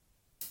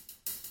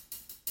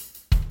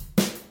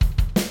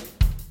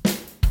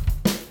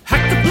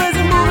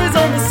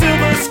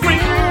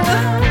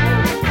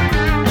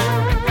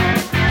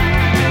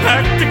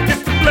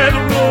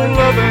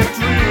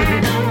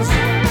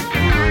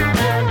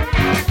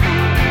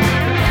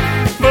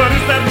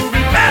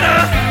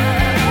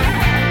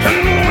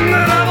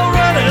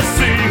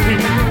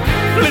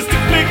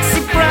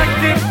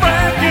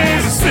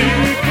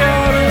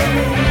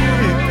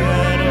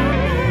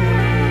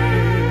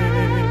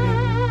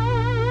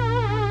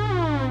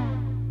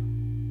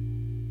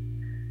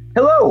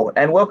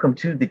and welcome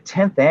to the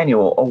 10th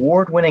annual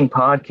award-winning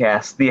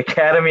podcast, The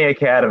Academy,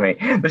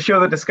 the show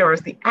that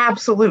discovers the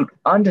absolute,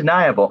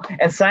 undeniable,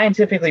 and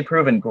scientifically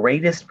proven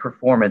greatest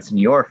performance in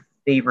your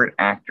favorite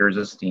actor's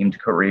esteemed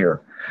career.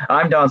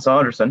 I'm Don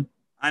Saunderson.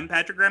 I'm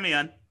Patrick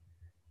Remion.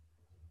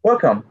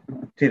 Welcome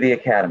to The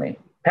Academy.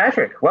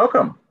 Patrick,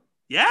 welcome.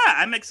 Yeah,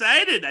 I'm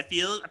excited.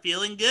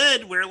 Feeling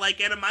good. We're like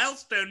at a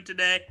milestone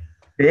today.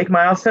 Big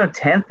milestone,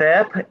 10th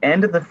ep,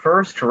 end of the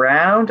first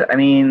round. I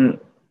mean,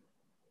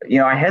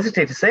 I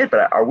hesitate to say it,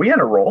 but are we on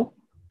a roll?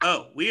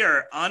 Oh, we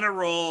are on a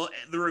roll.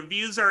 The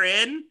reviews are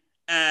in,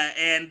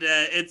 and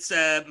it's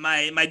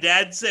my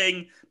dad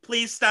saying,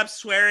 "Please stop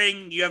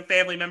swearing. You have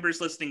family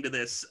members listening to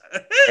this."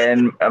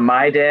 And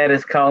my dad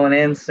is calling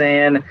in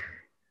saying,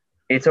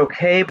 "It's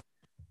okay."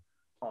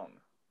 So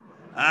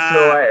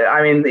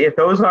I mean, if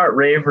those aren't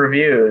rave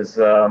reviews,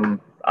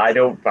 I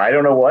don't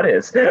know what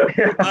is. Oh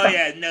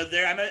yeah, no,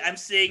 I'm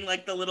seeing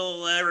like the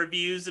little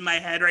reviews in my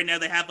head right now.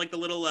 They have like the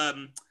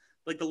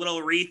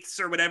little wreaths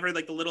or whatever,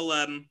 like the little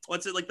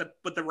what's it, like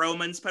what the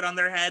Romans put on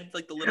their head,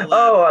 like the little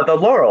the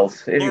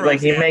laurels.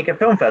 Like you yeah. make a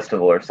film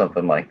festival or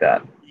something like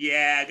that.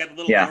 Yeah, I got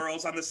the little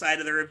laurels on the side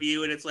of the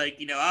review, and it's like,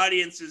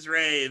 audiences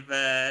rave,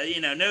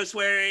 no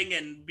swearing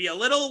and be a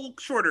little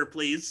shorter,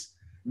 please.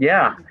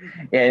 Yeah,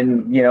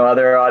 and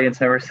other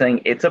audience members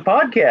saying it's a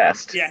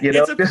podcast. Yeah,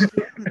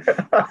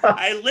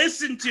 I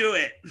listened to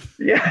it.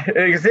 Yeah, it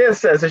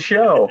exists as a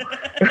show.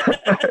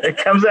 It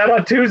comes out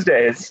on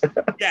Tuesdays.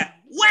 Yeah,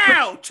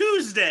 wow,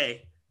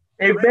 Tuesday.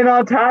 They've been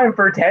on time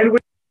for 10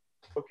 weeks.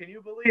 Can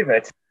you believe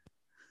it?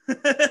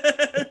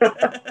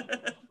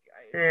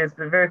 It's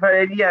been very fun.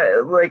 And yeah,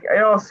 like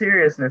in all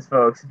seriousness,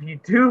 folks, if you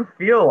do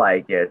feel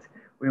like it,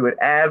 we would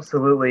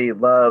absolutely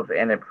love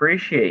and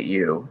appreciate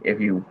you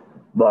if you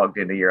logged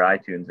into your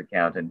iTunes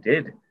account and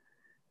did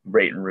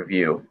rate and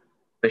review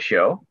the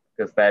show,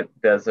 because that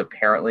does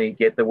apparently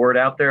get the word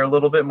out there a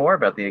little bit more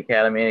about the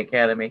Academy.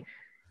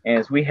 And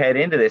as we head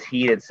into this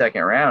heated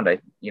second round,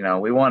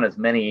 we want as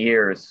many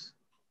years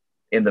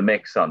in the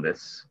mix on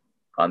this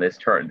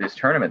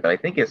tournament that I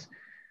think is,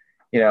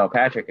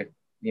 Patrick,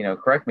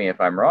 correct me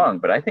if I'm wrong,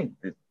 but I think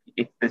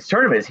this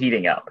tournament is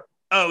heating up.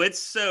 Oh, it's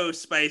so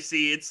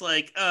spicy. It's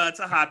like,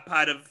 it's a hot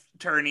pot of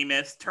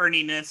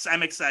turniness.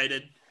 I'm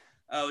excited.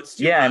 Oh, it's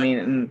too hot. I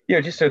mean,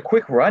 just a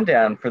quick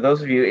rundown for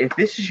those of you. If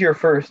this is your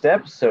first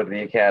episode of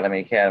the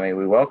Academy,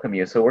 we welcome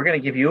you. So we're going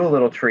to give you a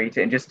little treat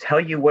and just tell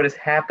you what has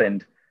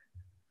happened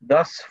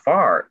thus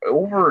far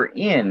over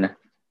in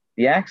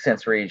the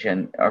Accents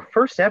region. Our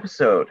first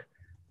episode,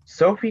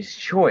 Sophie's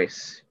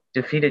Choice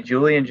defeated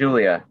Julie and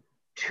Julia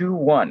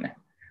 2-1.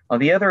 On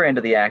the other end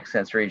of the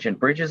Accents region,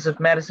 Bridges of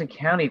Madison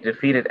County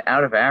defeated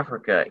Out of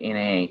Africa in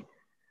a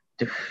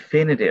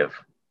definitive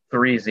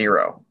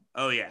 3-0.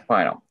 Oh, yeah.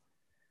 Final.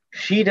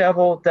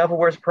 Devil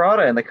Wears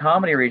Prada in the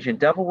comedy region.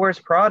 Devil Wears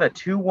Prada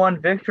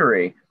 2-1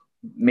 victory.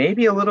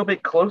 Maybe a little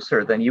bit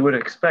closer than you would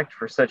expect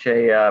for such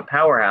a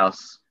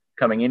powerhouse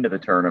coming into the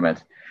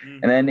tournament. Mm-hmm.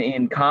 And then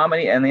in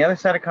comedy, and the other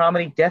side of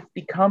comedy, Death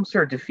Becomes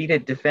Her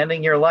defeated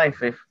Defending Your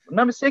Life. If I'm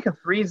not mistaken,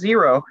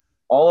 3-0.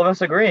 All of us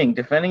agreeing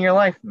Defending Your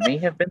Life may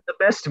have been the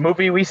best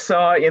movie we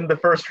saw in the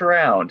first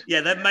round.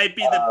 Yeah, that might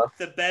be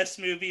the best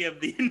movie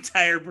of the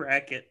entire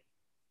bracket.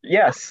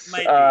 Yes.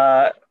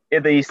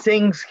 In the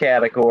Sings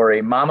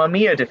category, Mamma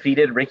Mia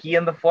defeated Ricky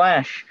and the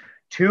Flash.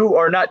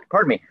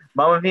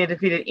 Mamma Mia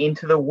defeated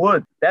Into the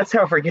Woods. That's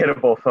how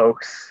forgettable,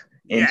 folks.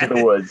 Into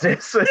the Woods. It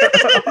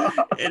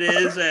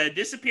is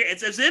disappear.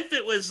 It's as if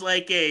it was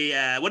like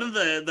a one of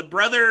the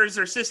brothers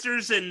or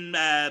sisters in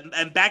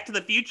Back to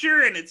the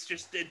Future, and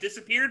it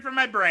disappeared from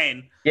my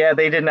brain. Yeah,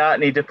 they did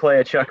not need to play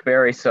a Chuck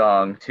Berry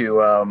song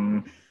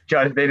to they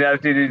didn't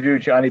have to do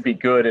Johnny Be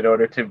Good in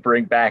order to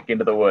bring back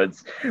Into the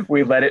Woods.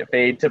 We let it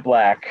fade to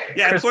black.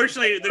 Yeah,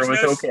 unfortunately, there's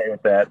okay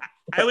with that.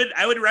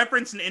 I would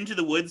reference an Into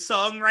the Woods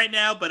song right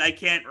now, but I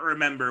can't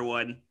remember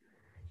one.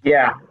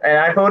 Yeah, and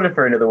I voted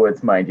for Into the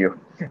Woods, mind you.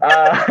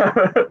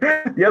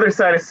 The other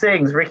side of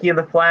Sings, Ricky and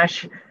the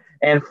Flash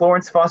and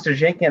Florence Foster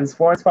Jenkins.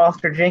 Florence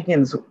Foster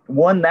Jenkins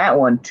won that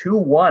one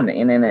 2-1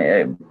 in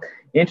a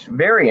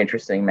very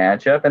interesting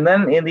matchup. And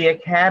then in the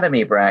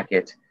Academy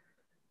bracket,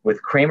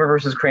 with Kramer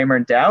versus Kramer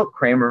in doubt,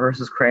 Kramer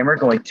versus Kramer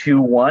going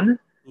 2-1.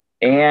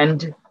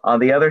 And on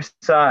the other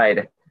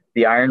side,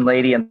 the Iron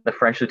Lady and the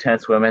French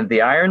Lieutenant's Women.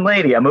 The Iron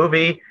Lady, a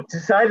movie,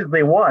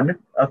 decidedly won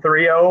a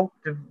 3-0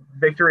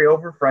 victory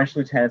over French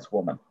Lieutenant's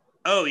Woman.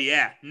 Oh,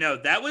 yeah. No,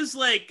 that was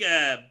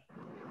that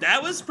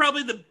was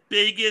probably the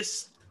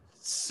biggest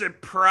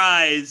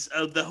surprise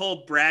of the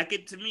whole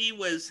bracket to me,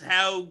 was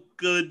how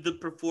good the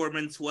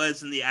performance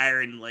was in the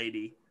Iron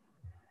Lady.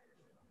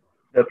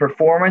 The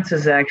performance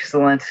is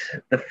excellent.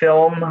 The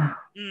film,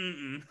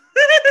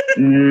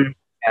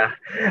 yeah.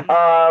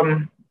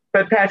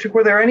 But Patrick,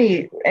 were there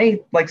any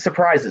like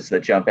surprises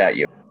that jump at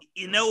you?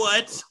 You know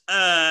what?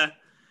 I'm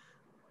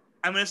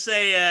gonna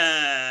say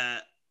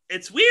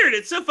it's weird.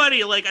 It's so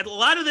funny. Like, a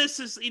lot of this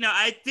is,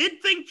 I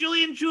did think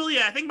Julie and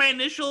Julia. I think my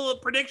initial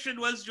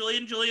prediction was Julie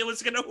and Julia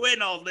was gonna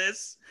win all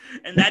this,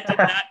 and that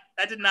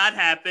did not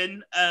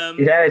happen.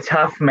 You had a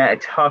tough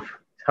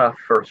tough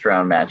first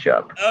round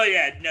matchup. Oh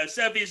yeah, no,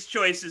 Sophie's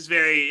Choice is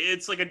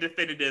it's like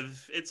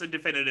it's a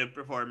definitive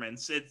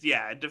performance. It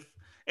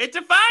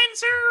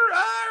defines her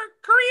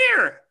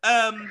career.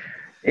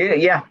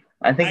 Yeah,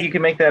 I think you I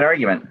can make that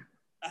argument.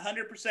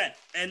 100%.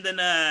 And then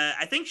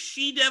I think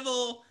She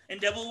Devil and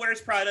Devil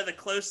Wears Prada, the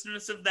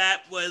closeness of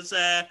that was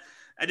I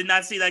did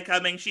not see that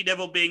coming. She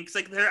Devil being cause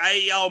like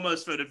I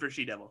almost voted for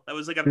She Devil. That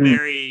was like a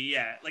very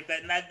like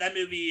that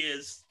movie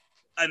is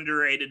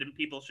underrated and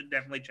people should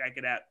definitely check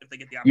it out if they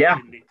get the Yeah,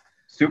 opportunity.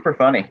 super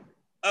funny.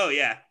 Oh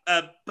yeah.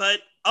 But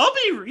I'll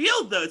be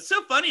real though. It's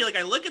so funny. Like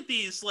I look at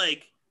these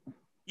like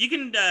you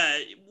can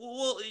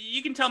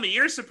you can tell me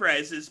your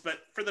surprises, but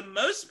for the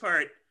most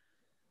part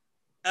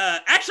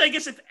actually, I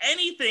guess if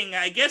anything,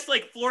 I guess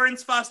like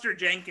Florence Foster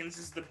Jenkins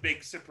is the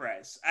big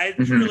surprise. I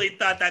truly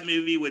thought that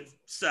movie would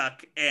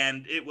suck,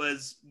 and it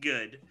was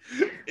good.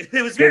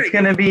 It was very. It's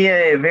going to be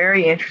a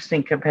very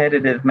interesting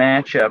competitive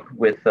matchup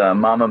with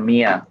Mamma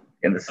Mia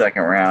in the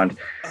second round.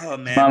 Oh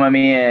man, Mamma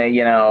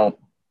Mia,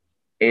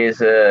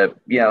 is a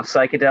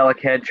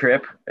psychedelic head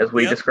trip as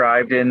we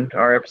described in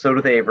our episode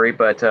with Avery,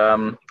 but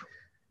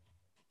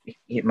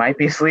it might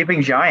be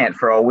Sleeping Giant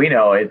for all we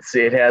know. It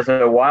has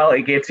a while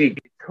it gets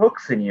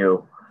hooks in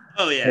you.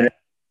 Oh yeah, in a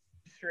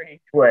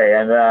strange way,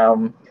 and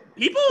some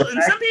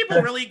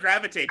people really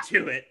gravitate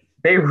to it.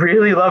 They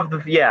really love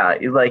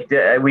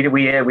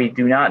we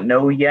do not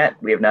know yet.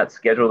 We have not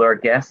scheduled our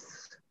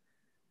guests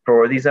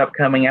for these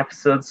upcoming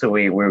episodes, so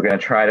we're going to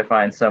try to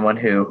find someone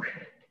who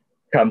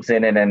comes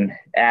in an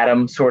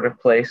Adam sort of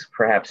place,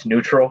 perhaps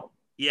neutral.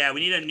 Yeah, we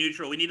need a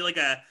neutral. We need like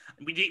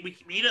we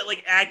need to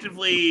like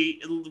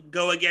actively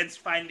go against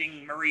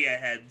finding Maria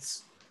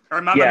heads.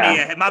 Or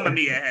Mamma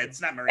Mia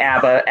heads, not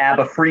Maria.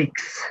 ABBA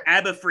freaks.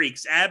 ABBA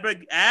freaks.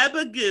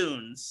 ABBA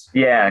goons.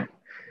 Yeah.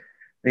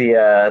 The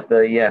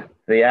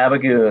ABBA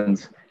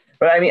goons.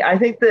 But I mean, I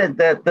think that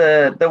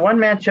the one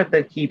matchup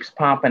that keeps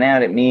popping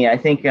out at me, I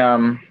think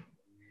a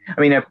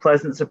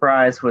pleasant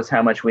surprise was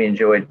how much we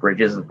enjoyed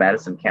Bridges of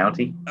Madison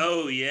County.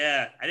 Oh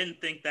yeah. I didn't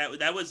think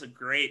that was a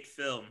great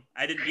film.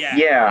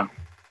 Yeah.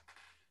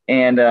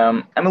 And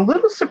I'm a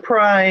little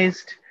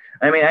surprised.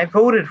 I mean, I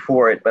voted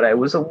for it, but I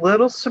was a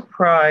little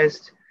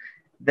surprised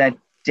that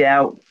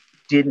Doubt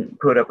didn't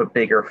put up a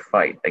bigger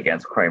fight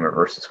against Kramer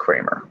versus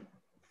Kramer.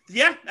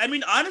 Yeah, I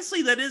mean,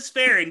 honestly, that is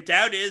fair. And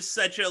Doubt is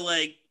such a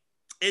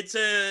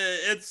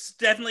it's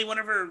definitely one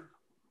of her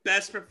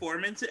best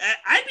performances.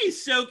 I'd be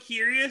so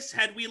curious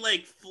had we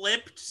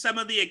flipped some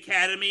of the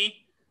Academy,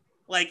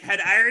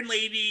 had Iron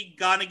Lady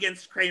gone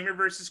against Kramer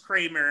versus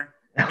Kramer.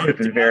 That would have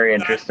been very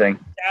interesting.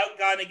 Doubt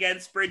gone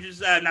against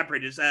not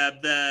Bridges,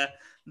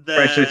 the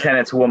French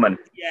Lieutenant's woman.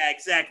 Yeah,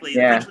 exactly.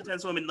 Yeah. The French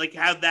Lieutenant's woman,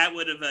 how that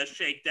would have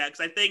shaked out.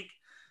 Because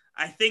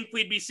I think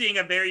we'd be seeing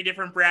a very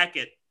different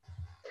bracket.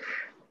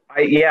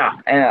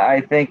 And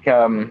I think,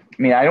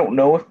 I don't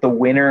know if the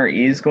winner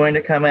is going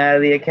to come out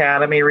of the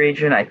Academy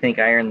region. I think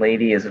Iron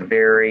Lady is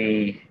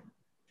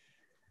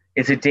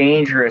it's a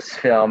dangerous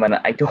film, and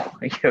I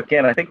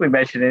think we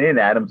mentioned it in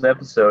Adam's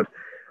episode.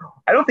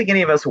 I don't think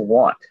any of us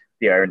want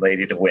the Iron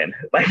Lady to win,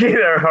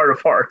 in our heart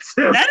of hearts.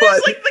 That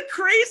is the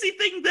crazy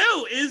thing,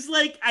 though, is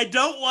I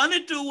don't want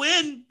it to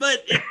win,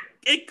 but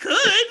it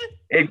could.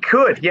 It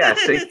could, yes,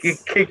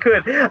 it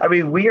could. I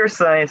mean, we are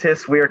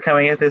scientists. We are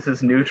coming at this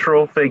as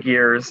neutral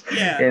figures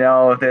in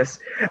all of this.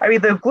 I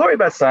mean, the glory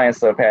about science,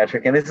 though,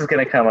 Patrick, and this is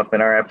going to come up in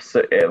our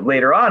episode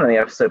later on in the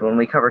episode when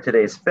we cover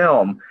today's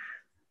film.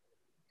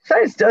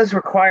 Science does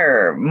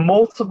require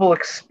multiple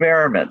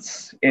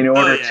experiments in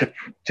order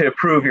to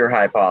prove your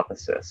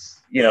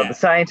hypothesis. The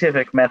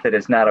scientific method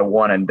is not a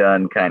one and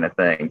done kind of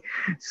thing.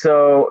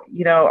 So,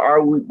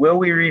 will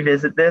we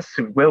revisit this?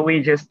 Will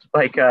we just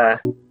There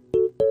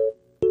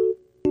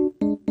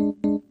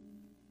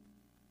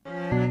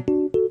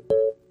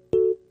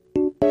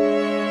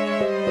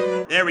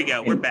we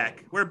go. We're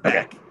back.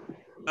 Okay.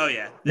 Oh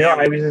yeah. No,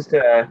 I was just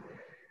I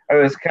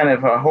was kind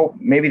of hope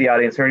maybe the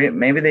audience heard it,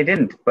 maybe they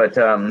didn't, but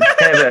kind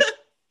of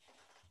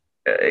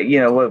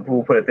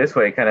we'll put it this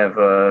way, kind of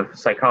a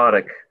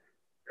psychotic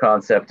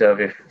concept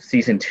of if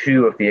season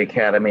 2 of the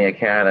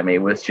Academy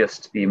was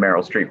just the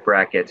Meryl Streep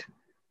bracket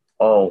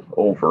all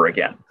over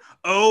again.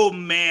 Oh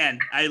man,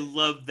 I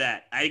love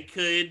that.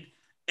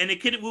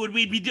 Would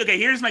we be okay?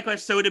 Here's my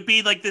question: so would it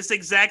be this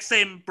exact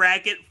same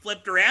bracket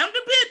flipped around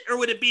a bit, or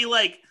would it be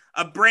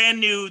a brand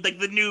new,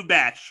 the new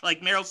batch,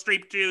 Meryl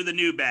Streep 2, the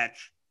new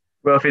batch?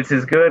 Well, if it's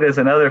as good as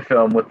another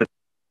film with the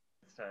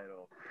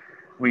title,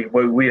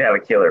 we'd have a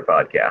killer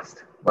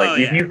podcast.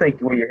 If you think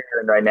what you're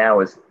hearing right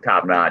now is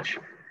top notch,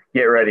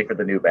 get ready for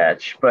the new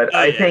batch. But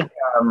I think,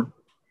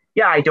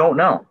 I don't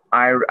know.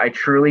 I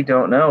truly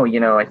don't know.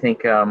 I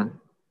think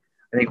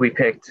we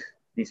picked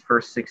these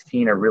first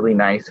 16 a really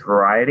nice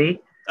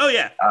variety. Oh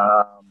yeah.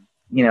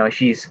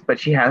 She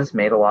has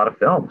made a lot of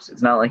films.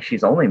 It's not like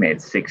she's only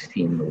made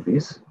 16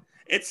 movies.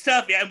 It's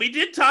tough. Yeah, we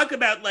did talk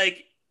about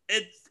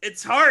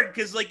it's hard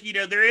because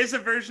there is a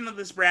version of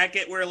this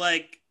bracket where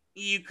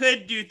you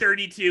could do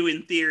 32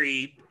 in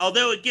theory,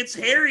 although it gets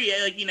hairy.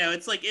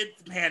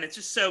 It's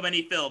just so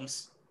many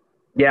films.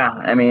 Yeah,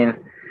 I mean,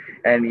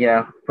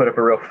 and put up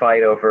a real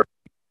fight over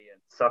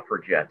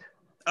suffragette,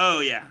 Oh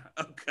yeah.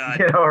 Oh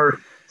god. or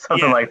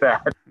something Yeah. like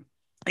that,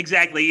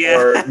 Exactly.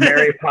 or Yeah.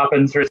 Mary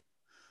Poppins, or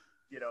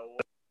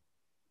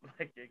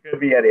like it could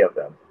be any of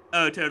them.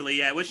 Oh, totally.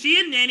 Yeah. Was she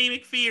in Nanny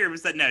McPhee, or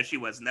was that? No, she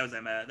wasn't. That was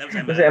Emma. That was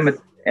It was Emma.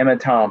 Emma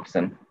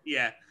Thompson,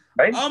 Yeah.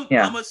 right?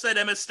 Yeah, Almost said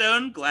Emma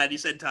Stone. Glad you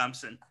said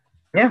Thompson.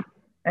 yeah.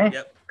 Hey,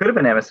 Yep. could have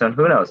been Emma Stone.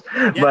 Who knows?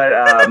 Yeah.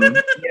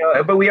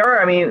 But but we are.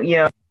 I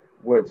mean,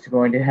 we're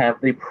going to have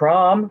the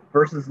Prom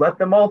versus Let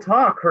Them All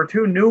Talk, her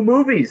two new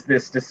movies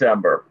this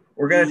December.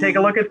 We're going to take a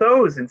Ooh. look at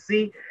those and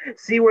see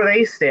where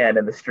they stand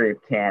in the Streep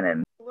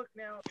canon. Look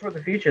now toward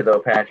the future, though,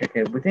 Patrick,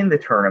 and within the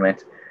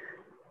tournament,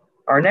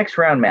 our next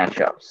round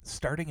matchups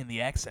Starting in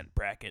the accent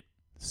bracket,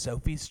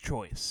 Sophie's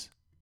Choice.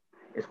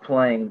 is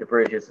playing the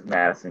Bridges of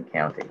Madison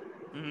County.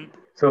 Mm-hmm.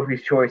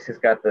 Sophie's Choice has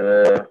got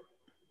the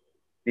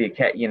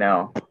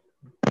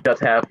does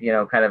have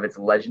kind of its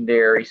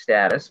legendary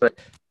status, but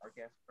our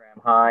guest Graham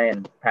High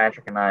and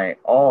Patrick and I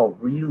all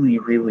really,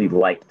 really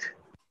liked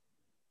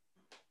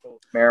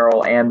both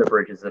Meryl and the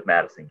Bridges of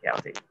Madison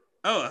County.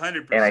 Oh,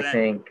 100%. And I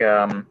think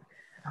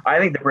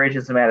the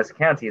Bridges of Madison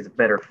County is a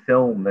better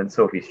film than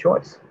Sophie's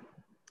Choice.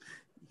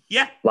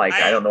 Yeah.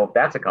 I don't know if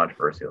that's a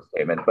controversial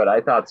statement, but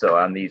I thought so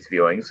on these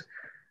viewings.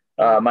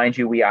 Mind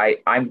you,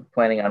 I'm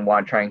planning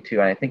on trying to,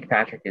 and I think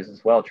Patrick is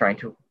as well, trying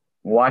to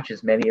watch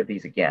as many of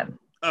these again.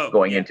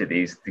 Going into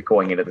the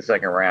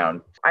second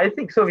round. I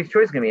think Sophie's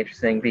Choice is going to be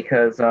interesting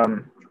because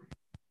that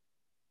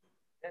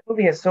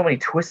movie has so many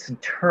twists and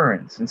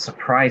turns and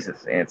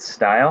surprises in its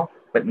style.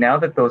 But now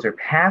that those are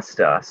past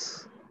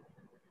us,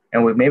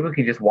 and maybe we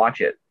can just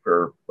watch it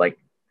for like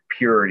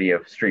purity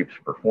of Streep's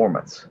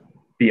performance,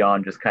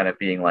 beyond just kind of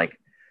being like,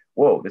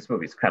 "Whoa, this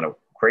movie's kind of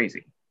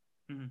crazy."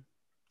 Mm-hmm.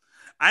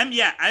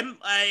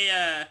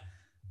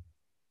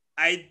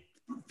 I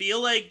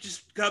feel like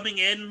just coming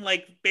in,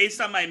 like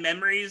based on my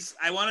memories,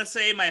 I want to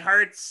say my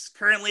heart's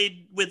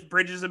currently with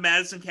Bridges of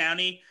Madison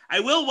County. I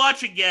will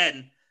watch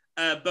again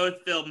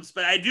both films,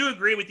 but I do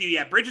agree with you.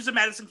 Yeah, Bridges of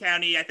Madison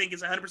County, I think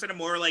is 100% a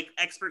more like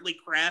expertly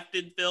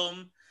crafted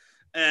film,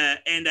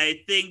 and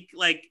I think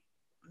like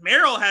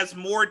Meryl has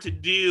more to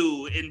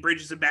do in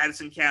Bridges of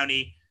Madison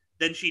County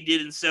than she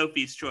did in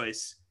Sophie's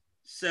Choice.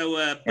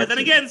 So, but then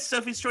again,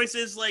 Sophie's Choice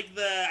is like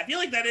I feel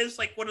like that is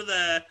like one of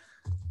the,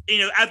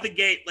 out the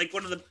gate, like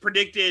one of the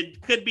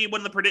predicted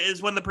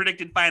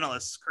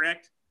finalists,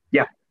 correct?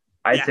 Yeah,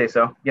 I'd say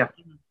so. Yeah,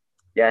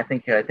 yeah. I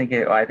think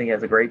it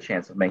has a great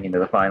chance of making it to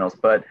the finals,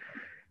 but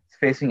it's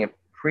facing a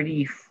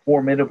pretty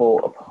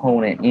formidable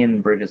opponent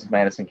in Bridges of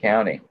Madison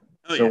County.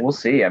 We'll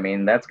see. I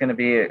mean, that's going to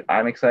be.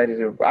 I'm excited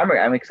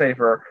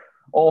for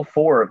all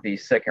four of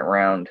these second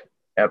round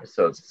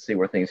episodes to see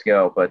where things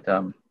go. But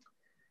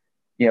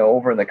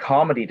over in the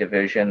comedy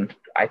division,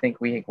 I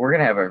think we're going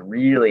to have a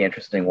really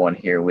interesting one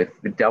here with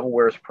The Devil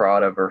Wears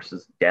Prada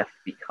versus Death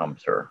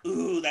Becomes Her.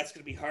 Ooh, that's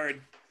going to be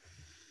hard.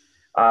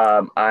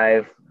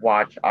 I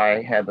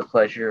had the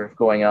pleasure of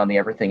going on the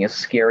Everything is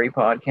Scary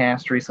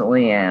podcast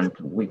recently, and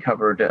we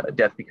covered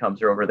Death Becomes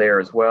Her over there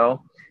as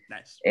well.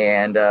 Nice.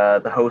 And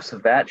the hosts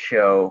of that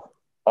show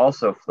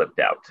also flipped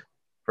out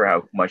for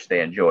how much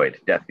they enjoyed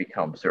Death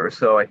Becomes Her.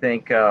 So I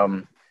think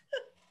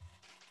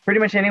pretty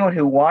much anyone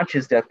who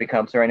watches Death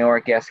Becomes Her, I know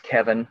our guest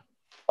Kevin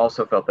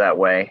also felt that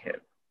way.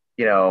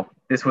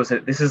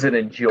 This is an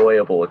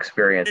enjoyable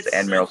experience,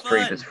 and Meryl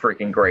Streep is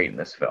freaking great in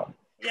this film.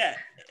 Yeah,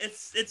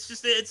 it's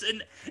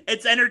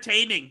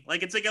entertaining.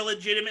 Like it's like a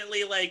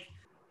legitimately like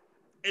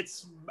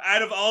it's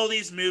out of all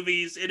these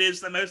movies, it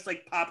is the most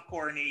like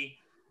popcorny,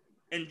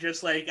 and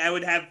just like I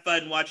would have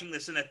fun watching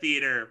this in a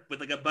theater with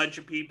like a bunch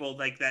of people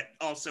like that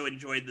also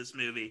enjoyed this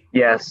movie.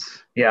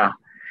 Yes, yeah.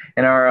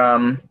 And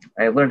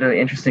I learned an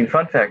interesting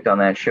fun fact on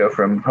that show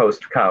from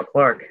host Kyle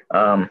Clark.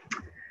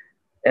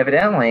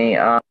 Evidently,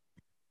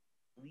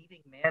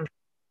 leading man,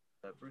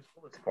 Bruce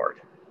Willis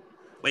part.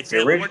 Wait, say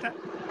it one more time.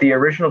 The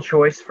original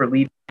choice for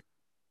lead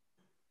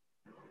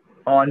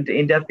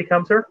in Death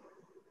Becomes Her.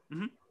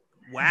 Mm-hmm.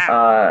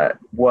 Wow.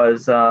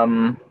 Was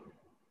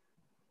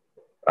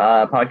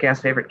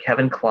podcast favorite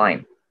Kevin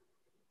Kline.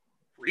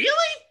 Really?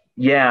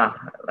 Yeah,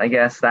 I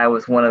guess that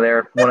was one of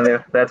their.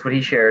 That's what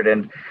he shared,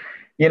 and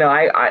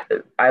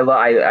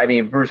I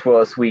mean Bruce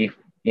Willis. We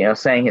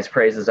sang his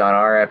praises on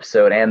our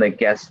episode and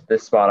the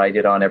spot I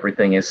did on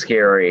Everything is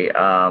Scary.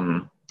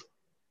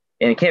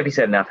 And it can't be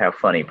said enough how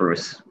funny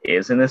Bruce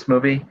is in this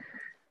movie.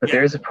 But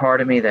there's a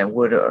part of me that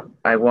would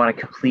I want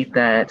to complete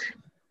that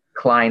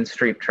Kline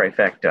Streep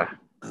trifecta.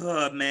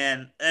 Oh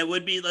man, that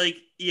would be like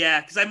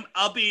because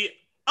I'll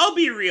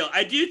be real.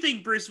 I do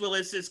think Bruce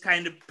Willis is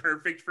kind of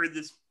perfect for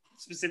this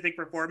specific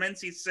performance.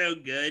 He's so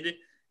good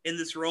in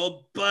this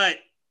role, but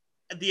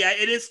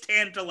it is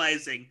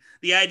tantalizing.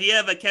 The idea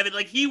of a Kevin,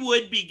 like he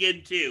would be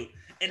good too,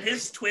 and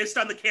his twist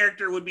on the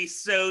character would be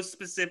so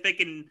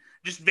specific and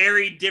just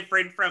very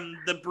different from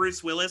the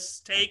Bruce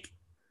Willis take.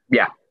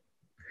 Yeah.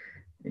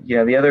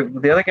 The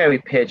other guy we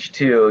pitched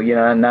too,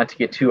 not to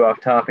get too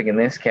off topic in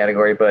this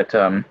category, but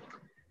that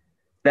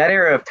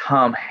era of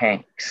Tom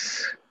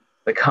Hanks,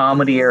 the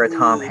comedy era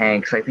Tom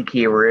Hanks, I think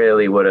he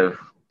really would have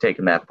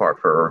taken that part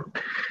for a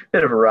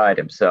bit of a ride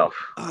himself.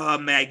 Oh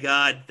my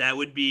God, that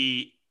would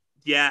be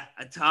a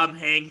Tom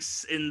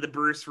Hanks in the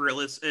Bruce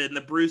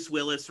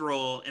Willis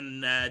role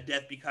in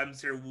Death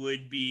Becomes Her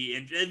would be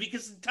interesting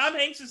because Tom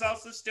Hanks is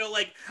also still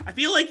like I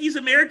feel like he's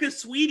America's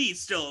sweetie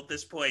still at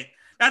this point.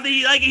 Not that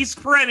he's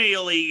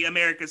perennially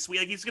America's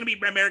sweetie, like he's gonna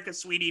be America's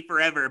sweetie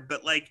forever,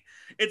 but like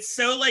it's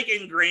so like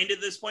ingrained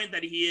at this point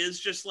that he is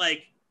just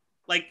like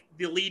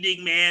the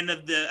leading man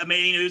of the. I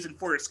mean, he was in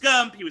Forrest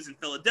Gump, he was in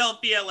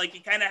Philadelphia, like he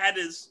kind of had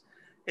his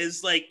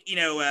like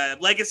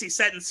legacy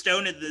set in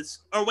stone at this.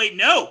 Oh wait,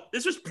 no,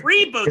 this was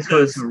pre both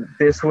those.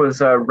 This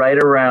was right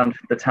around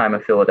the time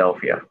of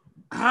Philadelphia.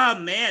 Oh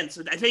man,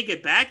 so I take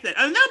it back then.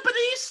 Oh no, but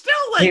he's still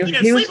like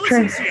Sleepless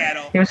in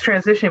Seattle. He was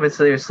transitioning, but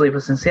so there was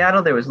Sleepless in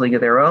Seattle. There was League of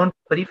Their Own,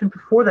 but even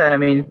before that, I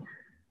mean,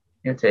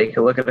 take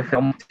a look at the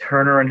film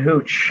Turner and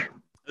Hooch.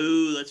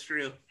 Ooh, that's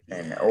true.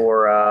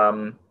 Or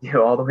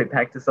all the way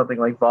back to something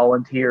like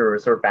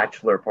Volunteers or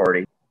Bachelor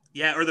Party.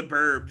 Yeah, or The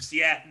Burbs.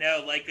 Yeah,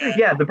 no, like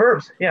The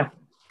Burbs. Yeah.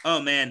 Oh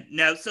man,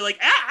 no. So like,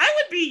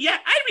 I'd be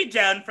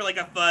down for like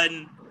a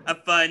fun,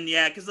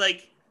 because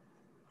like,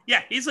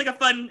 he's like a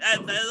fun,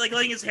 like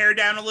letting his hair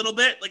down a little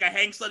bit, like a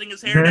Hank's letting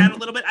his hair down a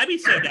little bit. I'd be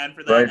so down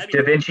for that.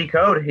 Da Vinci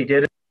Code, he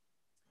did it.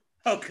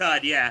 Oh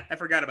God, yeah, I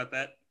forgot about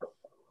that.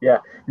 Yeah,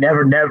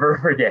 never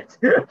forget.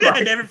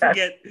 Never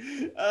forget.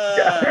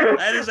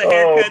 That is a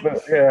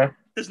haircut.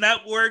 Does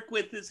not work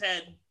with his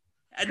head.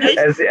 Nice...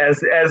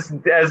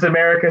 As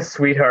America's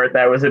sweetheart,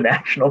 that was a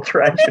national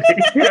tragedy.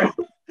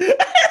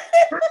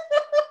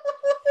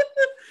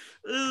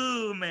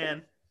 Ooh,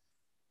 man.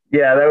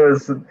 Yeah, that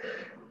was.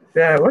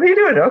 Yeah, what are you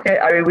doing? Okay,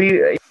 I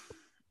mean,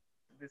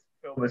 this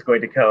film is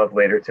going to come up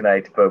later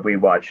tonight, but we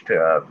watched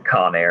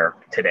Con Air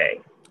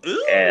today.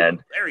 Ooh,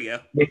 and there we go.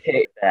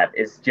 That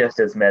is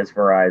just as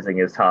mesmerizing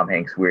as Tom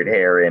Hanks' weird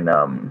hair in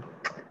the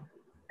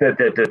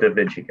Da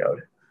Vinci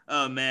Code.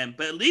 Oh man,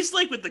 but at least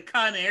like with the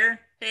Con Air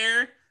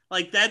hair,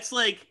 like that's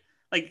like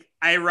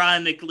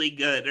ironically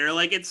good, or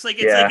like it's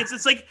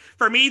like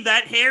for me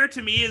that hair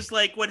to me is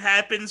like what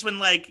happens when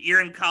like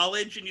you're in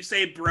college and you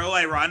say bro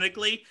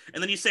ironically,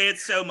 and then you say it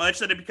so much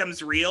that it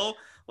becomes real.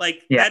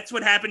 Like that's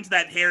what happened to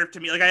that hair to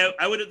me. Like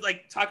I would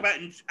like talk about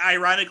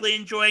ironically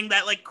enjoying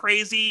that like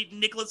crazy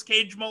Nicolas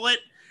Cage mullet,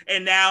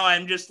 and now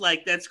I'm just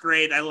like that's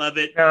great. I love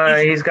it.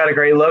 He's got a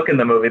great look in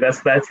the movie.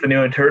 That's the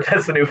new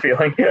that's the new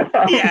feeling.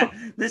 Yeah,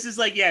 this is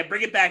like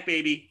bring it back,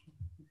 baby.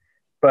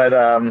 But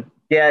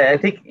I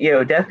think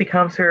Death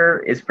Becomes Her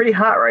is pretty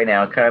hot right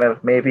now. Kind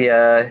of maybe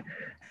a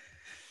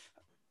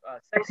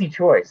sexy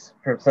choice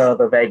from some of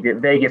the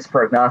Vegas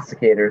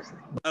prognosticators.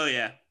 Oh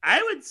yeah,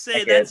 I would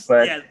say that's.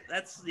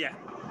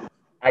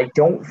 I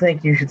don't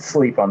think you should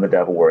sleep on The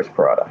Devil Wears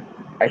Prada.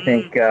 I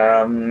think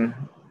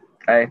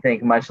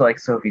much like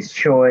Sophie's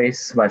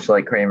Choice, much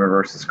like Kramer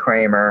versus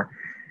Kramer,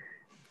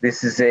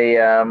 this is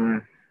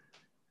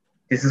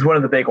one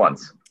of the big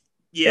ones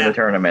in the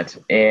tournament,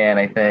 and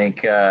I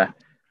think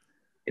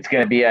it's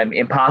going to be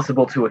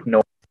impossible to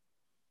ignore.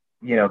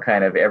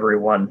 Kind of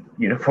everyone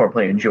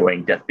uniformly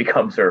enjoying Death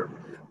Becomes Her.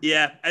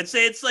 Yeah, I'd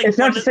say it's like. It's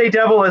not to say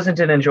Devil isn't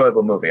an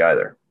enjoyable movie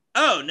either.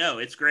 Oh no,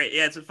 it's great.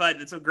 Yeah, it's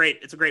a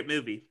great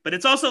movie. But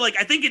it's also like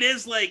I think it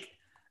is like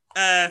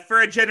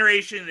for a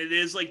generation, it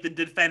is like the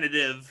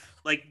definitive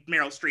like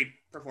Meryl Streep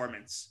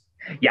performance.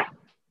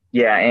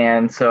 Yeah,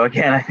 and so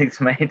again, I think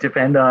this might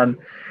depend on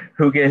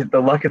who gets the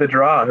luck of the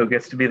draw, who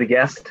gets to be the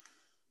guest.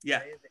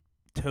 Yeah,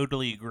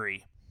 totally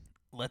agree.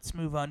 Let's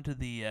move on to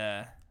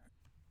the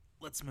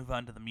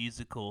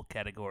musical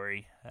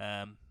category.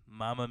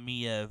 Mamma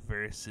Mia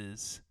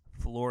versus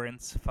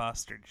Florence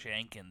Foster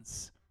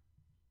Jenkins.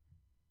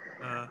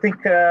 I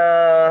think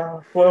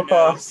Flo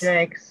Foster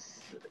Jenkins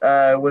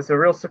was a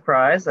real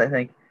surprise. I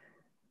think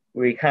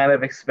we kind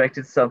of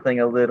expected something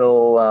a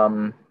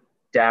little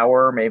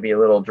dour, maybe a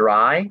little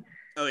dry.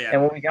 Oh yeah.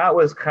 And what we got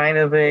was kind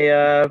of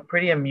a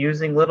pretty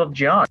amusing little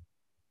jaunt.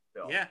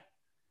 Yeah.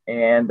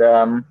 And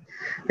I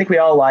think we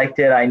all liked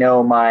it. I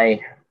know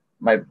my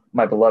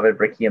beloved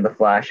Ricky in the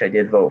Flash, I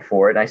did vote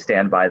for it. I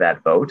stand by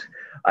that vote.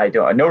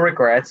 No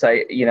regrets.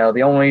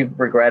 The only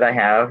regret I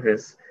have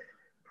is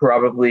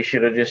probably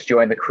should have just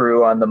joined the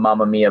crew on the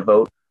Mamma Mia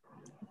vote.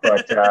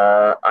 But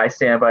I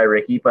stand by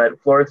Ricky. But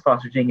Florence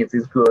Foster Jenkins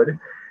is good.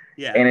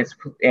 Yeah. And it's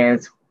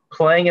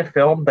playing a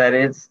film that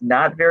is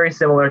not very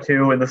similar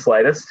to in the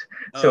slightest.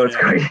 So it's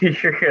going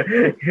you're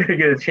gonna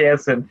get a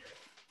chance, and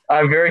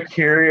I'm very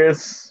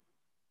curious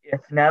if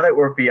now that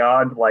we're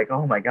beyond like,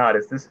 oh my God,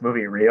 is this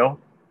movie real?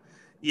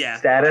 Yeah.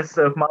 Status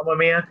of Mamma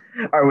Mia?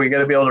 Are we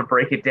going to be able to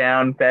break it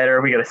down better?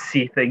 Are we going to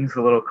see things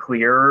a little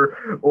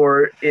clearer?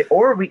 Or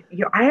we,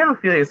 I have a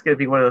feeling it's going to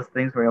be one of those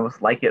things where we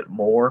almost like it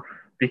more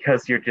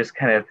because you're just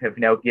kind of have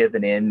now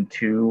given in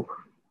to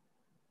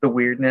the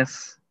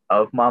weirdness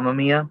of Mamma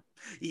Mia.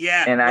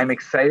 Yeah. And I'm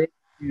excited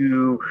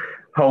to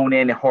hone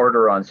in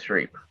harder on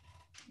Streep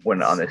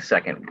on this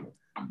second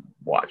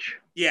watch.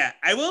 Yeah,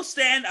 I will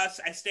stand.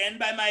 I stand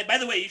by my. By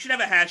the way, you should have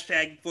a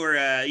hashtag for.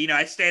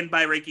 I stand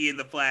by Ricky in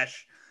the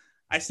Flash.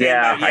 I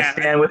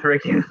stand with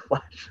Ricky in the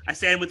Flash. I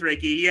stand with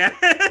Ricky. Yeah.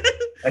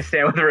 I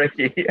stand with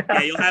Ricky.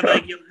 Yeah, you'll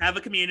have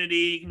a community.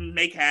 You can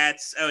make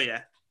hats. Oh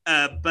yeah.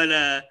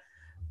 But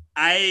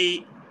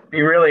I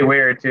Be really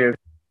weird too.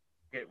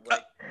 uh,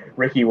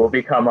 Ricky will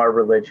become our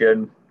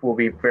religion. We'll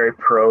be very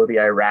pro the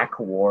Iraq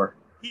War.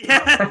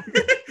 yeah.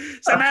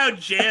 Somehow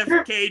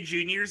JFK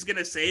Jr. is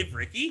gonna save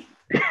Ricky.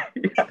 Yeah.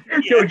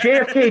 Yo,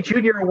 JFK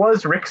Jr.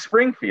 was Rick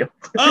Springfield.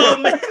 Oh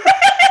man.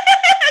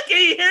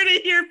 Okay, you heard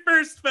it here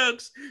first,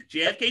 folks.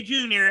 JFK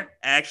Jr.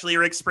 actually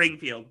Rick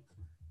Springfield.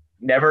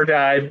 Never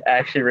died.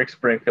 Actually, Rick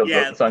Springfield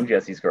wrote the song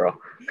Jesse's Girl.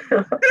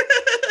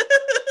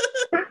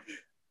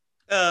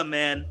 Oh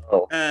man.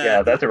 Oh,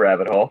 yeah, that's a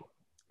rabbit hole.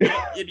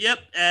 Yep.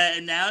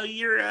 And now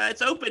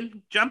it's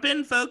open. Jump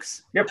in,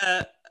 folks. Yep.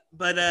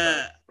 But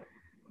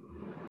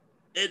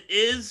it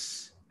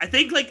is. I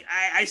think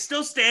I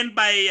still stand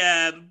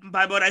by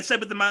what I said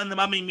with the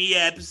Mamma Mia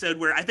episode,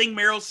 where I think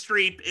Meryl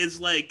Streep is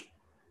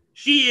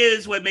she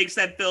is what makes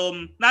that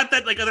film. Not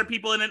that other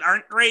people in it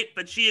aren't great,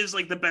 but she is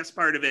the best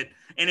part of it.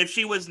 And if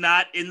she was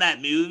not in that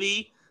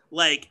movie,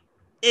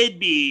 it'd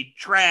be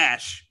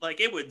trash.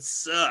 It would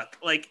suck.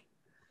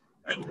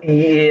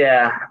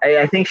 Yeah,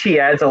 I think she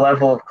adds a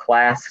level of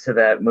class to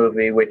that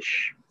movie,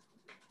 which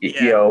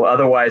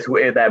otherwise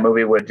that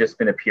movie would have just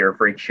been a pure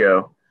freak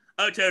show.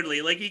 Oh, totally.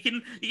 You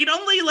can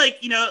only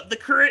the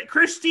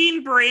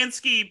Christine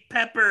Baranski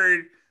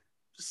Pepper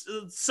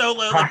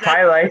solo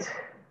highlight.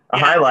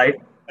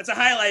 That's a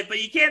highlight,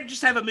 but you can't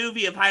just have a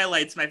movie of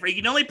highlights, my friend.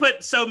 You can only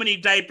put so many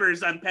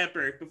diapers on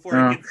Pepper before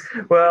it gets.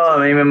 Well,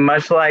 I mean,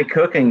 much like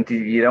cooking,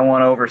 you don't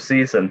want to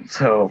over-season,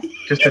 so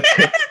just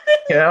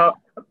a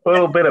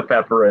little bit of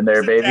pepper in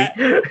there, baby.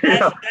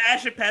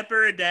 Dash of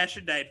pepper, a dash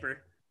of diaper.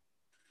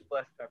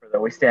 Less pepper,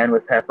 though. We stand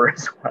with pepper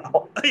as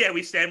well. Oh yeah,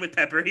 we stand with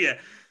pepper. Yeah.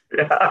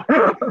 Yeah.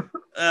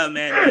 Oh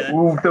man.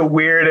 Ooh, the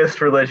weirdest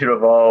religion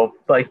of all.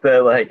 We've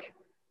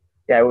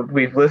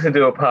listened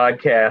to a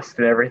podcast,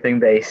 and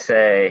everything they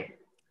say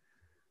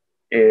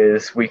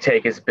is we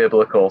take as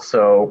biblical.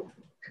 So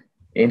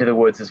Into the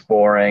Woods is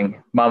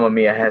boring. Mamma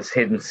Mia has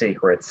hidden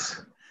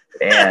secrets.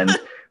 And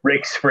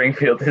Rick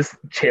Springfield is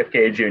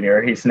JFK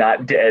Jr. He's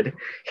not dead.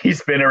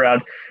 He's been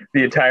around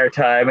the entire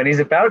time, and he's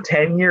about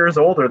 10 years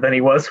older than he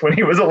was when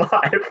he was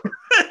alive.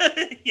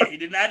 Yeah, he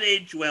did not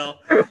age well.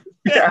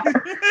 Yeah,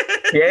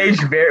 he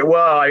aged very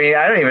well. I mean,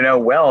 I don't even know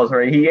Wells,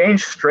 right? He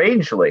aged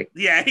strangely.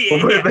 Yeah,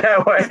 we'll put it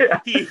that way.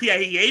 He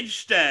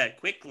aged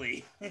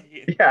quickly.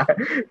 Yeah,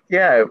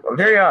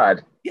 very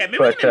odd. Yeah,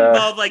 maybe we can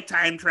involve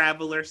time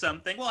travel or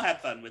something. We'll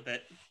have fun with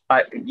it.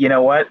 You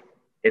know what?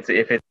 You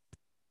can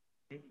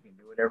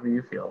do whatever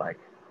you feel like.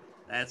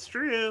 That's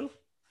true.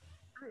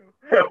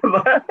 Yeah,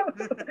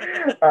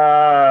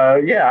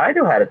 I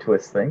know how to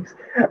twist things.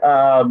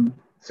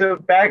 So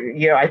back,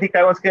 I think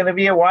that was going to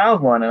be a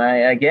wild one, and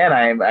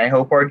I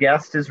hope our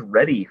guest is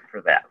ready for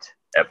that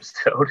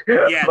episode.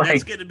 Yeah,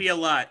 that's going to be a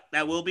lot.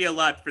 That will be a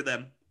lot for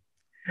them.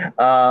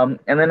 And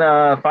then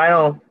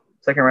final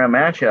second round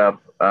matchup.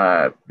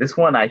 This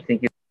one I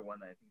think is the one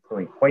that I think is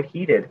going quite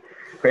heated.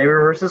 Kramer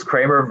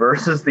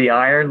versus the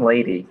Iron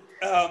Lady.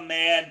 Oh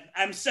man,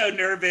 I'm so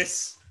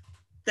nervous.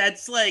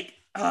 That's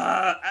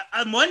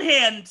on one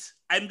hand,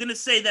 I'm gonna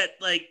say that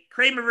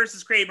Kramer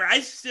versus Kramer,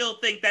 I still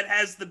think that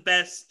has the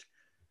best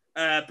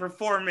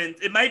performance.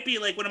 It might be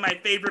one of my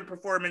favorite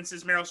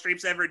performances Meryl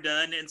Streep's ever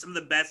done, and some of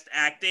the best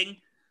acting.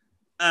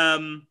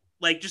 In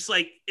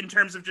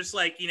terms of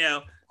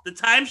the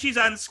time she's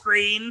on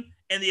screen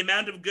and the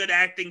amount of good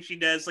acting she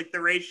does,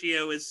 the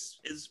ratio is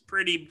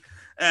pretty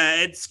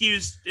it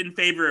skews in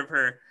favor of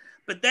her.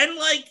 But then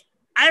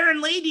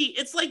Iron Lady,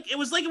 it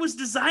was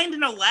designed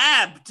in a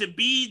lab to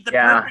be the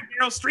perfect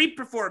Meryl Streep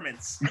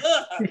performance.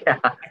 Yeah.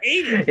 I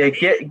hate it.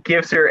 It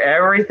gives her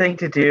everything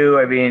to do.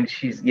 I mean,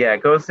 she's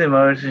goes through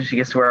emotions. She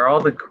gets to wear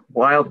all the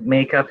wild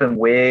makeup and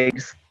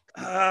wigs.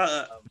 It's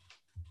a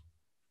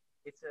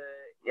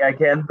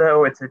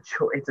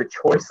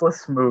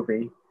choiceless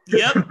movie.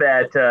 Yep.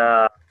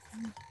 That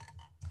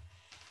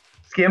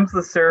skims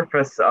the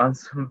surface on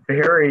some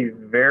very,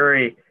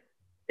 very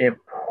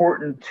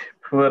important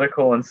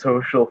political and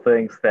social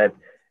things that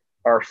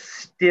are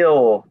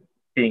still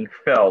being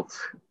felt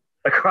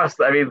across.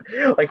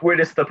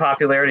 Witness the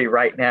popularity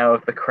right now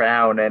of The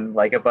Crown, and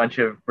a bunch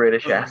of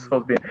British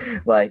assholes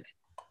being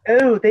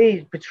oh,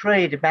 they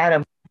betrayed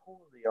Madame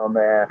on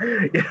there.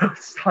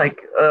 It's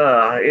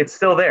it's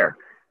still there.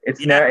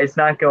 It's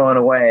not going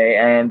away.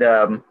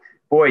 And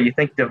boy, you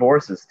think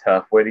divorce is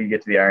tough. Wait till you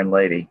get to the Iron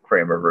Lady,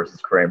 Kramer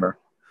versus Kramer.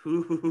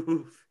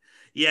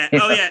 Yeah.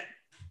 Oh yeah.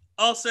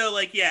 Also,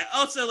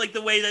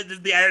 the way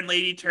that the Iron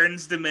Lady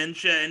turns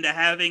dementia into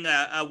having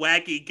a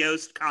wacky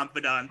ghost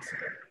confidant,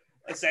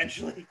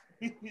 essentially.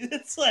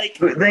 It's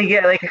they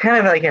get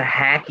kind of a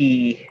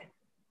hacky,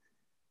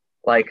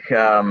 a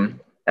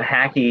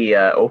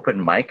hacky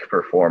open mic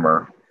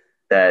performer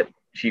that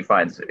she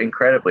finds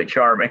incredibly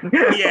charming.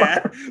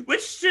 Yeah,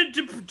 which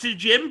to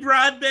Jim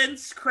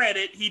Broadbent's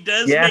credit, he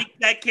does make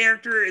that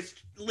character as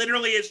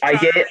literally as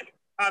charming as it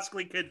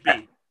possibly could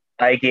be.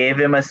 I gave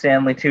him a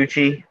Stanley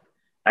Tucci.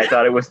 I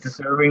thought it was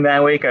deserving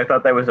that week. I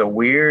thought that was a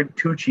weird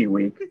Tucci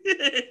week,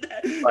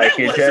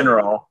 in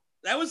general.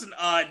 That was an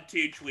odd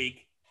Tooch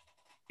week.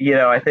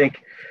 I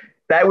think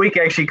that week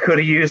actually could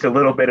have used a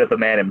little bit of the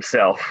man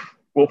himself.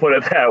 We'll put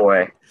it that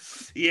way.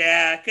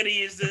 Yeah, could have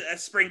used a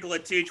sprinkle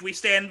of Tooch. We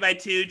stand by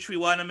Tooch. We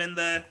want him in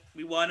every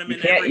You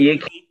movie.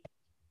 can't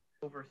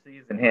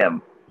overseason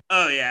him.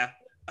 Oh yeah.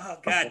 Oh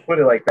God. We'll put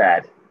it like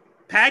that.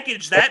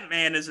 Package that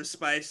man as a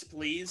spice,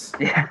 please.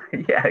 Yeah,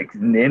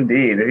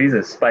 indeed. He's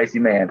a spicy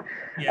man.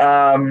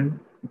 Yeah.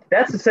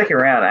 That's the second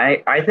round.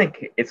 I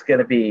think it's going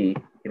to be,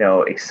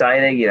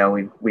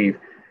 exciting. We've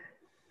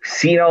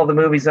seen all the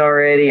movies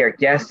already. Our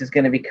guest is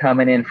going to be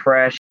coming in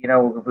fresh.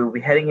 We'll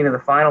be heading into the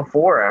final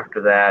four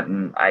after that,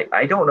 and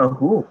I don't know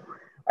who.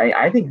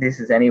 I think this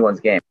is anyone's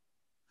game.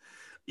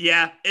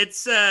 Yeah,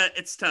 it's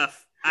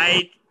tough.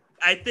 I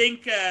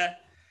think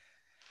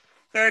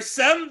there are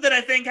some that I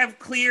think have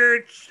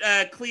clearer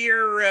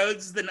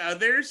roads than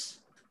others.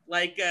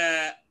 Like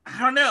I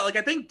don't know. Like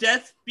I think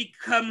Death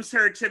Becomes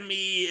Her to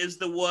me is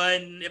the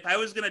one. If I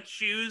was gonna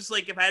choose,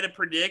 like if I had to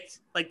predict,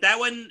 like that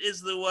one is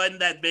the one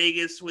that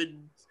Vegas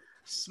would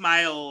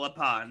smile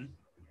upon.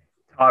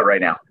 It's hot right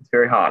now. It's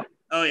very hot.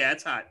 Oh yeah,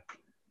 it's hot.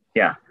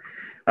 Yeah,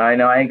 I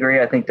know. I agree.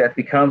 I think Death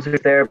Becomes Her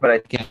there, but I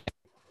think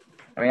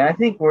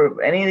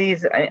any of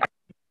these.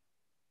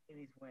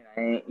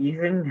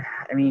 Even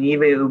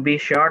it would be a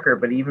shocker,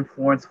 but even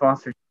Florence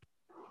Foster.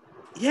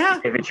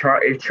 Yeah. If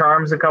it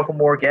charms a couple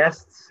more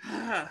guests.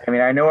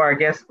 I know our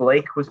guest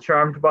Blake was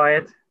charmed by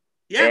it.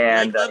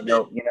 Yeah, and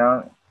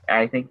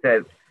I think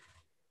that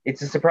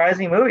it's a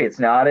surprising movie. It's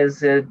not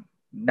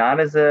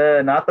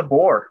not the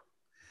bore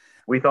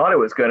we thought it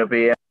was going to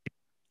be.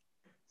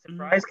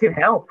 Surprise can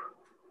help.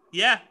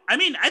 Yeah, I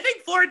think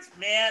Florence,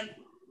 man,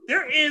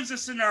 there is a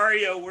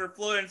scenario where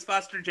Florence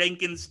Foster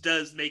Jenkins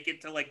does make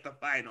it to like the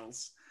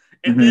finals.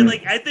 And then,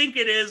 I think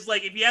it is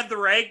like if you have the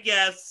right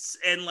guests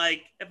and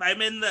like if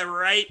I'm in the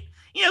right,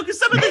 because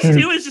some of this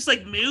too is just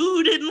like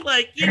mood and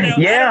like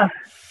Yeah.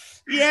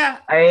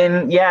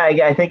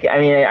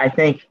 I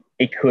think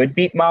it could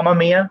beat Mamma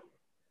Mia.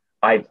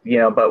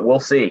 But we'll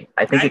see.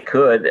 I think it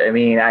could. I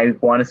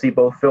want to see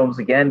both films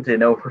again to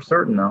know for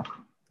certain though.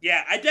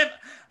 Yeah, I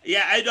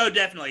know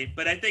definitely.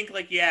 But I think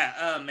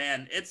oh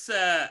man, it's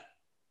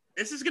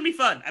this is gonna be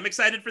fun. I'm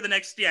excited for the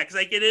next because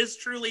it is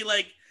truly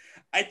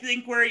I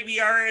think we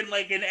are in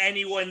in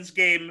anyone's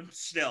game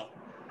still.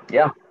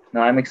 Yeah.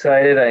 No, I'm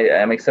excited.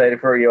 I'm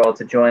excited for you all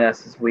to join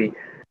us as I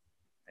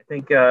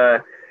think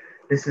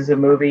this is a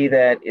movie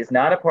that is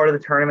not a part of the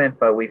tournament,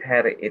 but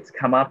it's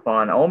come up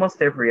on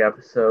almost every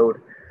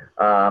episode.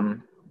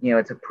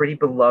 It's a pretty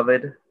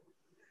beloved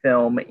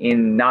film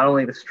in not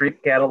only the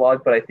Streep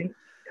catalog, but I think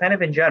kind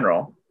of in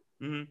general,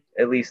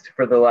 at least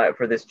for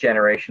this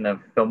generation of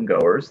film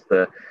goers,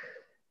 the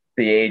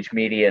age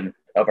median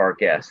of our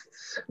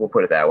guests. We'll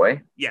put it that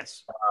way.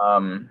 Yes.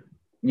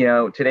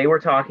 Today we're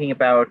talking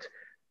about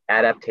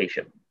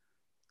Adaptation.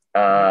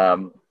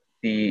 I'll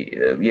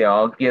give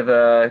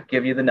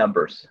you the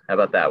numbers. How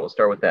about that? We'll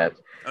start with that.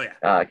 Oh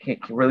yeah.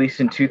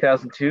 Released in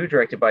 2002,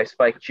 directed by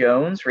Spike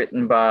Jonze,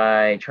 written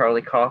by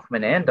Charlie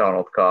Kaufman and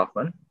Donald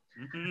Kaufman.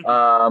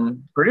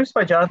 Produced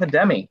by Jonathan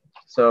Demme.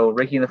 So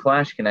Ricky and the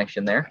Flash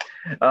connection there.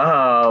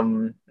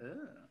 The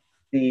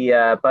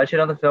budget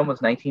on the film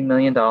was $19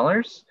 million.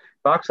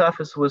 Box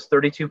office was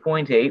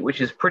 32.8,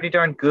 which is pretty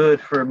darn good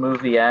for a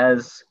movie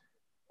as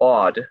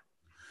odd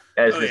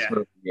as this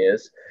movie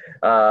is.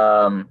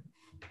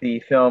 The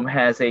film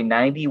has a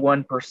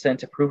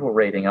 91% approval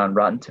rating on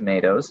Rotten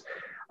Tomatoes.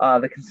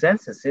 The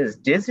consensus is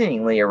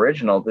dizzyingly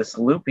original. This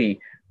loopy,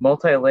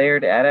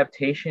 multi-layered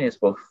adaptation is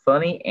both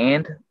funny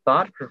and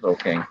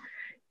thought-provoking.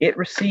 It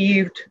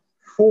received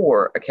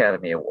 4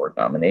 Academy Award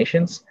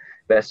nominations.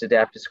 Best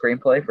Adapted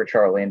Screenplay for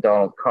Charlie and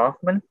Donald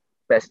Kaufman.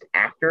 Best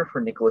Actor for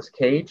Nicolas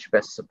Cage,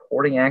 Best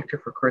Supporting Actor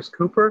for Chris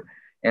Cooper,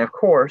 and of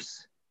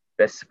course,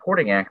 Best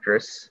Supporting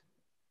Actress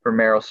for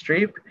Meryl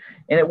Streep.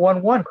 And it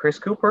won 1. Chris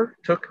Cooper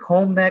took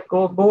home that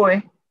gold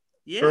boy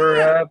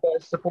for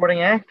Best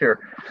Supporting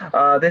Actor.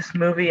 This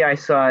movie, I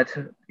saw it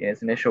in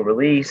its initial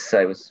release.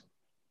 I was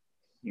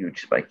a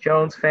huge Spike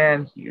Jonze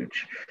fan,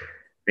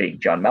 big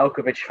John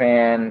Malkovich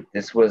fan.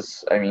 This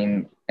was, I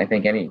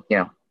think a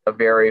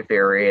very,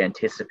 very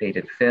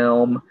anticipated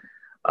film.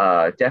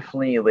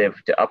 Definitely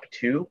lived up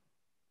to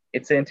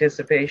its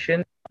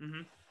anticipation. For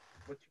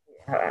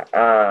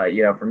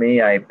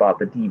me, I bought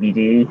the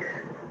DVD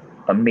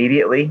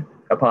immediately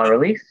upon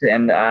release,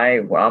 and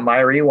on my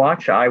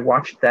rewatch, I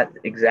watched that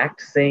exact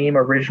same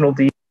original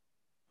DVD.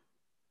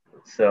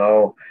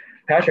 So,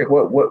 Patrick,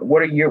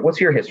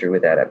 what's your history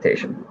with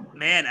Adaptation?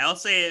 Man, I'll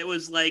say it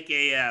was like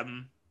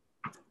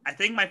I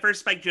think my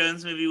first Spike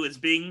Jonze movie was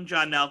Being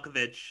John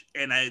Malkovich,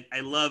 and I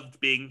loved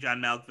Being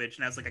John Malkovich,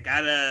 and I was like, I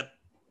gotta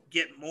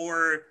get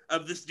more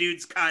of this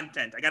dude's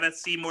content. I gotta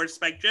see more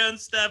Spike Jonze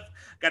stuff.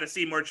 Gotta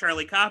see more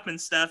Charlie Kaufman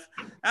stuff.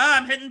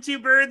 I'm hitting 2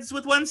 birds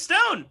with 1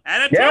 stone.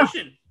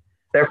 Adaptation. Yeah,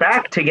 they're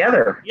back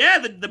together. Yeah,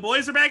 the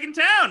boys are back in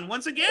town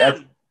once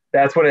again.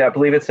 That's what I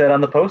believe it said on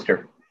the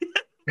poster.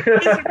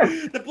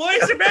 The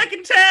boys are back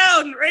in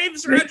town.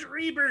 Raves Roger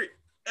Ebert.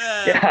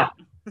 Yeah.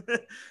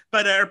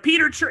 But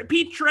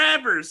Pete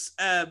Travers.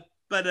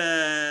 but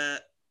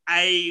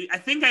I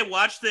think I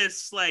watched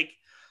this like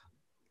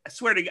I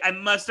swear to God, I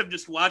must have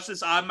just watched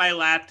this on my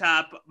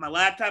laptop on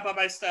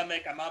my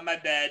stomach. I'm on my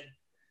bed,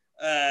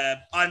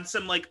 on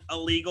some like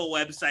illegal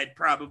website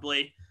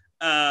probably.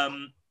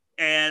 And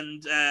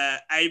I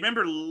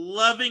remember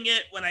loving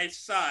it when I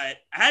saw it.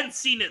 I hadn't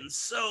seen it in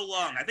so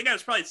long. I think I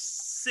was probably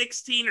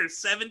 16 or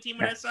 17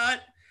 when I saw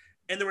it.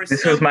 And there was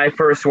This was my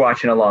first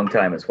watch in a long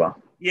time as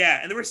well. Yeah,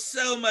 and there was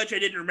so much I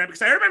didn't remember.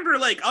 Because I remember,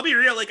 like, I'll be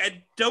real, like,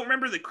 I don't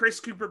remember the Chris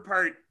Cooper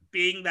part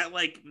being that,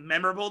 like,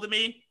 memorable to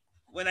me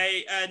when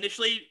I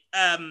initially,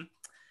 and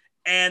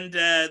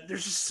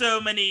there's just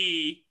so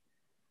many,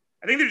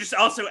 I think there's just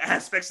also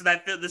aspects of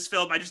this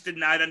film I just did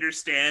not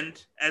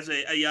understand as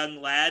a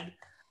young lad.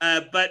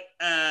 But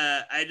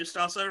I just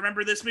also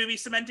remember this movie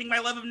cementing my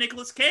love of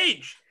Nicolas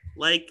Cage.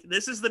 Like,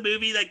 this is the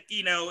movie that,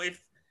 you know,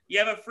 if you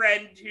have a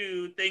friend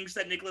who thinks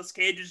that Nicolas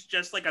Cage is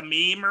just like a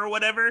meme or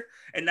whatever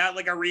and not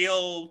like a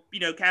real, you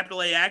know,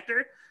 capital A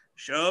actor,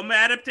 show them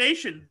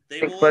Adaptation.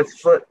 They will.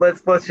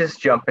 Let's just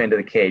jump into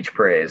the Cage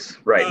praise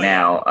right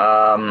now.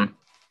 Yeah.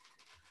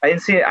 I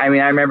didn't see it. I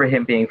mean, I remember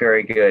him being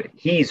very good.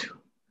 He's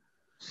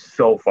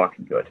so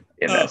fucking good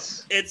in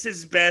this. It's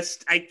his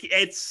best.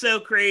 It's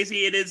so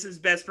crazy. It is his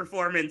best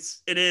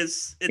performance. It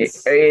is.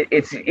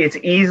 It's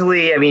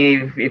easily. I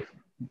mean, if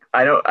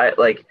I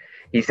like.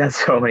 He's done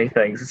so many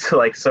things. It's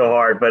like so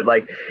hard, but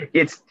like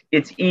it's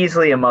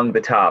easily among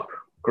the top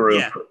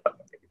group,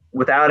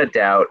 without a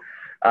doubt.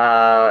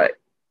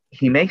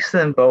 He makes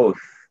them both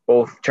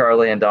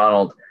Charlie and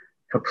Donald,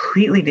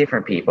 completely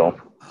different people.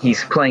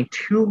 He's playing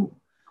two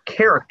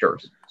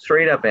characters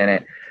straight up in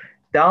it.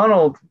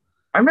 Donald,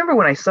 I remember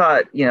when I saw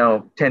it,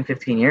 10,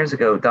 15 years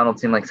ago, Donald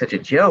seemed like such a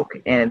joke.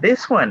 And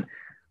this one,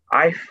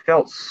 I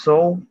felt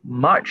so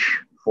much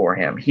for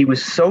him. He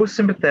was so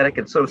sympathetic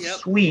and so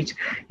sweet.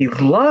 He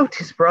loved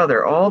his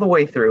brother all the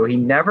way through. He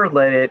never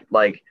let it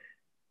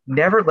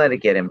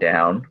get him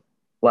down.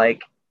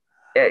 Like,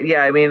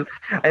 yeah, I mean,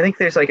 I think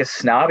there's like a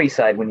snobby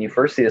side when you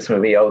first see this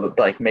movie,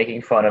 like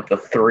making fun of the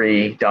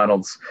three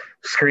Donald's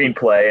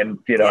screenplay and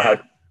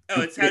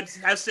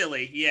how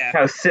silly. Yeah.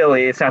 How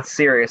silly. It's not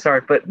serious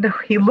art, but no,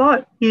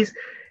 he's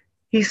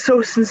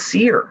so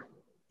sincere.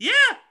 Yeah.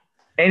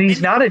 And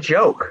he's not a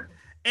joke.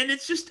 And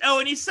it's just,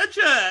 and he's such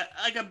a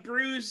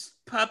bruised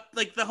pup,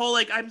 like the whole,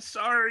 like, I'm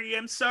sorry,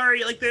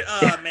 like,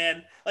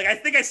 man, like, I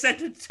think I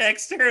sent a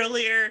text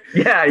earlier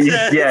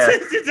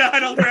to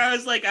Donald where I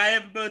was like, I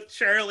am both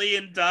Charlie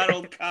and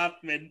Donald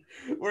Kaufman,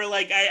 where,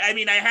 like, I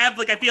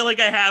feel like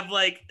I have,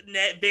 like,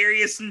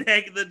 various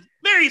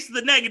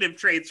the negative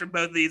traits from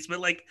both of these,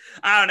 but, like,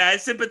 I don't know, I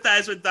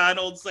sympathize with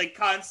Donald's, like,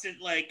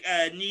 constant, like,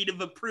 need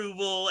of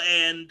approval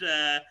and,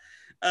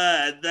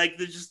 like,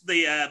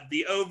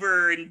 the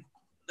over and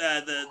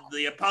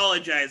the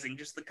apologizing,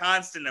 just the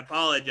constant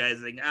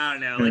apologizing. I don't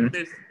know,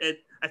 like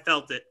I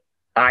felt it.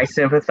 I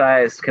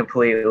sympathized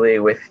completely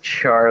with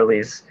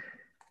Charlie's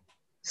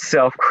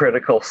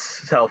self-critical,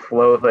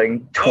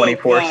 self-loathing,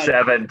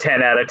 24/7,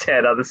 10 out of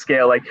 10 on the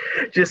scale. Like,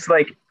 just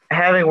like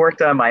having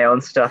worked on my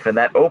own stuff and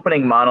that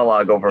opening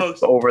monologue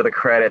over the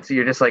credits,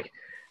 you're just like,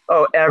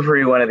 oh,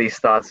 every one of these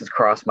thoughts has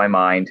crossed my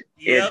mind.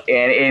 Yep.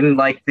 And in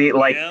like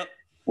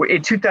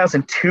in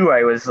 2002,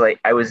 I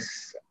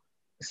was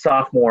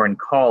sophomore in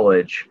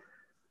college,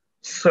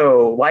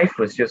 so life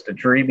was just a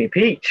dreamy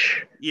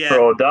peach for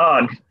old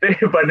Don.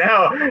 But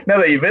now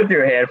that you've been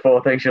through a handful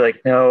of things, you're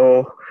like,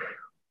 no,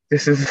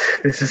 this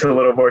is a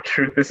little more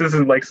truth. This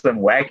isn't like some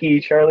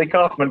wacky Charlie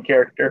Kaufman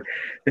character.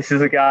 This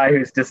is a guy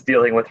who's just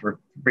dealing with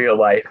real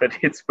life, and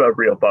it's a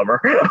real bummer.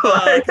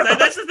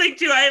 That's the thing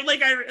too.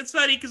 It's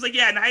funny because in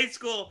high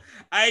school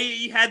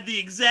I had the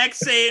exact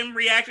same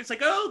reaction. It's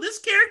like, oh, this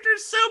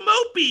character's so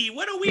mopey.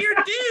 What a weird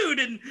dude.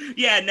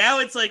 And now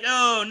it's like,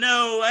 oh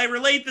no, I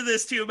relate to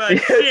this too much.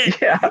 Shit,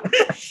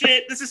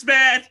 shit, this is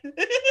bad.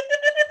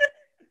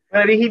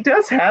 But he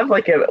does have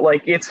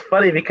it's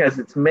funny because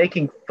it's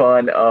making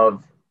fun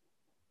of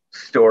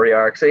story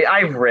arcs.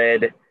 I've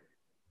read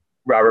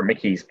Robert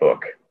McKee's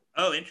book.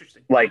 Oh,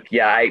 interesting.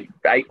 I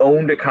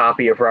owned a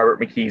copy of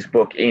Robert McKee's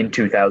book in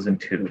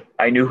 2002.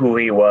 I knew who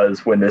he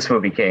was when this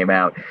movie came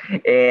out.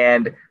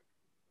 And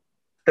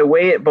the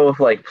way it both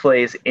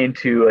plays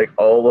into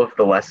all of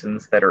the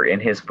lessons that are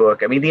in his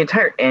book. I mean, the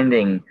entire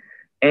ending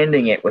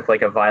it with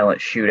a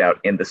violent shootout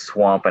in the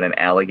swamp and an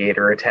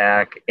alligator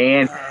attack.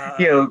 And, at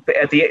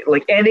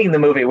the ending the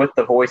movie with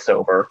the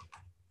voiceover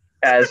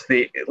as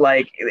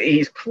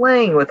he's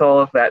playing with all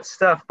of that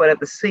stuff, but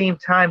at the same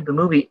time the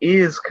movie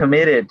is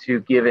committed to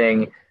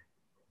giving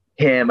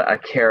him a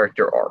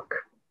character arc.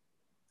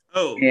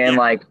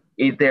 It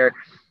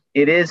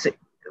is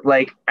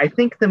I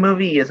think the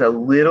movie is a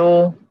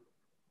little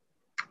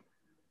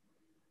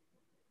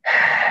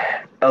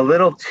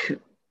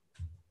too,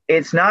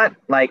 it's not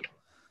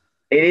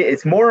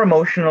it's more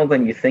emotional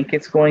than you think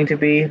it's going to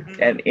be,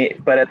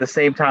 but at the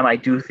same time I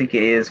do think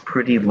it is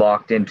pretty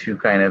locked into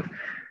kind of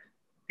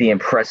the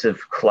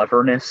impressive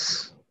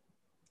cleverness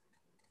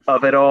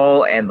of it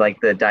all and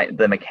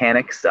the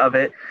mechanics of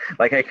it.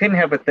 I couldn't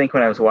help but think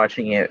when I was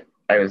watching it,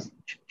 I was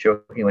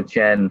joking with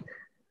Jen,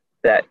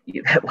 that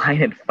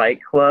line in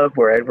Fight Club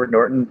where Edward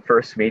Norton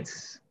first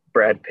meets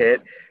Brad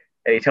Pitt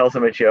and he tells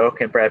him a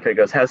joke and Brad Pitt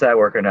goes, "How's that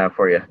working out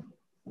for you?"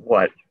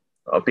 "What?"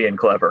 "Being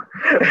clever."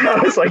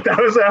 I was like, that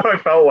was how I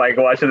felt like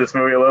watching this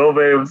movie a little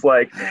bit. It was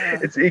like,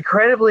 it's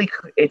incredibly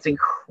clever.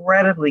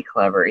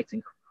 It's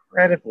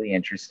incredibly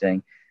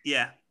interesting.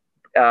 Yeah.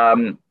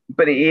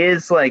 But it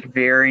is like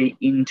very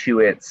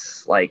into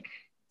its like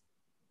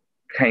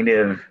kind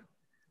of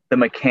the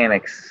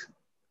mechanics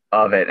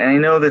of it. And I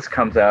know this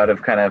comes out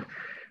of kind of,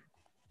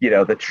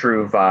 the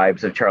true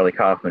vibes of Charlie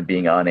Kaufman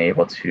being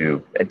unable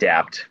to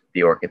adapt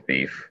The Orchid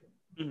Thief.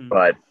 Mm-hmm.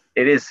 But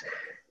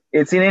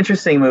it's an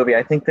interesting movie.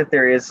 I think that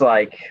there is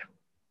like,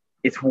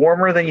 it's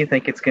warmer than you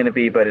think it's going to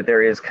be, but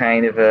there is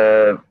kind of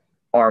a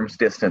arm's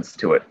distance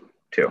to it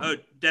too. Oh,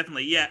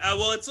 definitely. Yeah.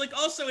 Well, it's like,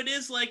 also it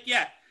is like,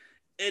 yeah,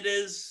 it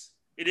is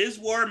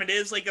warm. It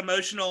is like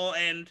emotional.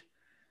 And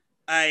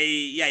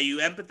you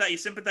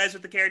sympathize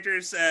with the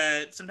characters,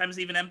 sometimes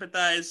even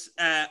empathize.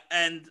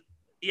 And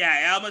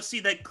yeah, I almost see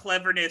that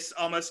cleverness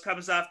almost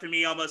comes off to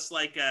me almost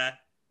like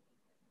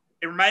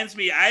it reminds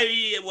me,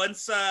 I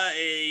once saw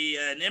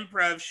an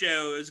improv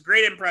show. It was a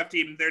great improv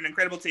team. They're an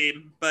incredible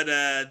team, but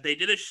they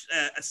did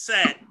a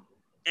set,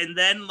 and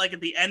then like at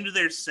the end of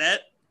their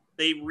set,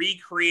 they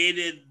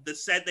recreated the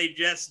set they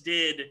just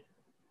did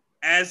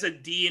as a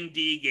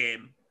D&D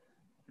game.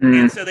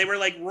 And so they were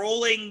like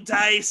rolling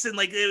dice and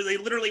like they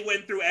literally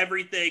went through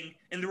everything.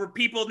 And there were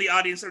people in the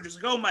audience that were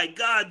just like, "Oh my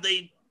God,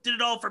 they did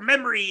it all from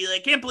memory. I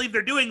can't believe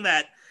they're doing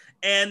that."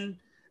 And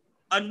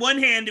on one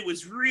hand, it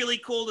was really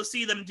cool to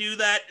see them do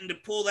that and to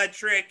pull that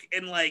trick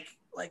and like,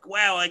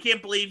 wow, I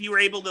can't believe you were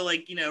able to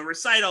like,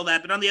 recite all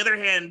that. But on the other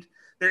hand,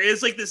 there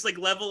is like this like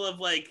level of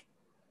like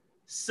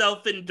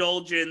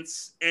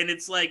self-indulgence. And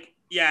it's like,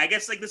 yeah, I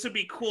guess like this would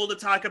be cool to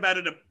talk about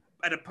at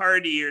a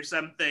party or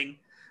something.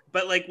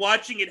 But like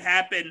watching it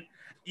happen,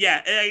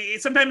 yeah,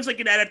 sometimes like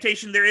an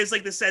adaptation, there is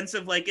like the sense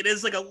of like, it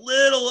is like a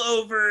little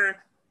over,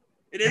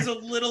 but then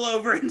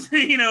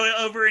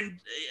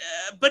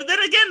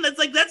again, that's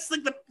like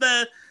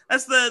the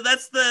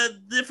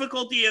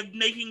difficulty of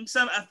making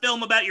a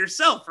film about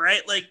yourself,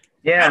 right? Like,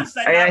 yeah, how does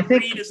that I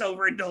think read as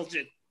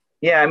overindulgent?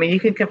 Yeah, I mean, you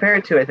can compare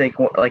it to, I think,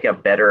 like a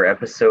better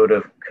episode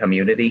of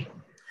Community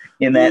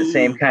in that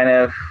same kind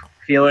of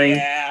feeling.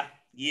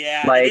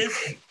 Yeah, like, it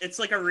is. It's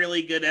like a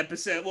really good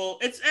episode. Well,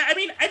 I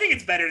think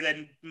it's better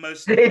than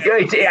most. I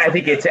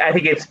think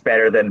it's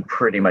better than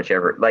pretty much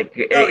ever. Like,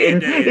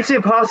 it's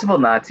impossible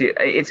not to.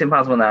 It's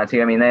impossible not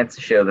to. I mean, that's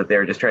a show that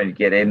they're just trying to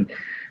get in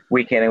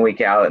week in and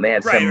week out, and they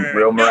had some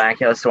real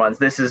miraculous ones.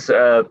 This is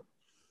a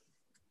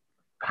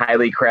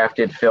highly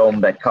crafted film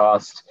that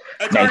cost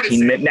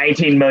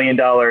 $19 million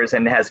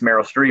and has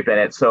Meryl Streep in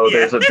it. So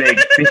there's a big,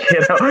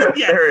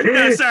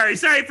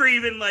 sorry for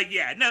even like,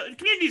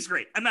 Community's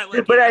great. I'm not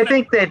like, but I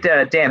think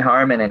that Dan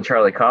Harmon and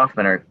Charlie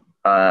Kaufman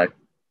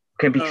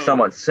can be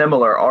somewhat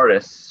similar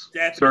artists,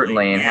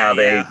 certainly in how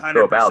they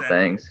go about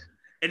things.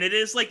 And it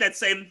is like that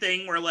same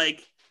thing where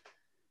like,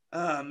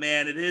 oh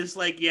man, it is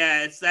like,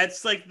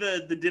 that's like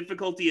the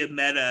difficulty of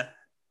meta.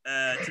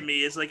 To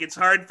me, is like it's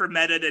hard for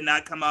meta to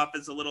not come off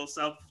as a little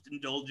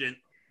self-indulgent.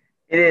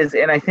 It is,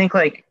 and I think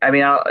like, I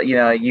mean,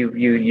 you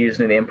used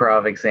an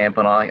improv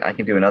example, and I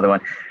can do another one.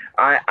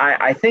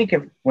 I think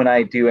when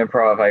I do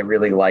improv,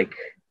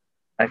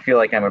 I feel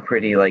like I'm a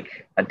pretty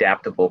like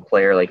adaptable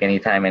player. Like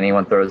anytime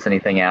anyone throws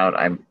anything out,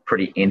 I'm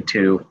pretty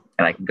into,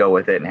 and I can go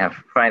with it and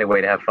find a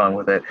way to have fun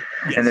with it.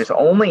 Yes. And there's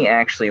only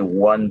actually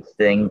one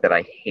thing that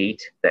I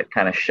hate that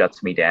kind of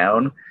shuts me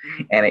down,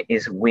 and it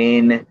is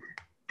when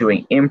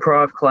doing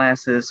improv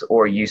classes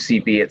or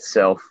UCB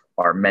itself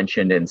are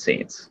mentioned in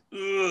scenes.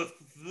 And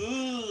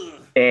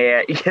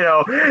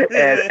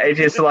and I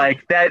just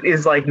like, that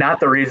is like not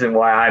the reason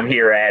why I'm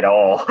here at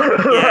all.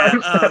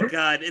 Oh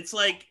God, it's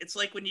like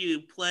when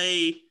you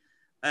play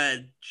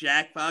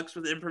Jackbox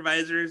with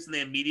improvisers and they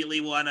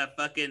immediately want to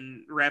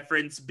fucking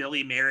reference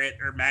Billy Merritt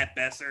or Matt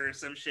Besser or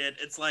some shit.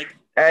 It's like,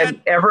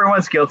 and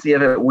everyone's guilty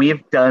of it.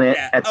 We've done it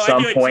at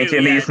some point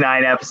in these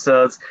 9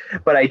 episodes,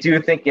 but I do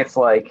think it's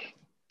like,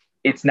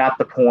 it's not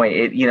the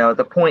point.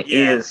 The point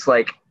is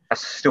like a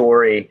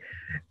story.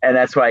 And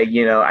that's why,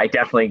 I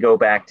definitely go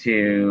back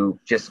to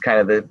just kind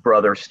of the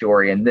brother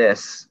story in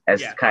this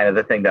as kind of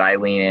the thing that I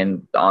lean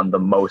in on the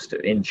most,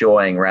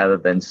 enjoying rather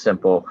than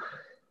simple,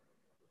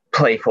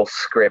 playful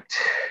script,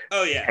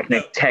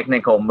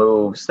 technical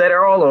moves that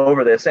are all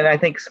over this. And I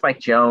think Spike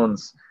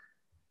Jonze,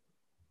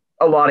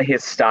 a lot of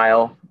his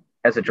style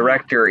as a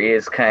director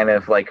is kind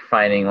of like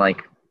finding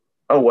like,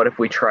 oh, what if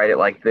we tried it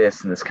like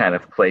this in this kind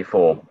of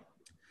playful,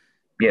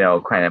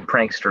 kind of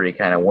prankstery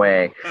kind of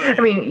way.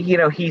 I mean,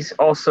 he's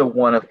also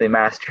one of the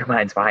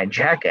masterminds behind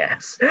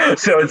Jackass.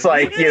 So it's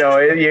like,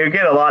 you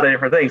get a lot of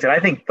different things. And I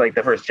think like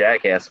the first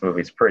Jackass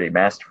movie is pretty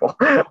masterful,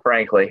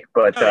 frankly.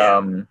 But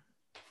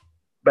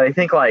but I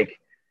think like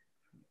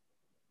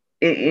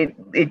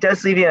it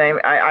does leave you.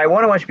 I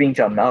want to watch Being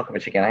John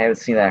Malkovich again. I haven't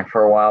seen that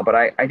for a while, but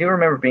I do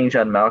remember Being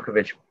John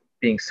Malkovich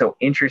being so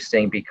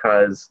interesting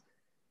because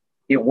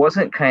it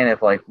wasn't kind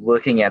of like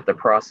looking at the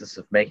process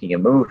of making a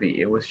movie.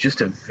 It was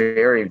just a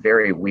very,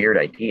 very weird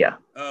idea.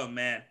 Oh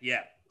man,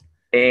 yeah.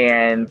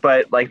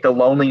 But like the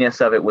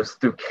loneliness of it was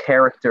through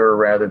character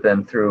rather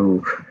than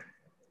through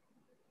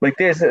like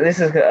this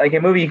is like a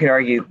movie. You could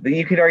argue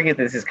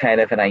this is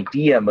kind of an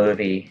idea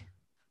movie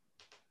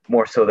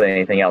more so than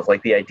anything else.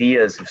 Like the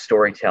ideas of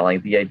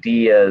storytelling, the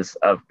ideas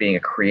of being a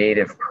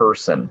creative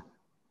person,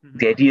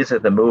 the ideas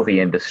of the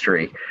movie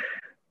industry,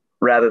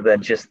 rather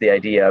than just the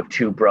idea of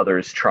two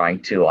brothers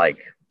trying to like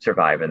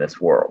survive in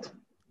this world.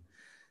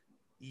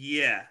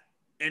 Yeah,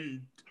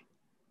 and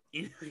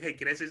can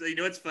I say something? You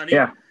know what's funny?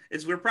 Yeah.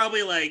 Is we're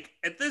probably like,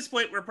 at this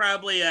point, we're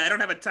probably, I don't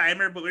have a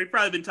timer, but we've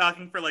probably been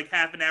talking for like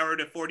half an hour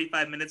to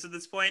 45 minutes at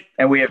this point.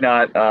 And we have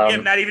not. We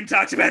have not even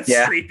talked about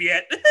Streep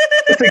yet.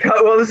 This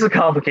is a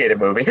complicated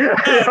movie.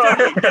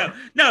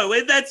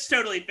 No, that's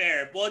totally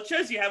fair. Well, it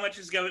shows you how much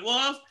is going.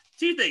 Well,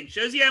 two things: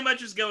 shows you how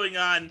much is going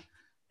on,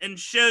 and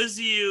shows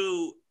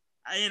you,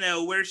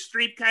 where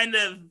Streep kind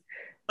of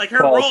like her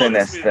falls role in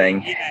this movie.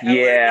 thing.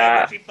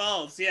 Where she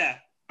falls. Yeah.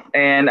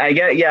 And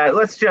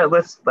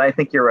let's. I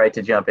think you're right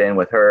to jump in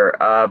with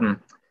her.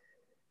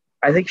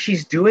 I think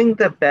she's doing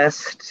the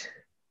best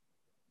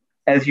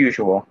as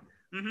usual.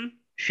 Mm-hmm.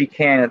 She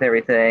can with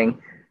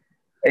everything.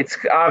 It's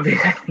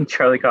obvious. I think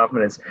Charlie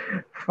Kaufman is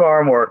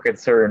far more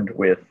concerned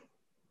with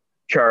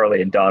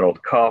Charlie and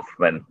Donald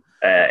Kaufman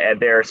and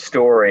their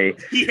story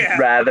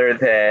rather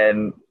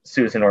than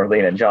Susan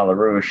Orlean and John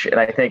LaRouche. And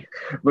I think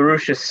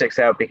LaRouche just sticks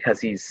out because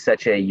he's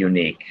such a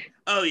unique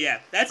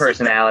that's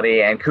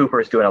personality, and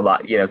Cooper's doing a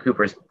lot.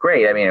 Cooper's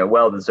great. I mean, a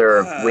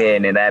well-deserved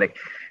win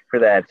for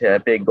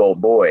that big gold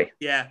boy.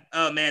 Yeah.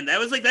 Oh man,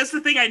 that's the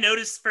thing I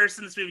noticed first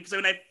in this movie, because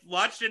when I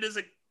watched it as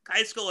a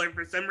high schooler,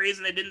 for some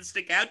reason it didn't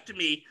stick out to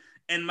me.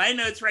 And my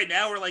notes right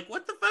now were like,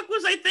 "What the fuck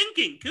was I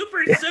thinking?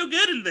 Cooper is so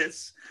good in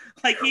this."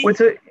 Like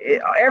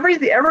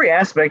every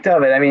aspect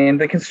of it. I mean,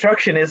 the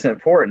construction is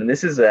important.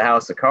 This is a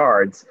house of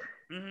cards,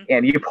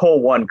 and you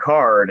pull one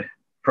card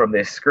from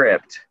this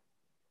script,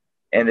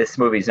 and this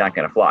movie's not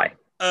going to fly.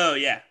 Oh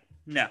yeah,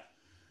 no.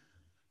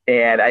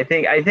 And I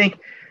think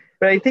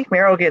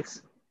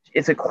Meryl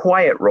it's a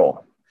quiet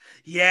role.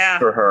 Yeah.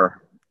 For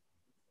her.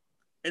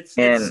 It's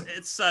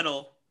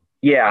subtle.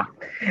 Yeah.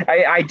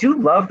 I do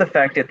love the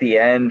fact at the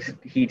end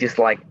he just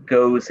like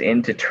goes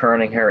into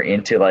turning her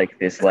into like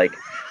this like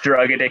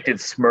drug addicted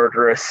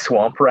smurderous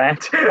swamp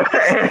rat.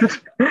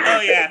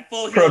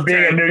 Full from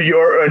being a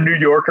New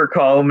Yorker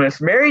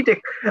columnist, married to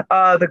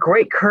the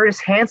great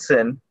Curtis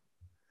Hanson,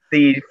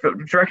 the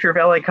director of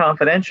LA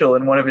Confidential,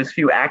 in one of his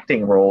few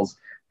acting roles,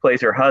 plays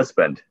her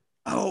husband.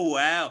 Oh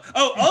wow!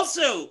 Oh,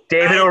 also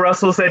David O.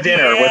 Russell's at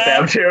dinner with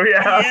them too.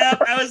 Yeah.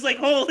 I was like,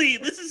 holy,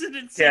 this is an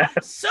insane. Yeah.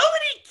 So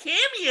many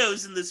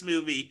cameos in this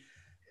movie,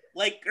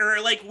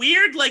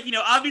 weird,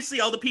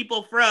 obviously all the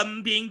people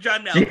from Being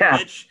John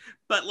Malkovich,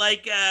 but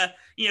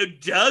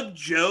Doug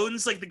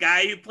Jones, like the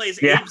guy who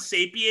plays Abe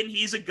Sapien,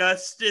 he's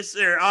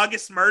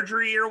August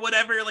Marjorie or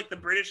whatever, like the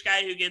British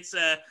guy who gets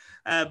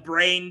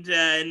brained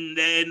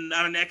and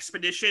on an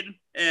expedition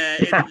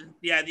in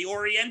the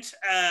Orient.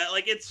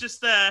 It's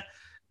just a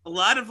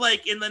lot of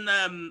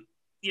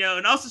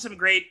and also some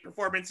great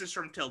performances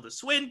from Tilda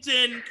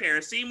Swinton,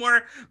 Cara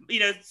Seymour,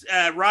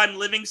 Ron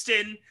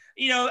Livingston,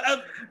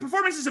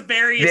 performances of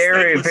various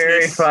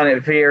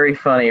very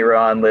funny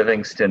Ron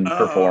Livingston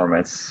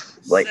performance.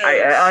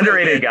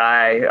 Underrated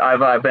guy.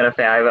 I've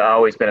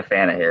always been a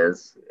fan of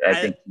his.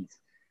 I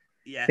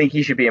think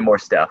he should be in more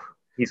stuff.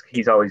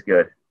 He's always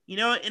good. In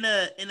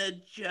a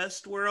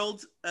just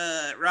world,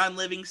 Ron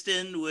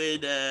Livingston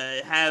would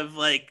have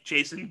like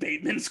Jason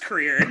Bateman's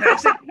career. And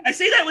I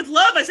say that with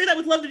love. I say that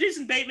with love to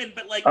Jason Bateman,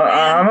 but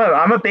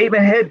I'm a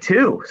Bateman head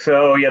too.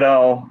 So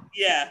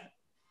Yeah,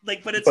 but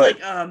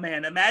oh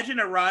man, imagine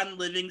a Ron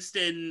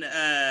Livingston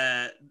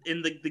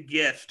in the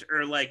Gift,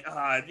 or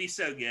it'd be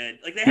so good.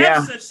 Like they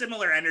have such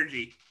similar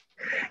energy.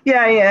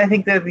 Yeah. I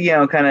think that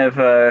kind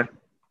of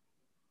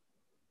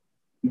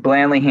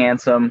blandly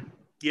handsome.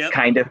 Yep.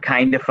 Kind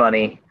of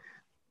funny,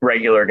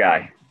 regular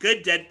guy.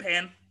 Good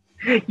deadpan.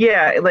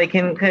 Yeah,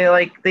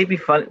 they'd be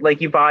fun.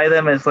 Like you buy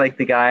them as like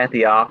the guy at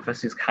the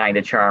office who's kind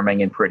of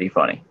charming and pretty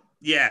funny.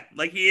 Yeah,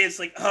 he is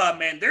oh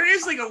man, there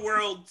is a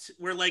world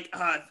where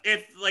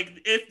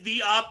if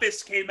The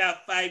Office came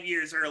out 5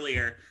 years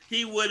earlier,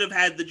 he would have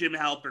had the Jim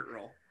Halpert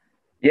role.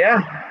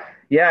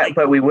 Yeah,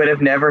 but we would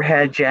have never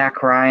had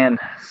Jack Ryan,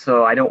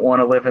 so I don't want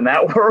to live in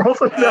that world.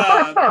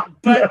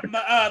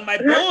 My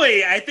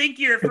boy, I think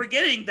you're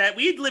forgetting that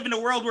we'd live in a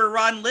world where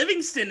Ron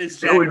Livingston is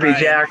Jack Ryan. It would be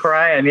Jack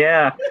Ryan,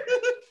 yeah.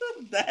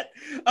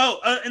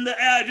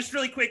 Just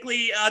really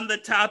quickly on the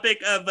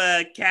topic of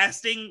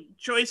casting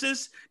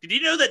choices, did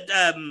you know that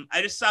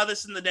I just saw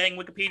this in the dang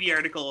Wikipedia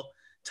article,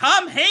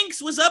 Tom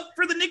Hanks was up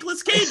for the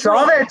Nicolas Cage role.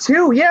 I saw that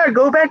too, yeah,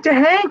 go back to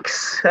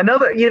Hanks.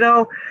 Another,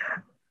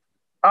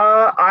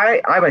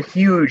 I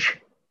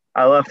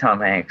love Tom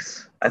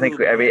Hanks. I think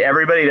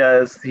everybody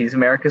does. He's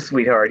America's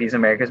sweetheart. He's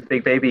America's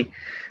big baby.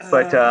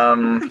 But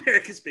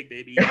America's big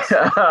baby. Yes.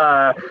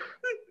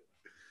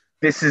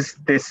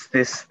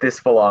 This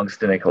belongs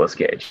to Nicolas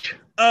Cage.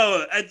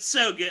 Oh, it's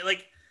so good.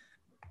 Like,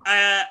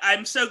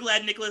 I'm so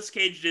glad Nicolas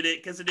Cage did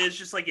it because it is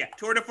just like, yeah,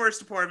 tour de force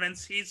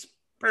performance. He's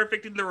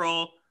perfect in the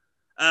role.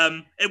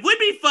 It would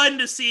be fun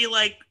to see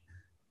like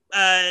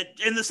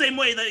in the same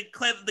way that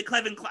the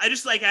Clevin. I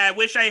just like I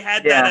wish I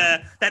had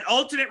that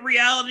alternate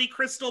reality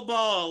crystal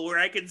ball where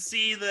I could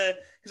see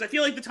because I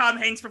feel like the Tom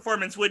Hanks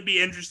performance would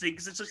be interesting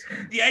because it's just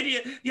the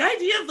idea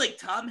of like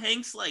Tom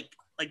Hanks like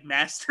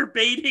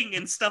masturbating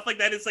and stuff like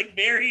that is like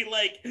very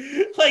like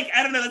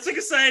I don't know, that's like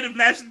a side of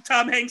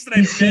Tom Hanks that I've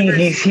never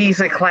seen. He's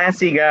a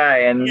classy guy,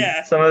 and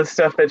some of the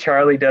stuff that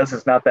Charlie does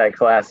is not that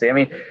classy. I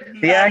mean,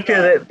 the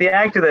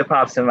actor that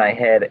pops in my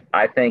head,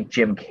 I think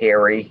Jim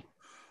Carrey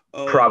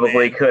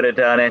probably could have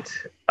done it.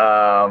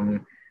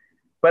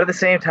 But at the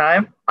same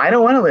time, I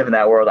don't want to live in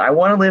that world. I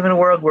want to live in a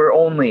world where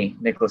only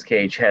Nicolas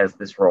Cage has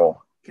this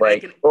role,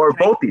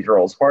 both these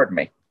roles. Pardon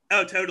me.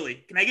 Oh,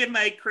 totally. Can I get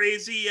my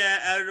crazy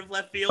out of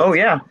left field? Oh,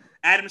 yeah.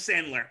 Adam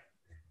Sandler.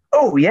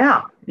 Oh,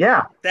 yeah.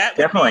 Yeah. That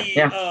would definitely.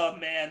 Oh,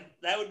 man.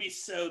 That would be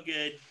so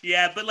good.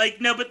 Yeah, but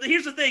but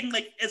here's the thing.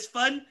 Like, it's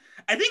fun.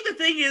 I think the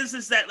thing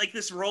is that, like,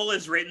 this role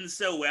is written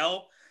so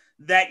well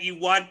that you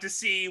want to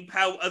see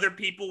how other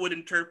people would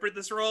interpret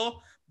this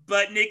role.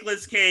 But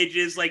Nicolas Cage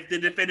is, like, the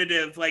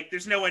definitive. Like,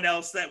 there's no one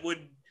else that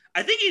would.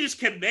 I think he just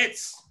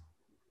commits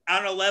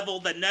on a level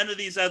that none of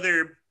these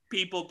other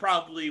people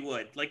probably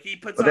would. Like, he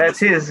puts that's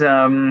his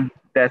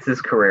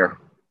career.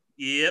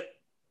 Yep.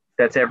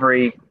 That's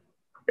every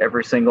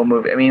single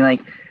movie. I mean, like,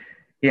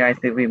 yeah, I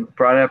think we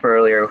brought it up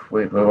earlier.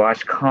 We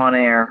watched Con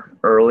Air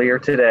earlier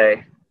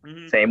today.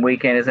 Mm-hmm. Same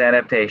weekend as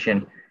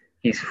Adaptation.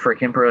 He's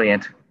freaking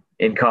brilliant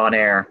in Con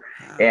Air.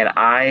 And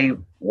I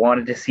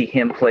wanted to see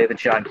him play the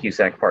John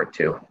Cusack part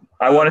 2.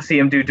 I want to see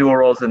him do dual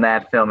roles in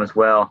that film as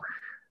well.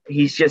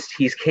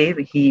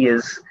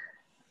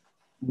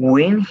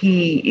 When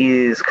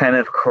he is kind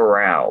of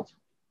corralled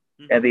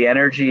and the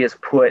energy is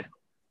put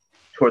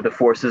toward the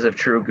forces of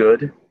true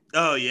good.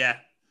 Oh, yeah.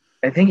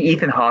 I think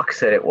Ethan Hawke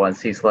said it once.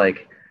 He's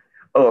like,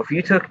 oh, if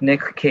you took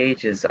Nick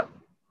Cage's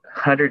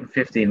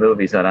 150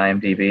 movies on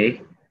IMDb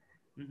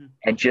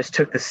and just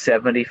took the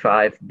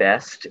 75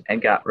 best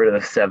and got rid of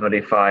the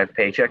 75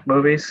 paycheck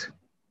movies,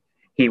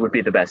 he would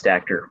be the best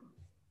actor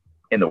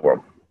in the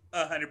world.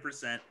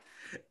 100%.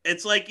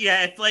 It's like,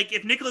 yeah,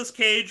 if Nicolas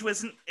Cage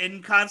wasn't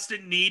in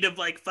constant need of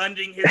like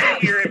funding his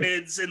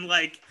pyramids and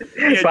like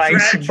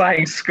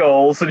buying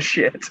skulls and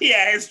shit.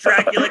 Yeah, his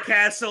Dracula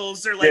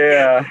castles or like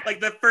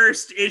the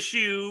first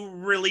issue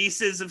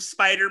releases of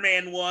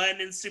Spider-Man 1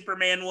 and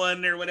Superman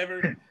 1 or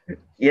whatever.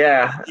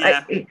 Yeah.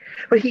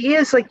 But he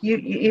is like you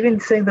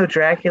even saying though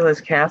Dracula's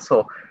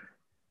castle.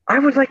 I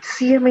would like to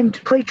see him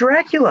play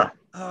Dracula.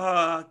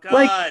 Oh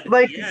God!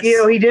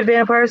 Yes. He did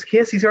Vampire's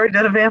Kiss. He's already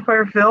done a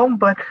vampire film,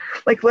 but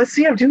like, let's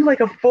see him do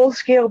like a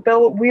full-scale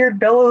weird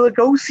Bela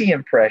Lugosi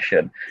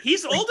impression.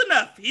 He's old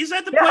enough. He's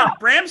at the point.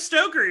 Bram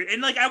Stoker,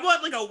 and like, I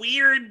want like a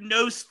weird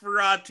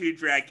Nosferatu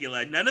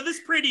Dracula. None of this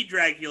pretty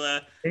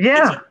Dracula.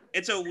 Yeah,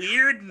 it's a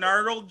weird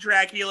gnarled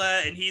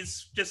Dracula, and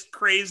he's just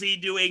crazy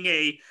doing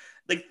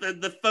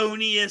the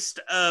phoniest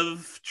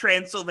of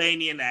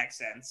Transylvanian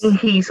accents.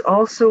 He's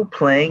also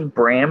playing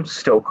Bram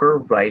Stoker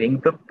writing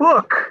the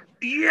book.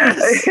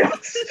 Yes.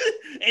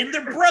 And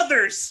they're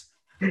brothers.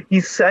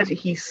 He's such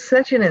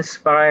an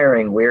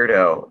inspiring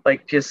weirdo.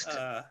 Like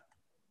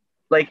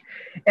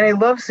and I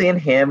love seeing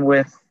him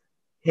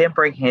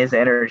bring his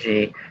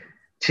energy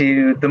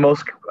to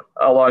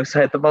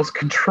alongside the most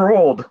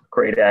controlled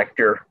great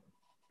actor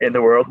in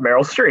the world,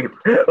 Meryl Streep.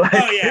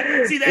 Oh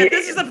yeah. See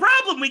this is the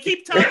problem. We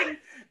keep talking.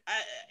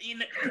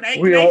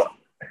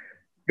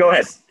 Go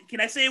ahead. Can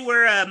I say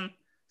where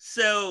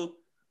so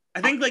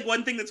I think like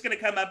one thing that's going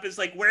to come up is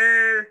like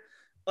where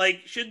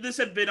like should this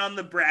have been on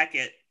the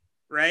bracket,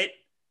 right?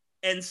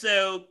 And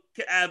so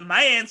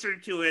my answer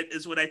to it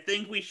is what I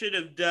think we should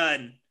have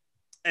done,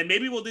 and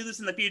maybe we'll do this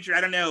in the future, I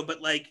don't know, but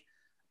like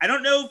I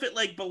don't know if it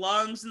like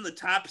belongs in the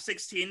top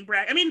 16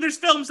 bracket. I mean, there's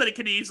films that it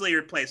could easily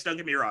replace, don't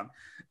get me wrong,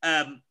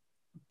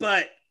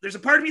 but there's a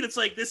part of me that's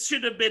like this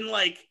should have been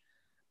like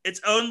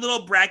its own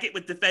little bracket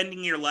with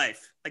Defending Your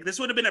Life. Like this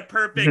would have been a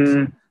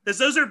perfect.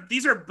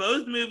 These are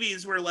both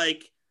movies where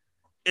like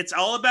it's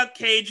all about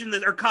Cage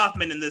or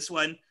Kaufman in this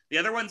one. The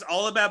other one's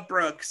all about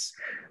Brooks.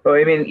 Well,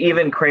 I mean,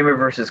 even Kramer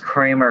versus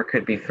Kramer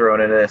could be thrown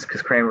into this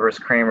because Kramer versus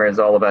Kramer is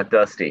all about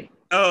Dusty.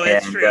 Oh,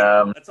 that's true.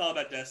 That's all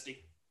about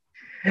Dusty.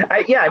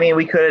 I mean,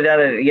 we could have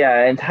done it.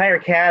 Yeah, entire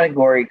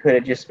category could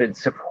have just been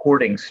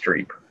supporting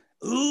Streep.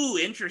 Ooh,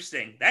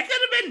 interesting. That could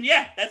have been,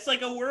 yeah. That's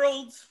like a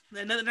world,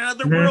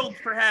 another world,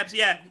 perhaps.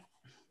 Yeah.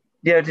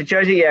 Yeah, to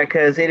judge it, yeah,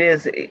 because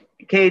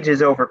Cage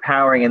is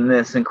overpowering in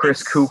this, and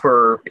Chris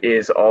Cooper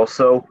is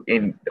also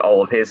in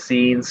all of his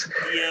scenes.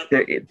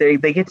 Yep.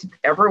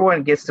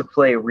 Everyone gets to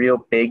play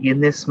real big in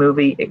this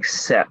movie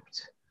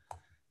except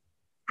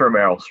for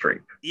Meryl Streep.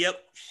 Yep.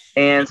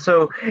 And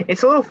so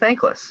it's a little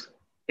thankless.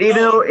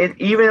 Even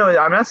though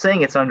I'm not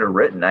saying it's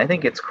underwritten, I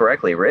think it's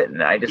correctly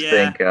written. I just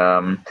think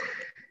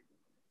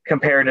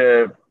compared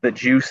to the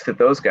juice that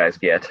those guys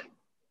get.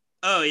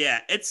 Oh yeah,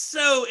 it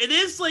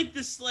is like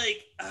this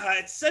like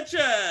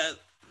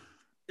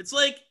it's It's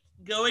like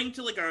going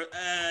to like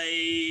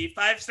a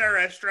 5-star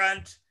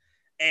restaurant,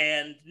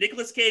 and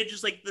Nicolas Cage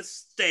is like the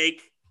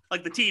steak,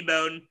 like the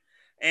T-bone,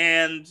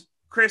 and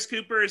Chris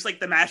Cooper is like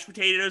the mashed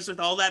potatoes with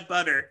all that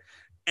butter.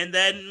 And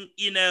then,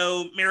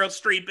 Meryl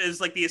Streep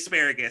is like the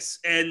asparagus.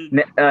 And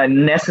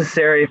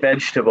necessary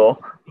vegetable.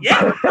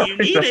 Yeah, you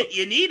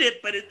need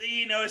it, but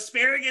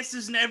asparagus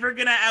is never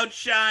going to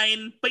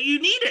outshine, but you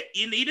need it.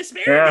 You need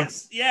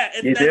asparagus. Yeah,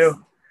 you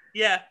do.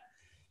 Yeah.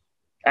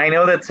 I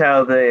know that's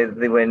how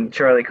when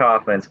Charlie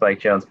Kaufman and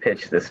Spike Jonze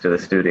pitched this to the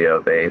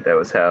studio, that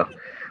was how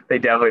they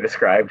definitely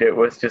described it,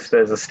 was just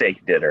as a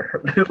steak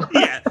dinner.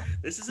 Yeah,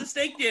 this is a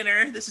steak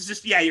dinner. This is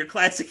just, your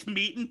classic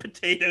meat and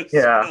potatoes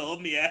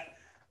film. Yeah.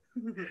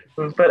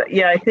 But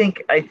yeah, I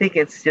think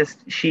it's just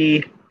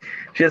she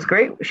does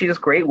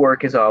great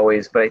work as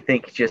always, but I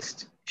think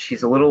just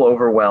she's a little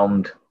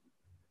overwhelmed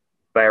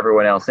by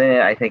everyone else in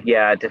it. I think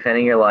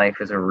Defending Your Life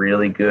is a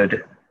really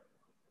good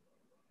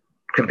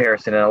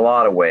comparison in a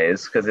lot of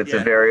ways, because it's a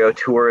very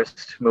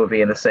auteurist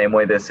movie in the same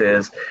way this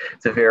is.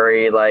 It's a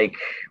very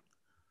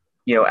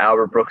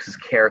Albert Brooks's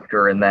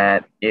character in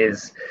that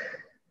is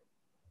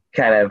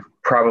kind of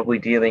probably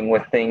dealing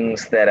with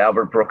things that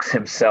Albert Brooks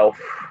himself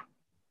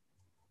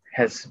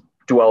has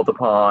dwelled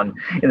upon,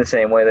 in the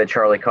same way that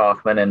Charlie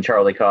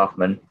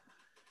Kaufman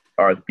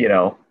are,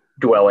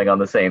 dwelling on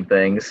the same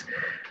things.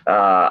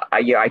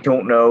 I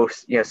don't know.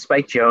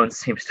 Spike Jonze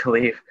seems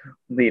to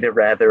lead a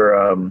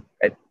rather,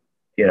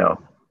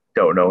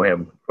 don't know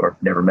him or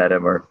never met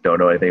him or don't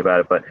know anything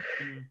about it, but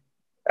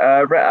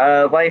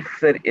a life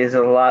that is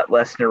a lot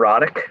less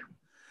neurotic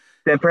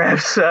than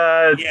perhaps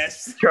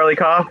Charlie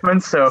Kaufman.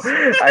 So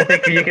I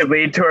think you could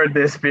lead toward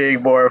this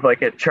being more of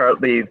like a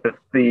Charlie.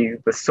 The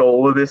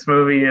soul of this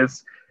movie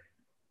is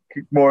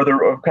more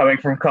coming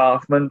from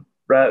Kaufman.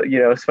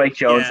 Spike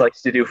Jonze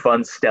likes to do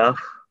fun stuff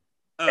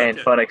and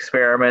fun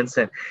experiments,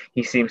 and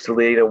he seems to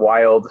lead a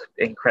wild,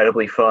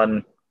 incredibly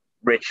fun,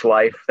 rich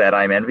life that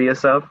I'm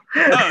envious of.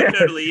 Oh,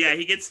 totally. Yeah,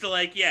 he gets to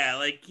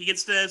he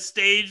gets to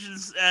stage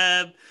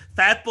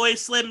Fat Boy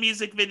Slim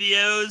music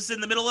videos in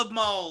the middle of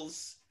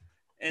malls.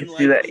 And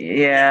do that. He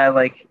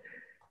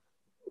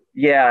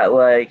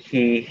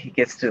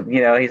gets to,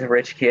 he's a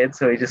rich kid,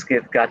 so he just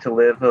got to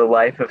live the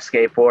life of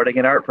skateboarding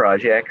and art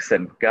projects,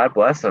 and God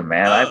bless him,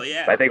 man.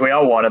 I think we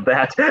all wanted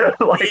that.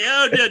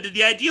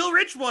 The ideal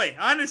rich boy,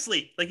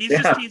 honestly.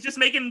 He's just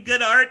making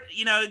good art.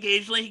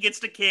 Occasionally he gets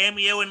to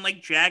cameo in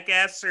like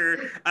Jackass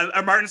or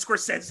a Martin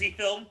Scorsese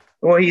film.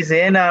 Well, he's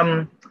in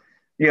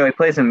he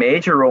plays a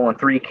major role in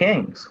Three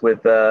Kings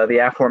with the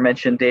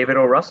aforementioned David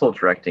O. Russell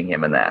directing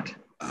him in that.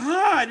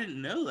 Oh, I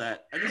didn't know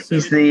that.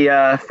 He's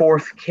the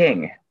fourth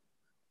king.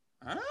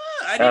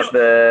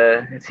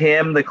 It's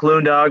him, the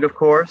Clune Dog, of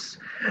course.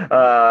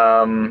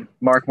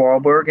 Mark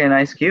Wahlberg and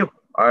Ice Cube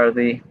are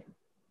the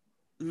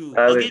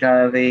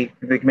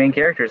main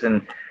characters.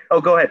 And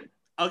go ahead.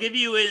 I'll give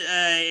you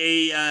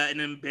an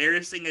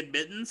embarrassing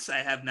admittance. I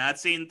have not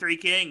seen Three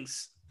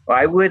Kings. Well,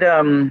 I would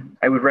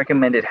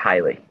recommend it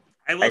highly.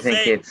 I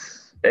think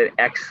it's an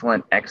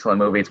excellent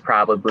movie. It's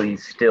probably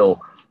still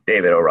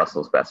David O.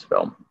 Russell's best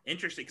film.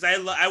 Interesting,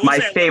 because my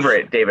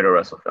favorite David O.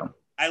 Russell film.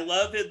 I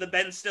love the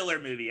Ben Stiller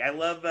movie. I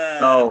love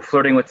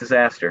Flirting with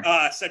Disaster.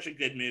 Such a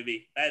good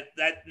movie.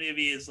 That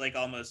movie is like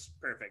almost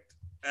perfect.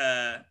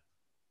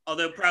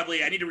 Although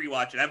probably I need to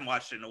rewatch it. I haven't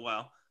watched it in a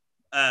while.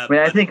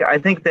 I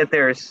think that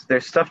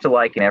there's stuff to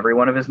like in every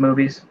one of his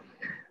movies,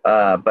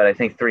 but I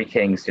think Three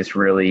Kings just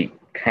really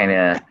kind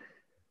of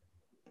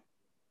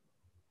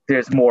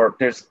there's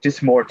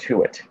just more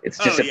to it. It's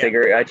just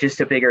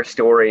a bigger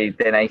story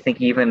than I think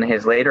even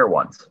his later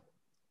ones.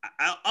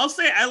 I'll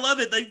say I love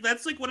it.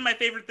 That's one of my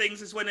favorite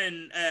things is when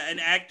an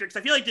actor, because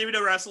I feel like David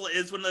O. Russell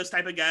is one of those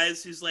type of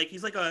guys who's I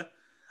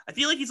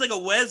feel like he's like a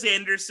Wes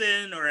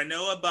Anderson or a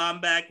Noah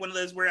Baumbach, one of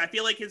those where I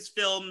feel like his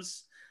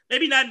films,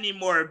 maybe not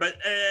anymore, but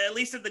at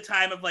least at the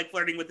time of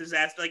Flirting with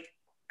Disaster,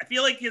 I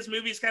feel like his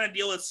movies kind of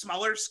deal with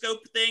smaller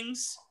scope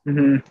things.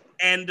 Mm-hmm.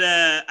 And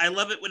I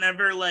love it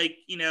whenever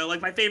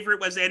my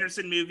favorite Wes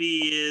Anderson movie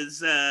is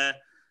the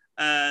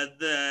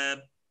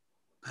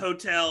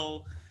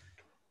Hotel.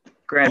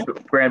 Grand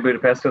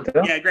Budapest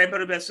Hotel? Yeah, Grand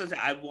Budapest Hotel.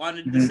 I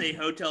wanted to say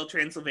Hotel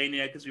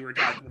Transylvania because we were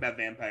talking about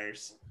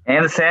vampires.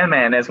 And the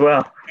Sandman as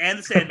well. And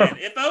the Sandman.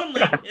 If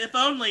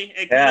only.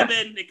 It could have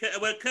been.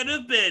 What could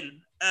have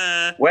been.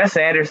 Wes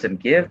Anderson,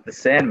 give the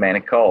Sandman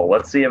a call.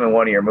 Let's see him in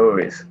one of your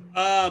movies.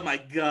 Oh my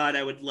God,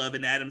 I would love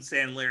an Adam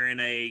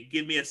Sandler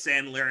give me a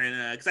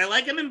Sandler because I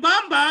like him in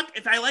Baumbach.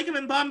 If I like him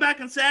in Baumbach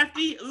and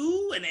Safdie,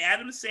 an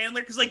Adam Sandler,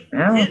 because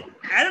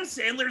Adam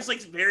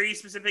Sandler's very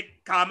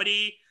specific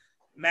comedy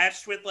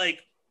matched with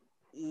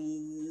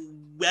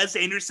Wes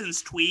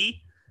Anderson's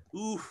twee.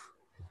 Ooh,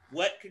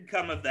 what could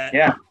come of that?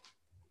 Yeah.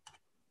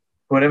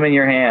 Put him in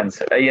your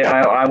hands.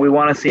 We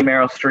want to see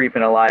Meryl Streep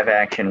in a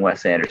live-action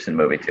Wes Anderson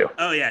movie, too.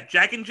 Oh, yeah.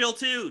 Jack and Jill,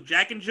 too.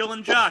 Jack and Jill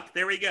and Jock.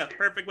 There we go.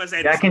 Perfect Wes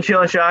Anderson. Jack and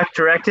Jill and Jock,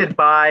 filmed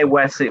by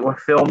Wes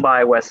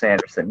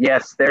Anderson.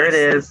 Yes, there it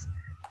is.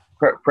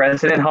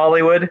 President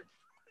Hollywood.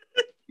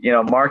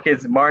 Mark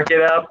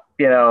it up.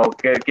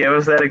 Give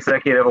us that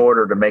executive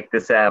order to make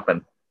this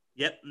happen.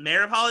 Yep,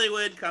 Mayor of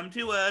Hollywood, come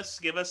to us.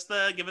 Give us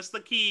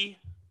the key.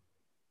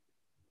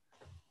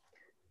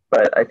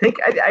 But I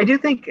do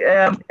think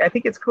I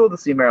think it's cool to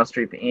see Meryl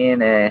Streep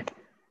in a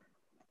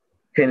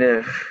kind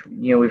of,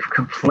 we've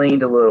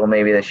complained a little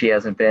maybe that she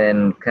hasn't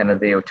been kind of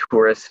the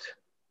tourist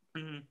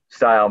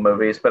style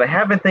movies, but I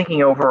have been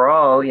thinking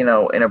overall, in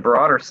a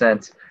broader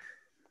sense,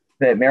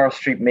 that Meryl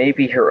Streep may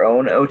be her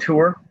own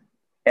auteur,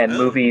 and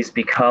movies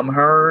become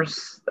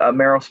hers, a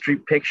Meryl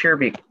Streep picture,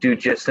 due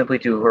just simply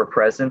to her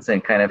presence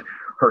and kind of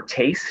her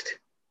taste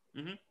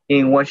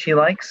in what she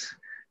likes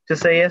to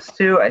say yes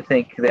to. I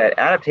think that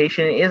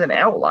Adaptation is an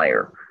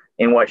outlier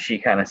in what she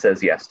kind of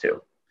says yes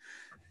to.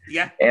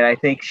 Yeah. And I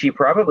think she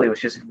probably was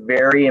just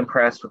very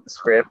impressed with the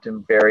script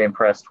and very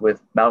impressed with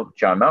the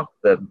John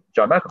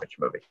Malkovich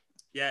movie.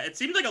 Yeah, it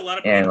seemed like a lot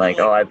of people. And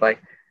I'd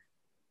like.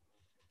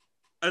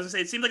 I was gonna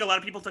say, it seemed like a lot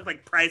of people took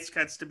like price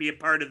cuts to be a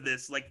part of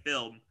this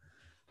film,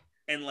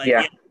 and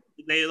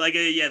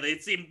they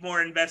seemed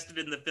more invested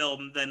in the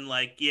film than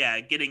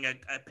getting a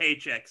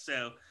paycheck.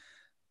 So,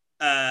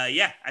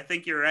 I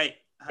think you're right.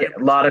 Yeah,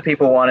 a lot of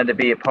people wanted to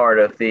be a part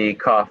of the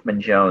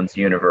Kaufman-Jones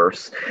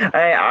universe.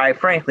 I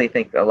frankly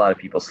think a lot of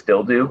people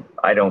still do.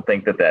 I don't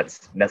think that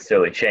that's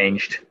necessarily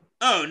changed.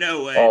 Oh,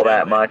 no way.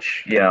 That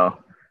much,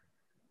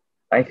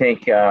 I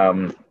think,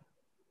 I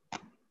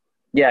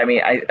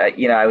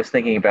was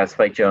thinking about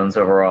Spike Jonze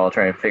overall,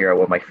 trying to figure out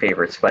what my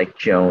favorite Spike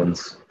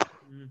Jonze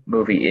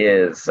movie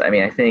is. I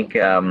mean, I think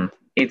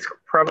it's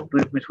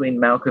probably between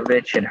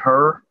Malkovich and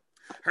Her.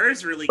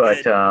 Her's really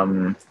good.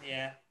 But,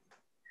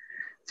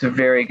 it's a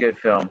very good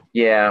film.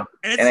 Yeah.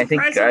 And I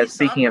think,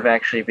 speaking of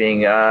actually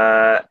being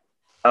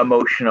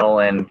emotional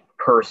and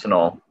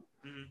personal,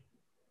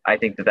 I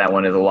think that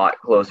one is a lot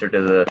closer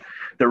to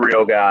the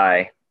real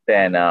guy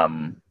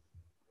than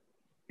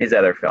his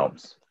other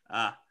films.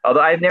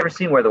 Although I've never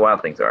seen Where the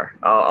Wild Things Are.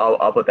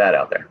 I'll put that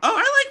out there. Oh,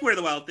 I like Where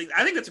the Wild Things.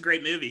 I think that's a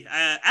great movie.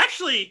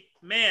 Actually,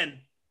 man,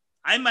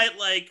 I might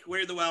like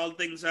Where the Wild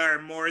Things Are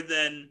more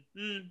than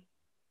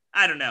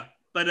I don't know,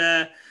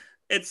 but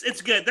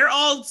it's good. They're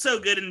all so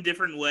good in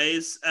different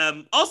ways.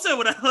 Also,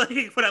 what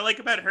I like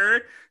about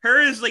Her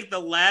is like the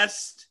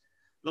last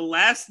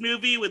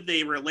movie with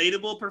a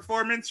relatable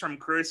performance from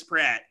Chris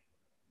Pratt.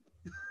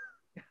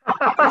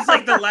 It was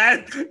like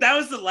that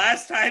was the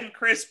last time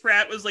Chris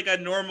Pratt was like a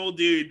normal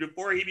dude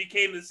before he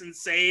became this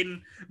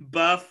insane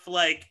buff,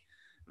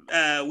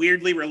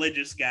 weirdly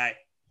religious guy.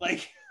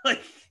 Let's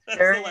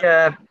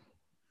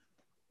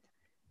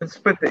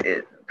put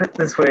it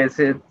this way: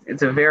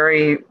 it's a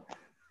very,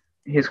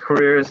 his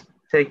career has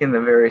taken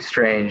the very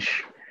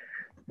strange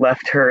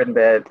left turn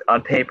that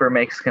on paper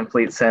makes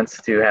complete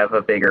sense to have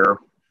a bigger,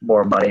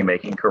 more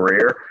money-making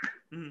career.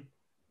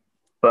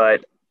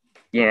 But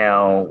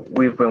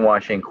we've been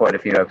watching quite a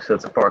few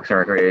episodes of Parks and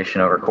Recreation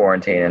over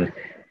quarantine, and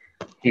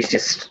he's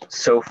just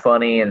so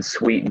funny and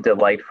sweet and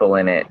delightful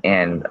in it.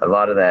 And a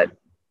lot of that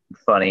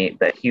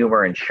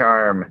humor and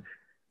charm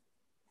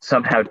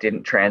somehow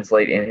didn't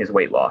translate in his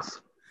weight loss.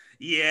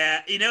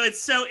 Yeah,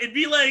 it's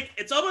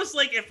almost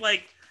like if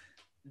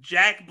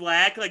Jack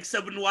Black,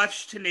 someone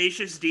watched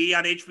Tenacious D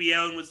on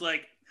HBO and was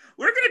like,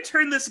 we're going to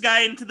turn this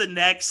guy into the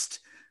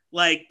next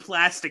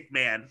Plastic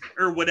Man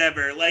or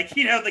whatever,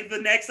 the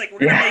next,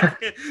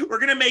 we're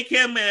gonna make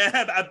him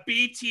a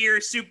B-tier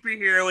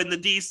superhero in the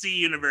DC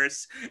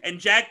universe,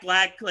 and Jack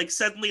Black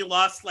suddenly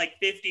lost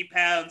 50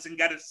 pounds and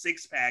got a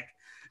six-pack,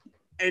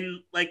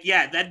 and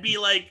that'd be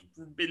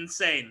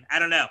insane. I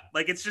don't know,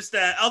 it's just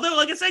although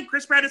I said,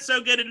 Chris Pratt is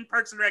so good in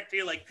Parks and Rec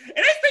too, and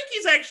I think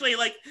he's actually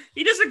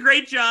he does a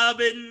great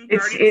job in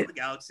Guardians of the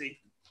Galaxy.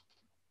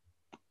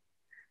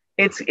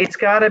 It's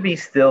got to be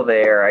still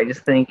there. I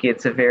just think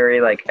it's a very,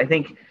 I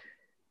think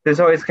there's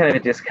always kind of a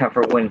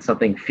discomfort when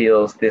something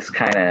feels this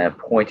kind of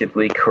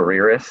pointedly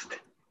careerist.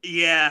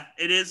 Yeah,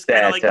 it is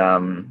that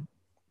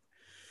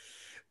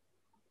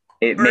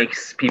it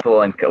makes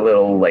people a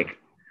little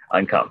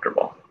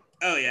uncomfortable.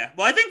 Oh yeah.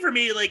 Well, I think for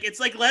me, it's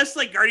less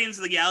Guardians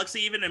of the Galaxy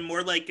even, and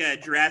more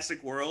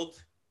Jurassic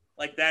World.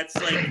 That's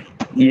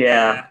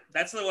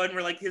that's the one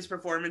where his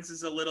performance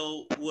is a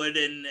little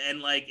wooden,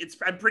 and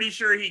I'm pretty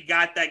sure he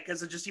got that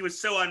because he was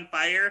so on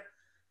fire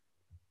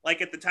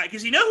at the time,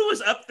 because who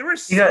was up there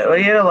was he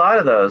had a lot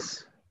of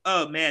those.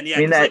 Oh man, yeah. I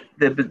mean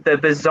the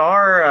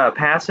bizarre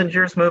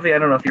Passengers movie, I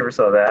don't know if you ever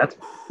saw that.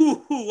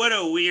 What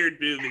a weird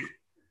movie.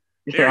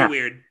 Very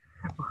weird.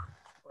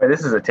 Wait,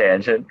 this is a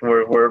tangent.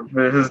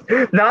 This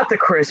is not the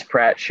Chris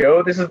Pratt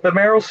show. This is the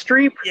Meryl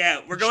Streep.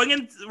 Yeah,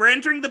 we're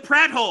entering the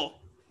Pratt hole.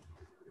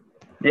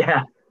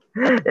 Yeah,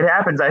 it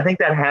happens. I think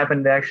that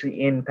happened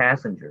actually in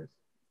Passengers.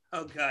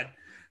 Oh, God.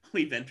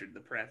 We've entered the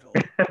Pratt hole.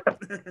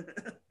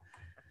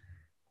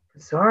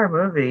 Bizarre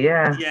movie,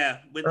 yeah. Yeah,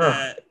 with,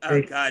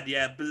 God,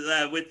 yeah.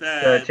 With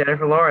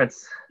Jennifer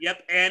Lawrence.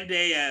 Yep, and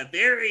a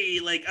very,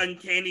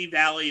 Uncanny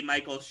Valley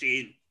Michael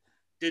Sheen.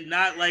 Did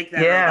not like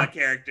that robot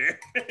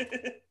character.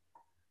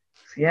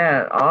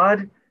 Yeah,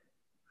 odd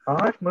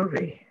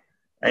movie.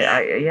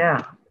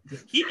 Yeah.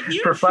 he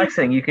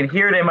perplexing. You can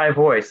hear it in my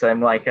voice. I've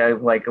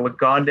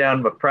gone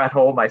down a prat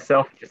hole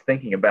myself just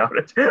thinking about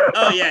it.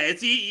 Oh yeah,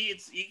 it's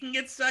you can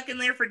get stuck in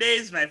there for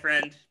days, my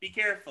friend. Be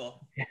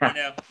careful.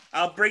 Yeah.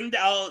 You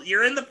know,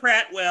 you're in the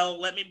Pratt well.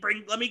 Let me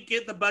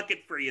get the bucket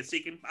for you so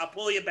I'll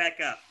pull you back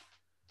up.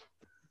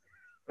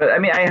 But I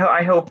mean,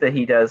 I hope that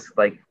he does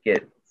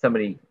get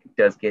somebody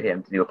does get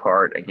him to do a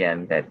part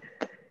again that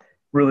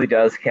really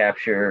does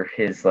capture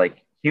his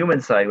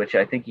human side, which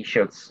I think he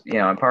showed.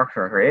 In Parks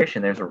and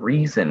Recreation, there's a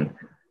reason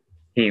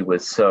he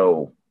was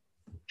so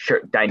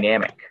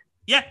dynamic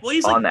Yeah, well,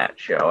 he's on that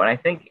show, and I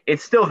think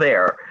it's still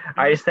there.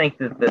 I just think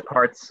that the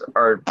parts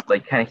are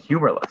kind of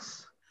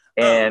humorless,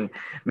 and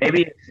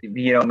maybe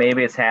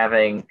maybe it's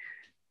having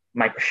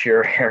Michael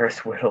Schur, Harris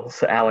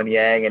Whittles, Alan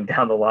Yang, and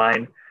down the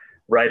line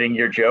writing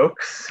your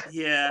jokes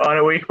on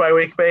a week by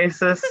week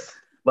basis.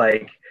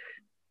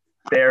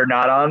 They're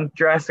not on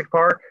Jurassic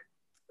Park.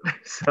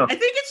 So I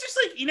think it's just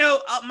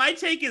my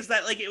take is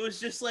that it was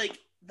just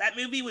that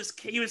movie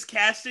he was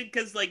casted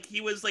because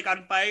he was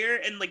on fire,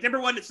 and number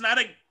one, it's not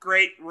a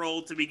great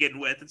role to begin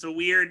with. It's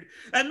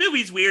that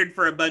movie's weird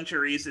for a bunch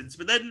of reasons,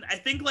 but then I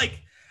think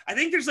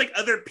there's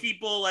other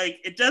people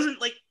it doesn't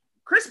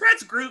Chris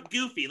Pratt's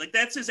goofy,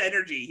 that's his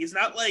energy. He's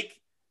not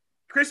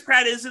Chris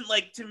Pratt isn't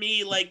to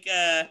me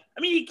I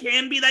mean, he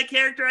can be that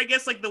character, I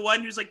guess, the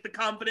one who's the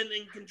confident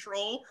and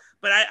control,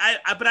 but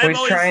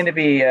he's trying to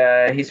be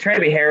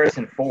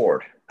Harrison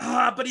Ford.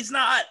 But he's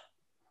not.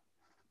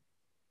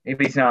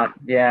 Maybe he's not.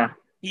 Yeah.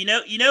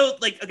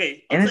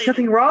 Okay. And there's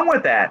nothing wrong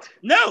with that.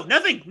 No,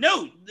 nothing.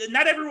 No,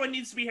 not everyone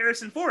needs to be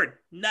Harrison Ford.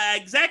 Nah,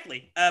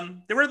 exactly.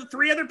 There were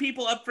 3 other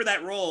people up for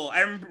that role.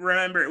 I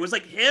remember it was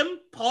him,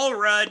 Paul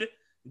Rudd,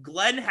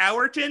 Glenn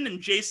Howerton,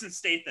 and Jason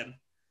Statham.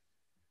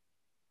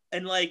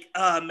 And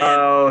oh man.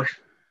 Oh,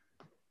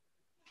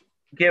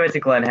 give it to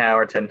Glenn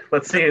Howerton.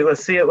 Let's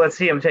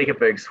see him take a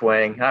big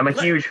swing. I'm a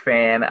huge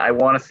fan. I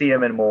want to see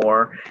him in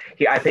more.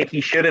 I think he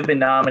should have been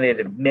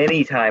nominated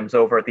many times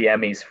over at the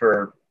Emmys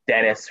for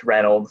Dennis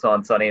Reynolds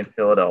on Sunny in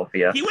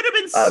Philadelphia. He would have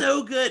been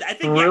so good. I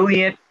think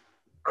brilliant,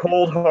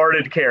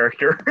 cold-hearted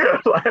character.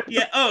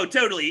 Yeah. Oh,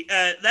 totally.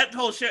 That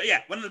whole show.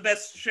 Yeah, one of the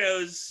best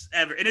shows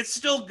ever, and it's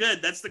still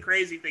good. That's the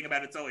crazy thing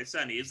about It's Always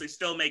Sunny is they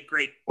still make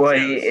great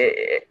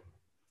shows.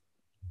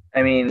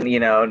 I mean,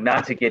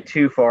 not to get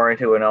too far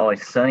into an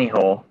Always Sunny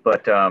hole,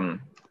 but I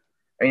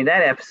mean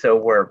that episode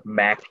where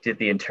Mac did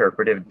the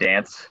interpretive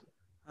dance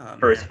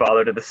for his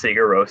father to the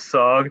Sigur Rós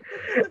song.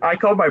 I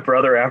called my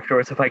brother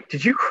afterwards. I'm like,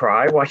 "Did you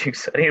cry watching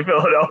Sunny in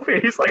Philadelphia?"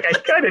 He's like, "I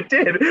kind of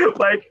did."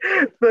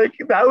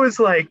 That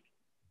was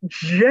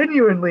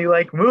genuinely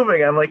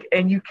moving. I'm like,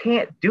 and you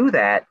can't do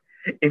that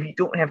if you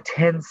don't have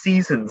 10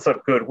 seasons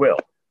of Goodwill.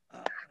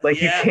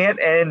 You can't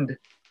end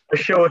a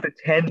show with a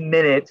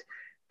 10-minute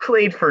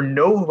played for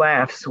no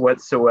laughs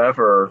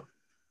whatsoever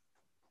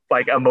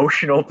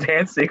emotional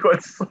dance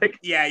sequence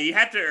you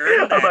have to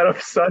earn that. About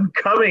a son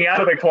coming out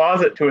of the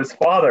closet to his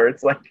father.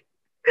 It's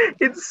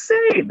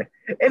insane.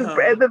 And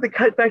then they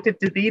cut back to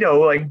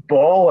DeVito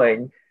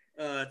bawling.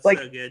 It's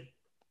so good.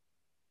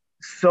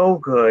 So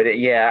good.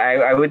 Yeah,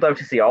 I would love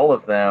to see all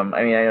of them.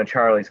 I mean, I know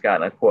Charlie's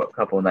gotten a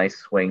couple of nice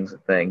swings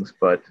at things,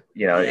 but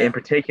in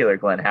particular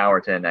Glenn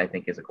Howerton I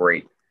think is a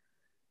great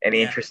an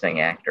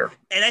interesting actor.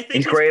 And I think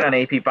he's great on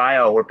AP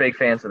Bio. We're big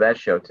fans of that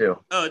show too.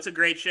 Oh, it's a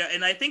great show.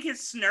 And I think his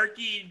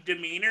snarky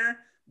demeanor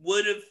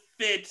would have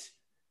fit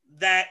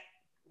that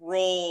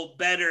role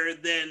better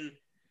than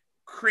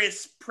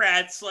Chris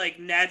Pratt's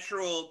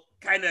natural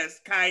kind of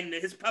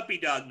his puppy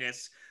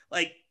dogness.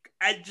 I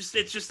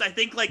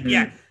think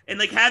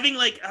and having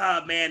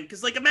oh man,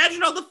 because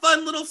imagine all the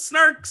fun little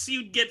snarks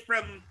you'd get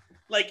from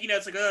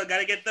it's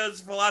gotta get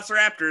those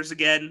velociraptors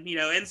again.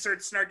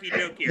 Insert snarky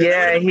joke here.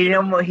 Yeah, he'd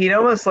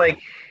almost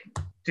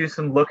do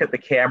some look at the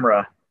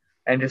camera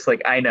and just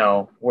I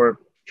know we're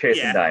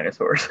chasing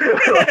dinosaurs.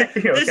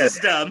 This is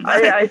dumb.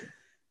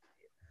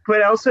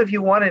 But also, if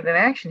you wanted an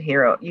action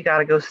hero, you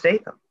gotta go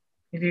Statham.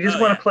 If you just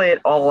want to play it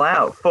all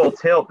out, full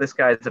tilt, this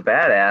guy's a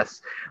badass.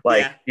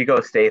 You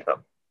go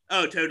Statham.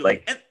 Oh,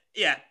 totally.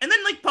 And then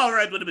Paul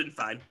Rudd would have been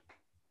fine.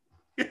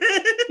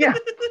 Yeah,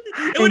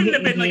 it wouldn't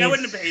have been I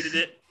wouldn't have hated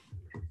it.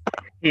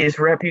 His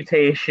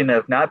reputation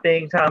of not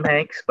being Tom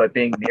Hanks, but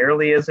being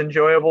nearly as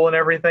enjoyable and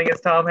everything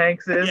as Tom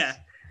Hanks is,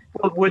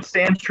 would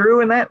stand true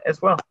in that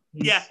as well.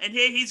 And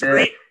he's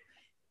great.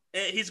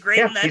 He's great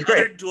in that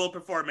other dual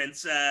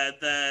performance,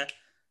 the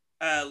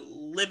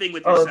Living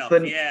with Yourself.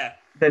 The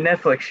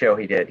Netflix show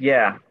he did.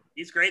 Yeah,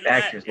 he's great in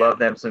Actors that. love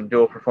them some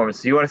dual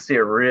performances. You want to see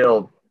a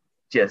real,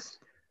 just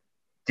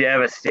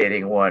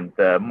devastating one,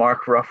 the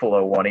Mark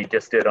Ruffalo one he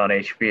just did on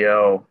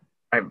HBO.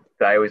 I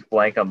always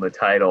blank on the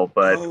title,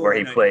 but where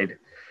he played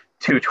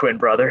 2 twin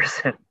brothers,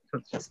 and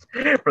it's just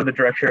from the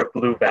director of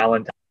Blue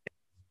Valentine.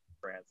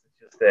 It's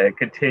just a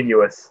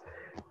continuous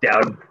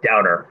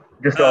downer,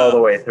 just all the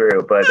way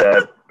through.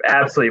 But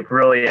absolutely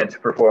brilliant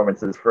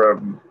performances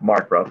from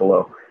Mark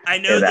Ruffalo. I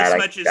know this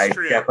much is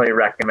true. I definitely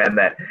recommend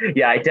that.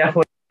 Yeah, it's a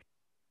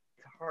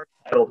hard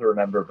title to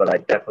remember, but I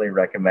definitely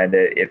recommend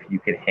it if you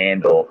can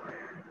handle.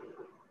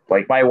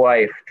 My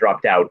wife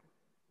dropped out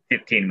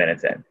 15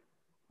 minutes in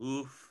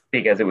Oof.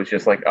 because it was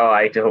just like, oh,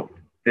 I don't.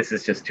 This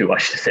is just too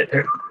much to sit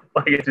through.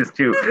 Like it's just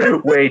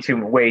way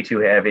too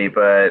heavy.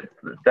 But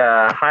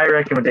the high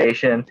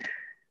recommendation.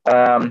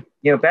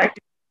 Back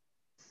to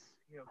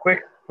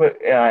quick.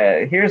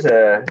 Here's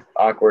a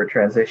awkward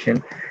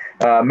transition.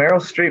 Meryl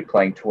Streep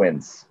playing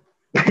twins.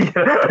 Like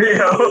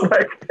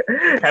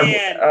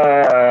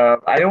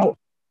I don't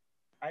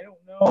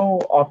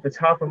know off the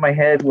top of my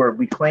head where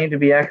we claim to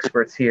be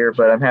experts here,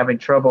 but I'm having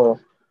trouble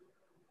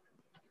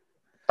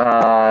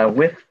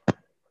with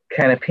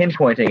kind of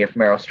pinpointing if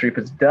Meryl Streep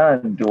has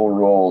done dual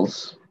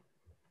roles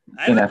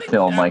in a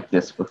film like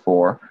this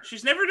before.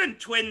 She's never done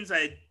twins,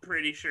 I'm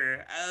pretty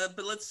sure.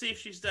 But let's see if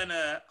she's done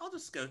I'll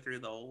just go through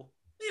the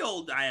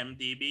old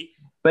IMDb.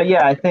 But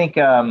yeah, I think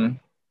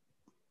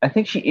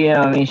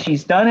she.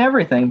 She's done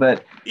everything,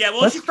 but yeah.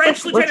 Well, she's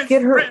French Lieutenant. Let's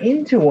get her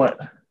into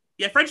one.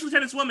 Yeah, French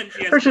Lieutenant's Woman.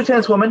 French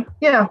Lieutenant's Woman.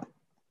 Yeah.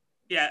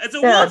 Yeah, it's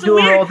a dual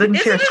weird role. Doesn't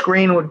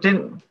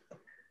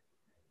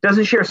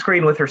share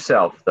screen with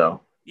herself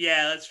though.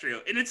 Yeah, that's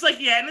true. And it's like,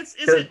 and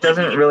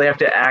doesn't really have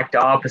to act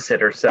opposite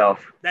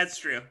herself. That's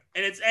true.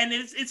 And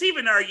it's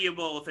even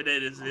arguable if it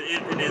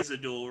is a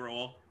dual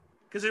role,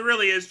 because it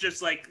really is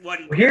just like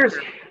one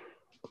character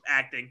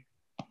acting.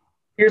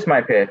 Here's my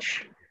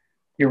pitch.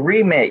 You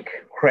remake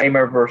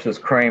Kramer versus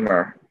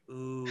Kramer.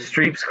 Ooh.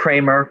 Streep's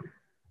Kramer,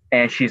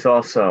 and she's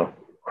also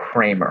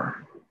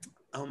Kramer.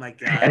 Oh my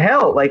god! And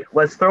hell,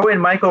 let's throw in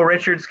Michael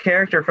Richards'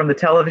 character from the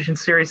television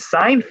series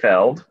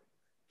Seinfeld.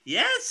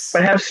 Yes.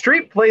 But have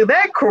Streep play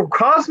that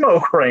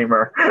Cosmo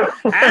Kramer.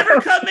 Have her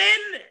come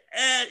in.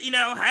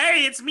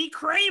 Hey, it's me,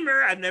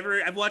 Kramer.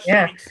 I've watched 2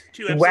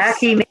 episodes.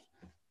 Wacky.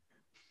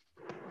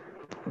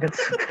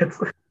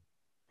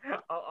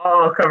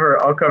 I'll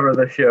cover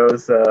the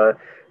show's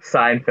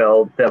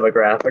Seinfeld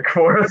demographic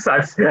for us.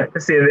 I've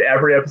seen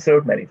every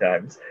episode many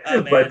times.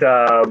 Oh, but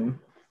I'm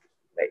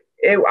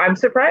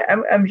surprised.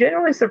 I'm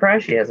genuinely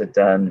surprised she hasn't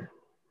done.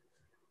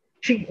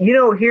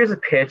 Here's a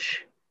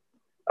pitch.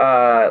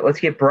 Let's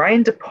get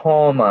Brian De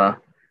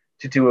Palma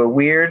to do a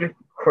weird,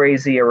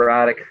 crazy,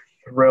 erotic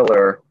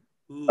thriller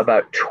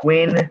about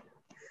twin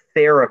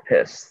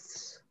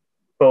therapists,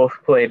 both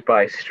played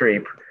by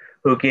Streep,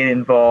 who get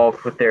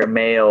involved with their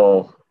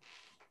male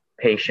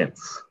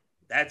patients.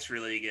 That's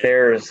really good.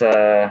 There's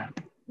a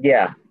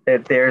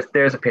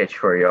pitch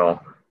for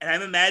y'all. And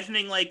I'm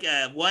imagining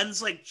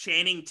one's like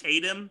Channing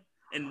Tatum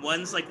and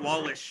one's like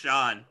Wallace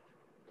Shawn.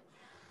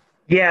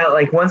 Yeah,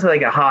 one's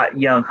like a hot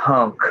young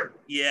hunk.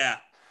 Yeah.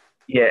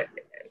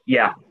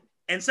 Yeah.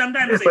 And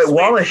sometimes but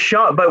Wallace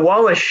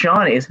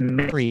Shawn is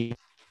married to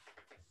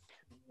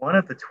one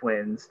of the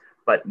twins,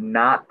 but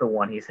not the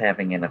one he's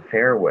having an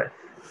affair with.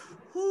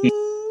 Both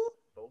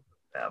of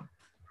them.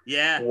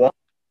 Yeah.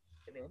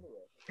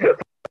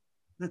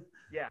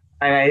 Yeah.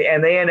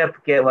 And they end up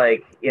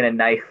in a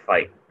knife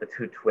fight, the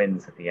two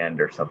twins at the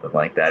end or something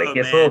like that. It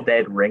gets a little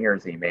Dead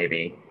Ringers-y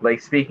maybe.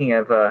 Speaking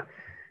of Meryl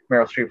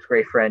Streep's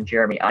great friend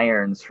Jeremy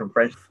Irons from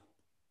French.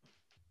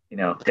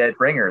 Dead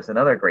Ringers,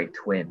 another great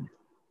twin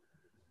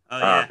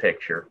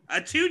picture.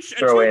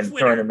 Throw in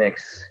the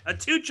mix. A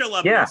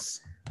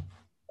Tucci-lubness.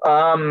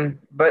 Yeah.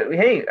 But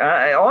hey,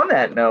 on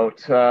that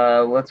note,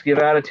 let's give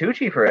out a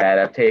Tucci for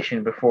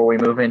Adaptation before we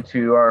move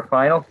into our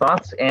final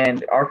thoughts.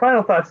 And our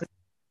final thoughts,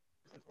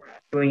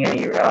 doing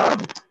any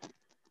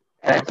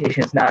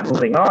Adaptations not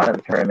moving on in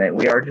the tournament,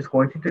 we are just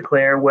going to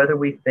declare whether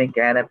we think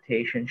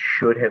Adaptation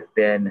should have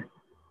been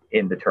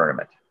in the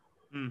tournament.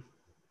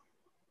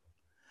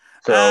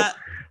 So,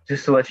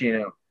 just to let you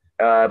know,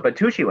 but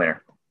Tucci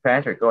winner,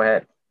 Patrick, go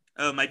ahead.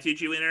 Oh, my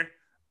Tucci winner.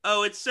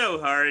 Oh, it's so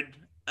hard.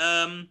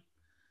 Actually,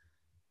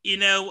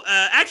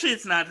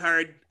 it's not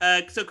hard.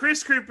 So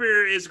Chris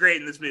Cooper is great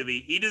in this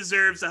movie. He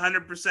deserves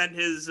 100%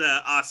 his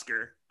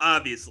Oscar.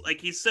 Obviously,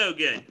 he's so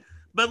good.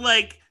 But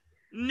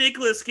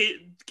Nicolas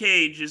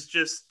Cage is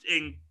just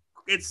to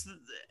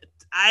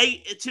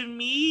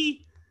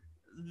me,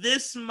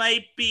 this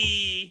might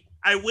be.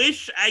 I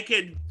wish I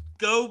could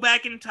go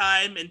back in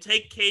time and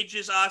take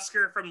Cage's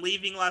Oscar from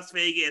Leaving Las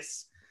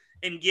Vegas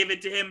and give it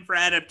to him for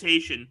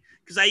Adaptation.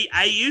 Because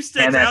I used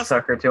to... And that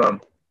sucker to him.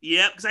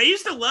 Yeah, because I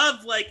used to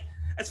love,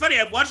 it's funny,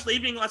 I've watched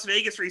Leaving Las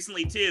Vegas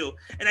recently, too,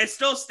 and I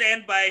still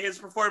stand by his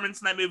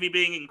performance in that movie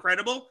being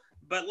incredible,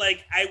 but,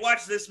 I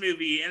watched this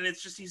movie, and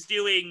it's just, he's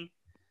doing...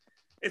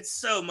 It's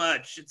so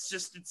much. It's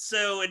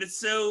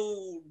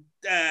so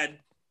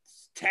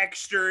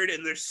textured,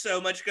 and there's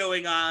so much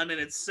going on, and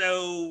it's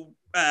so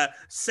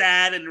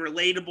sad and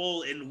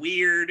relatable and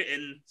weird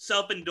and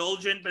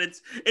self-indulgent, but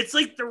it's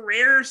the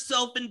rare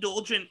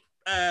self-indulgent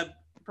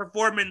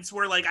performance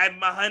where I'm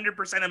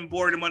 100% on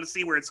board and want to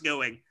see where it's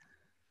going.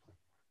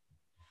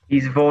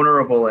 He's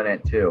vulnerable in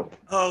it too.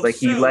 Oh,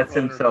 he lets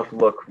himself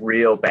look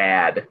real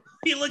bad.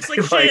 He looks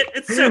like shit.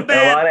 It's so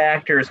bad. A lot of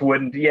actors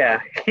wouldn't.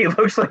 Yeah, he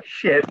looks like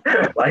shit.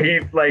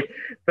 The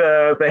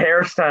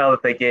hairstyle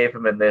that they gave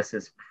him in this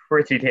is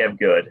pretty damn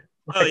good.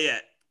 Oh yeah.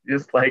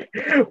 Just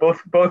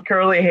both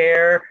curly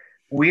hair,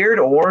 weird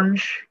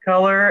orange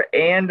color,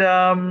 and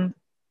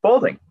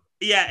balding.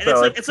 Yeah, and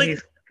so it's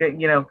he's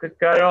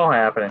got it all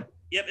happening.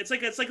 Yep, it's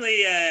like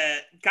they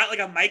got like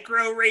a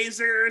micro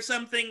razor or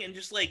something and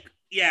just like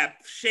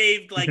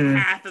shaved like Mhm.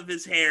 half of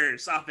his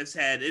hairs off his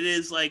head. It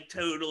is like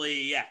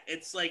totally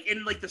it's like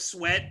in like the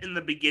sweat in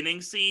the beginning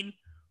scene.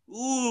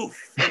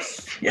 Oof, the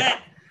Yeah.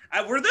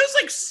 sweat. Were those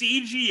like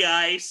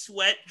CGI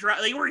sweat drop?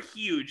 They were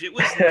huge. It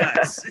was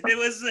nuts. It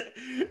was an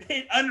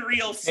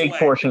unreal Big sweat.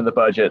 portion of the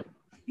budget.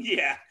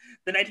 Yeah,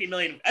 the 19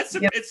 million.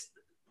 Yeah. It's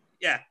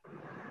yeah.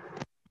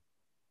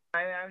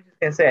 I was just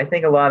gonna say, I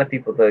think a lot of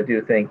people though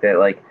do think that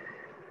like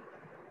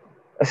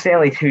a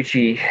Stanley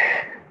Tucci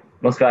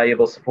Most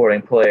Valuable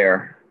Supporting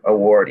Player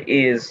award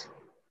is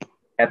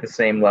at the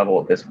same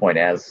level at this point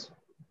as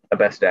a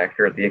Best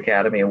Actor at the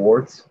Academy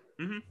Awards.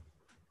 Mm-hmm.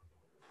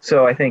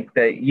 So I think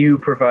that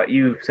you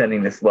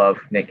sending this love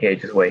Nick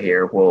Cage's way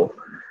here will,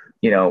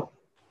 you know,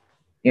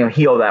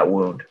 heal that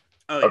wound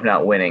of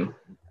not winning.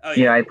 Oh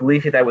yeah. I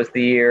believe that was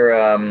the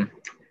year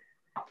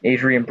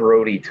Adrian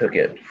Brody took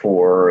it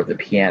for The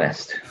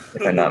Pianist,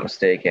 if I'm not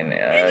mistaken.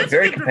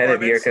 Very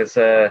competitive year because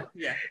good.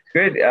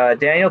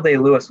 Daniel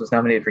Day-Lewis was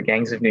nominated for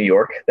Gangs of New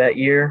York that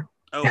year.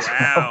 Oh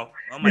wow!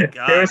 Oh my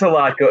god! There was a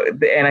lot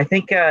and I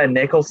think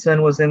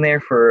Nicholson was in there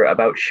for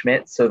About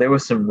Schmidt. So there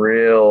was some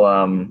real.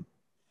 I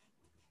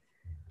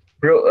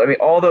mean,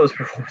 all those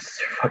performances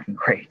are fucking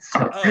great.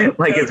 So,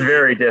 totally. It's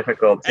very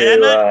difficult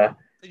to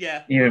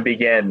even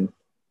begin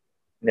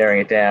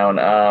narrowing it down.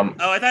 I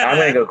thought I'm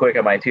going to go quick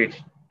on my two.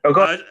 Oh,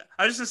 go.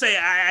 I was just going to say,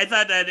 I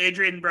thought that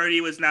Adrian Brody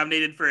was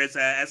nominated for his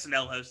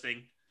SNL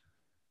hosting.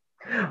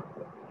 Oh,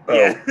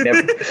 yeah.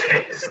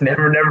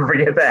 never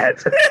forget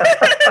that.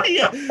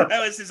 Yeah, that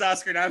was his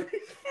Oscar nomination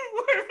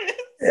performance.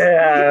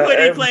 Yeah,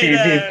 when he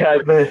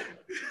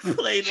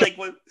played like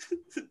what,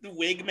 the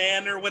Wig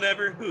Man or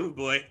whatever. Oh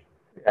boy.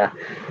 Yeah.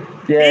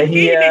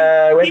 He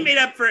made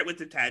up for it with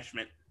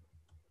Detachment.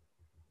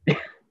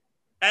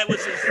 That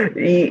was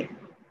his.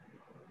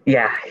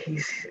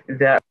 He's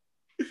that.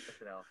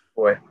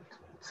 Boy,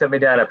 sent me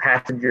down a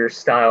passenger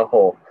style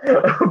hole.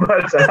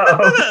 But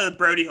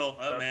Brody hole.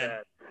 Oh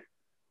man.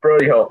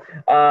 Brody hole.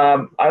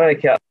 I'm gonna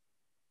kill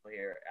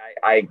here.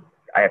 I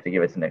have to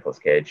give it to Nicolas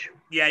Cage.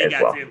 Yeah, you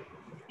got to.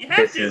 You have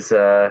this to. Is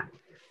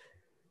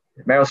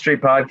Meryl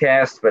Streep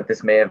podcast, but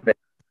this may have been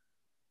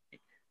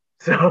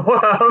in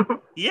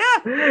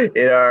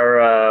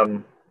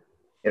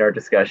our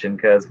discussion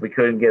because we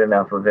couldn't get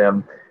enough of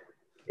him.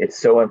 It's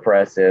so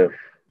impressive.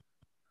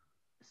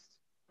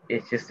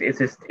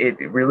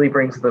 It really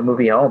brings the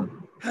movie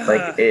home.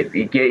 Like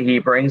he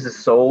brings the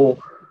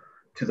soul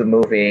to the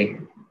movie.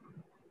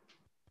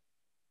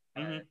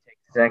 Mm-hmm. Takes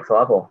it to the next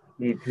level.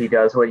 He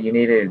does what you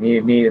needed.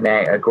 You need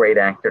a great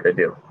actor to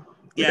do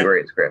with a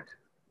great script.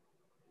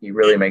 He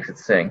really makes it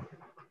sing.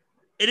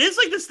 It is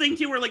like this thing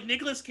too, where like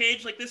Nicolas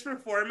Cage, like this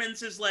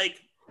performance is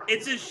like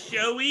it's as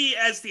showy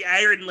as the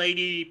Iron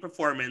Lady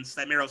performance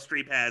that Meryl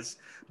Streep has,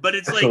 but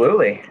it's like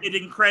it's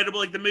incredible.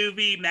 Like the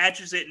movie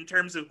matches it in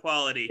terms of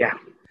quality. Yeah.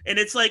 And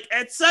it's like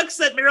it sucks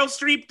that Meryl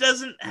Streep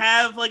doesn't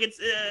have like it's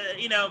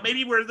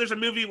maybe there's a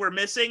movie we're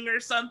missing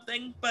or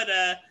something. But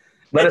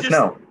let us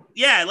know.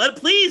 Yeah,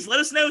 please let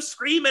us know.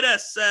 Scream at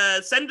us.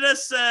 Send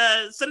us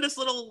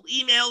little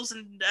emails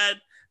and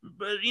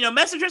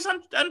message us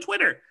on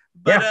Twitter.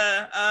 But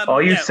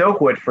all you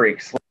Soakwood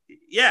freaks.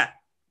 Yeah,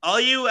 all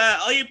you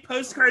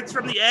postcards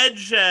from the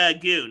Edge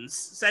goons.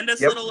 Send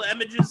us little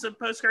images of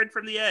postcard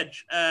from the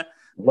Edge.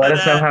 Let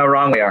us know how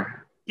wrong we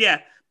are. Yeah.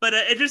 But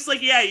it just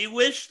like, you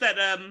wish that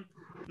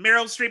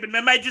Meryl Streep, and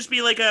it might just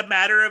be like a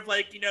matter of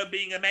like,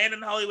 being a man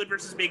in Hollywood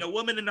versus being a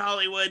woman in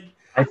Hollywood.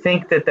 I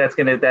think that's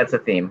a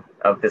theme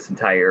of this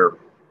entire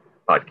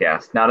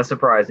podcast. Not a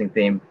surprising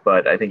theme,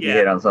 but I think you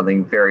hit on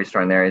something very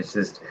strong there. It's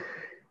just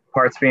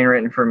parts being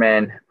written for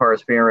men,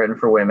 parts being written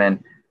for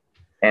women,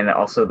 and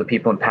also the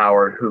people in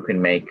power who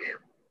can make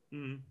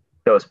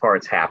those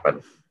parts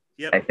happen.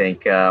 Yep. I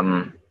think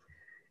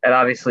and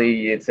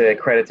obviously, it's a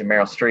credit to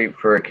Meryl Streep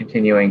for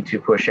continuing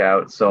to push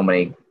out so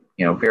many,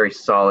 very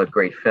solid,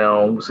 great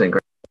films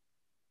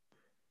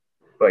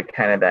but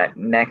kind of that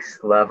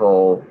next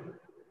level,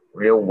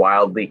 real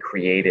wildly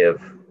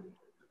creative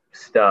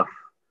stuff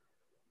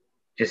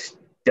just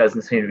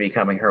doesn't seem to be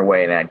coming her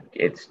way, and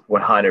it's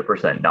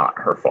 100% not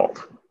her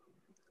fault.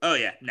 Oh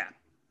yeah, no.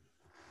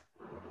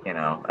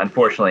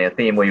 Unfortunately, a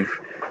theme we've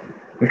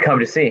come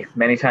to see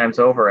many times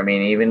over. I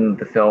mean, even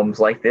the films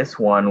like this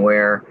one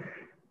where.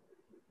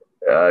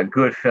 A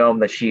good film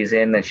that she's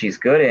in, that she's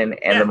good in,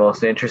 and the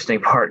most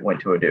interesting part went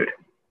to a dude.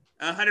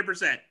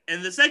 100%.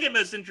 And the second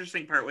most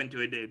interesting part went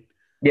to a dude.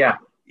 Yeah.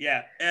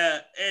 Yeah.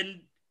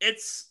 And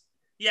it's,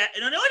 and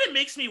you know what it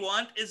makes me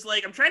want is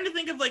like, I'm trying to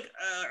think of like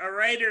a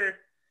writer.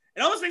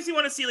 It almost makes me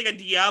want to see like a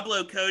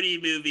Diablo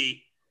Cody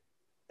movie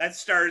that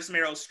stars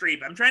Meryl Streep.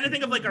 I'm trying to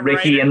think of like a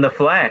Ricky writer. in the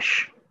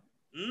Flash.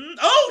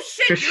 Oh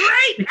shit, you're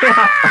right.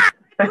 Ah!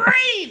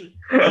 Brain.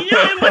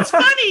 And what's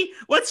funny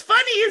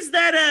is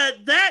that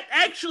that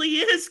actually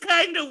is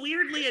kind of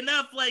weirdly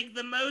enough like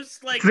the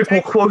most like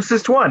the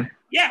closest one.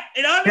 Yeah,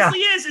 it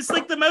honestly is. It's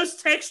like the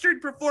most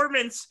textured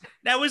performance.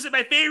 Now, was it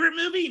my favorite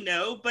movie?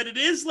 No, but it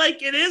is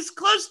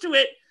close to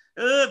it.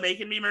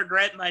 Making me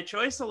regret my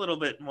choice a little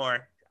bit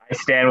more. I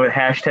stand with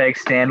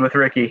 #stand with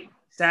Ricky.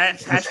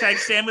 Hashtag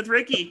stand with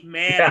Ricky.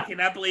 Man, Yeah. I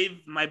cannot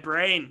believe my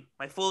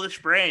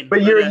foolish brain.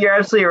 But you're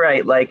absolutely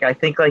right. Like I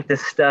think like the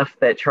stuff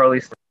that Charlie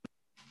gets to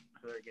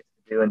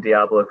do in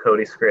Diablo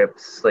Cody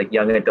scripts, like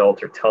young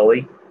adult or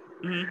Tully.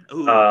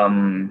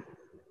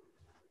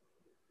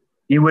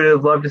 You would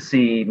have loved to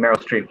see Meryl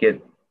Streep get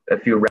a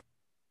few reps.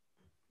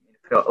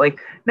 Like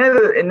none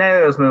of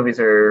those movies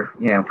are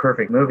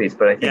perfect movies,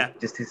 but I think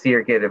just to see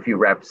her get a few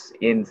reps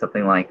in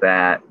something like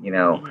that,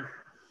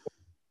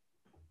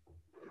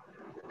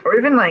 or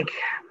even like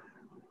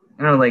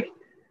I don't know, like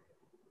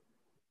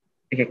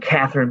a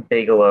Catherine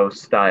Bigelow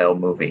style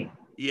movie.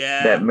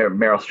 Yeah. That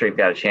Meryl Streep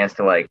got a chance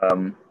to like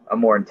a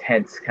more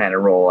intense kind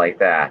of role like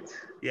that.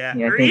 Yeah.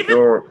 I or think, even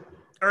or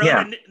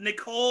like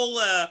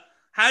Nicole.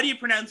 How do you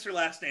pronounce her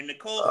last name?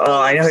 Nicole.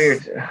 Oh, I know you're.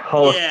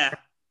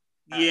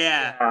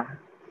 Yeah.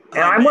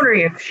 And I'm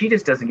wondering if she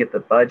just doesn't get the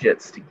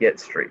budgets to get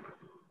Streep.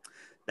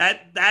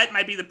 That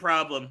might be the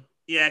problem.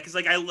 Yeah, because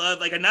like I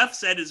love Enough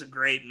Said is a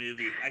great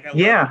movie. Like, I love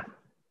it.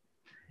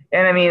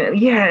 And I mean,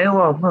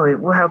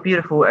 well, how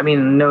beautiful. I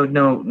mean,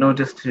 no,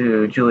 just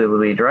to Julia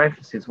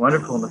Louis-Dreyfus, who's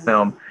wonderful in the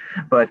film,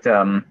 but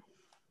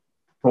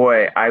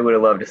boy, I would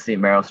have loved to see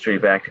Meryl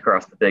Streep act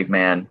across the big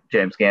man,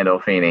 James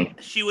Gandolfini.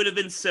 She would have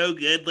been so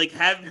good. Like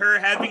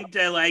having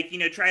to like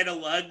try to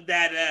lug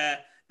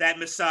that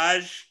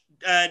massage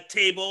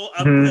table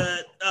up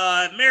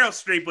Meryl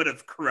Streep would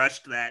have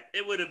crushed that.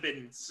 It would have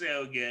been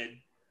so good.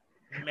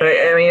 Man. But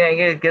I mean,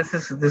 I guess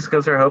this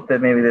goes to our hope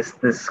that maybe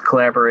this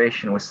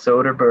collaboration with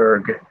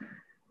Soderbergh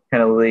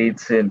kind of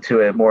leads into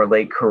a more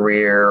late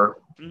career,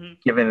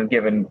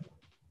 given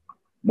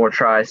more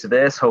tries to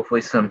this.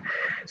 Hopefully, some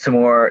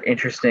more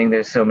interesting.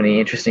 There's so many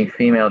interesting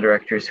female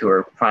directors who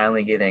are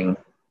finally getting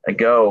a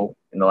go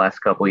in the last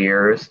couple of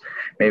years.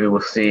 Maybe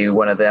we'll see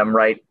one of them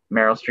write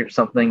Meryl Streep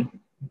something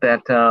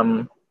that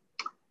kind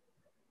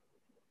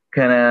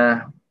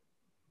of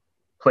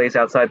plays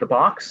outside the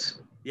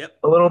box. A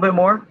little bit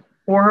more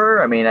for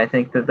her. I mean, I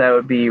think that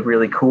would be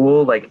really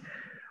cool. Like,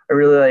 I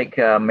really like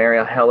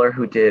Marielle Heller,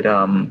 who did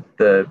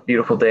the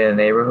Beautiful Day in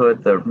the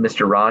Neighborhood, the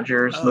Mr.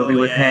 Rogers movie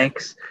with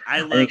Hanks.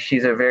 I think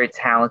she's a very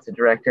talented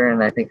director,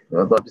 and I think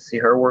I'd love to see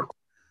her work.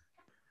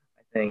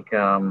 I think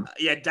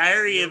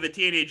Diary of a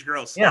Teenage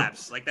Girl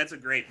slaps. Like, that's a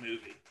great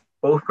movie.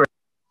 Both great.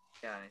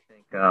 Yeah, I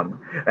think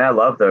and I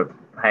love the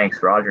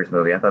Hanks Rogers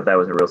movie. I thought that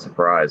was a real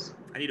surprise.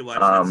 I need to watch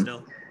that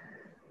still.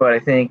 But I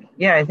think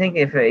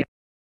if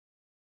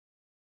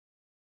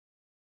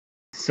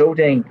so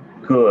dang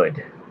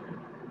good,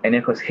 and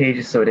Nicolas Cage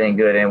is so dang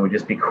good, and it would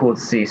just be cool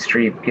to see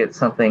Streep get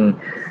something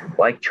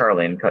like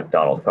Charlie and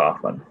Donald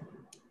Kaufman.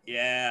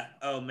 Yeah.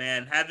 Oh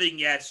man, having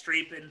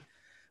Streep in.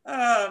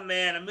 Oh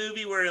man, a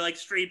movie where like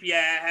Streep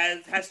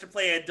has to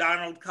play a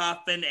Donald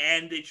Kaufman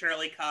and a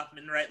Charlie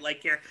Kaufman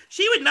here.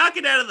 She would knock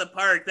it out of the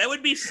park. That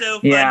would be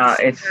so fun. Yeah,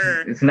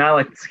 it's not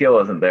like the skill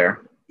isn't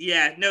there.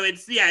 Yeah, no, it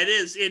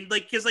is. And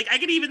like, cause like I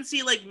could even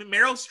see like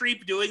Meryl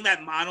Streep doing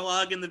that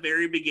monologue in the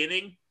very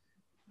beginning.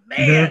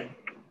 Man,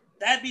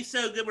 that'd be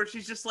so good. Where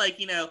she's just like,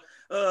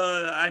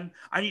 I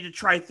need to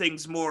try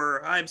things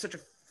more. I'm such a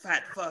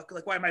fat fuck.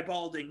 Like, why am I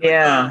balding?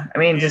 Yeah, I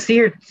mean, to see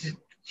her,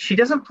 she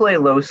doesn't play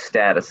low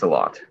status a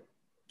lot.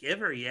 Give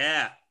her,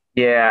 yeah.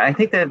 Yeah, I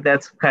think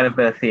that's kind of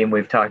been a theme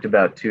we've talked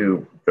about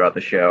too throughout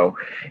the show,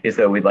 is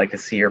that we'd like to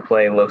see her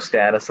play low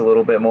status a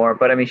little bit more.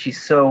 But I mean,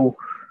 she's so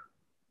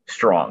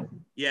strong.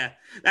 Yeah,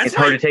 it's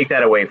hard to take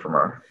that away from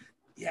her.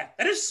 Yeah,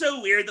 that is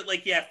so weird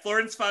that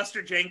Florence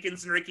Foster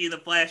Jenkins and Ricky in the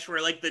Flash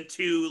were like the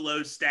two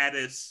low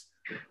status.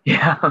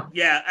 Yeah.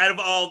 Yeah, out of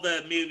all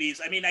the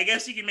movies. I mean, I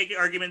guess you can make an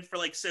argument for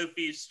like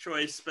Sophie's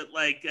Choice, but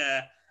like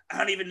I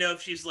don't even know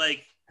if she's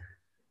like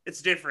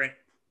it's different.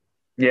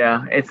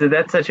 Yeah,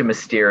 that's such a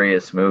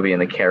mysterious movie,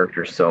 and the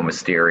character's so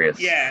mysterious.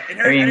 Yeah,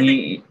 and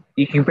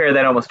you compare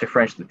that almost to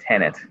French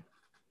Lieutenant.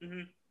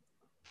 Mm-hmm.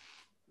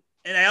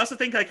 And I also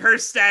think like her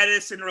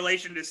status in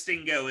relation to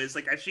Stingo is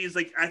like she's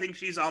like I think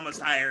she's almost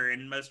higher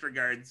in most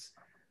regards.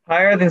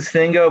 Higher than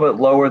Stingo,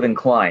 but lower than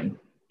Klein.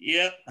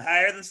 Yep,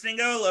 higher than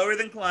Stingo, lower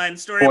than Klein.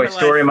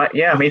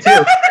 Yeah, me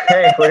too.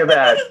 Hey, look at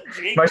that.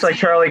 Much like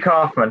Charlie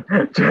Kaufman.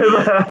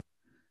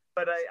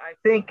 But I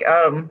think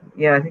I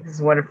think this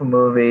is a wonderful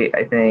movie.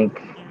 I think.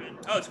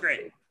 Oh, it's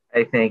great.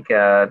 I think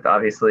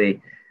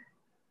obviously,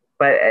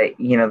 but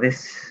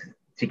this,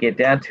 to get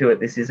down to it,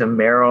 this is a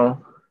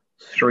Meryl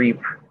Streep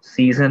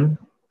season.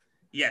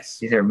 Yes.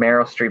 These are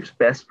Meryl Streep's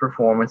best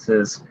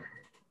performances,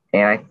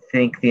 and I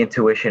think the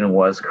intuition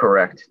was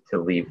correct to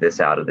leave this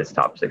out of this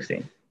top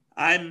 16.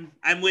 I'm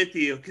with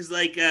you, because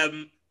like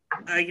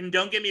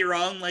don't get me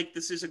wrong, like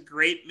this is a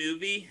great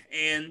movie,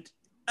 and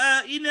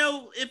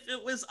if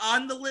it was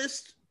on the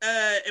list,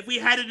 if we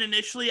had it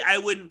initially, I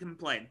wouldn't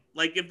complain.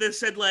 Like if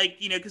this had like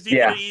because you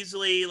could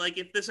easily like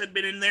if this had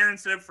been in there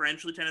instead of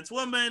French Lieutenant's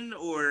Woman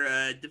or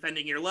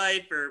Defending Your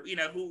Life or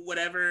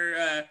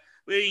whatever.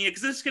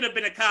 Because this could have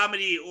been a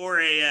comedy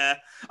or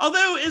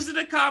although is it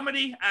a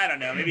comedy? I don't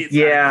know. Maybe it's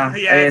not.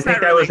 I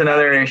think that was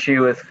another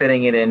issue with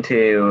fitting it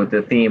into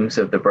the themes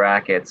of the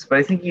brackets. But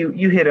I think you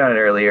hit on it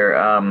earlier.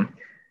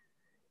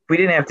 we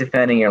didn't have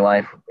Defending Your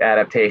Life,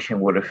 Adaptation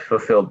would have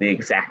fulfilled the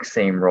exact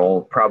same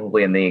role,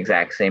 probably in the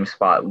exact same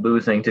spot.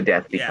 Losing to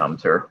death Yeah.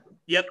 becomes her.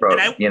 Yep.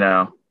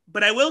 And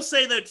But I will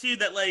say though too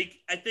that like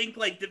I think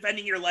like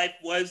Defending Your Life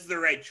was the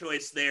right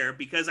choice there,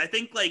 because I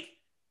think like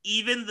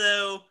even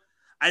though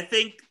I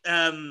think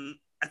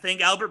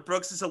Albert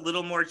Brooks is a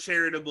little more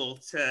charitable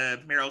to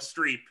Meryl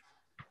Streep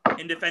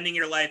in Defending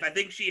Your Life. I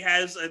think she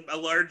has a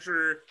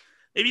larger,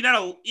 maybe not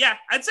a, yeah,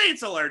 I'd say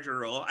it's a larger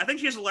role. I think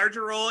she has a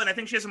larger role, and I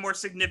think she has a more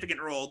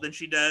significant role than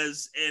she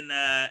does in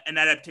an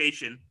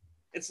Adaptation.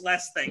 It's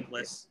less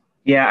thankless.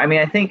 Yeah, I mean,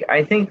 I think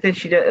that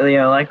she does.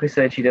 Like we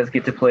said, she does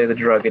get to play the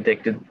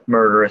drug-addicted,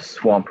 murderous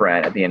swamp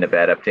rat at the end of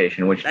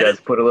Adaptation, which does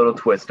put a little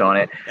twist on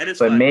it. That is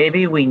but fun.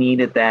 Maybe we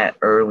needed that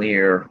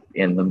earlier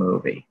in the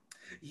movie.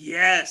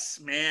 Yes,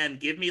 man.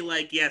 Give me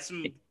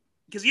some,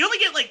 because you only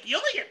get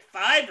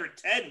 5 or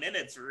 10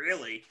 minutes,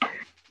 really.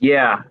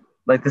 Yeah,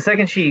 like the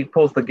second she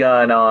pulls the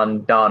gun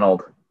on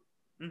Donald,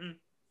 then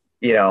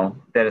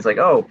it's like,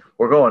 oh,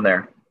 we're going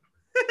there.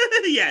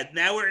 Yeah,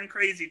 now we're in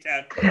Crazy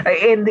Town.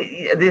 And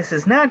this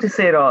is not to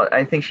say at all,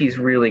 I think she's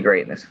really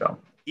great in this film.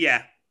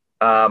 Yeah.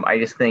 I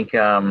just think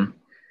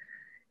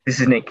this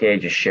is Nick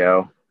Cage's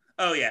show.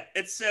 Oh yeah,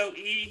 it's so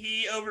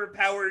he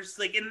overpowers,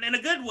 like in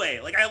a good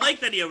way. Like I like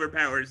that he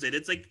overpowers it.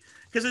 It's like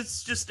because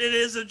it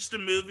is just a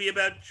movie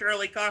about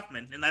Charlie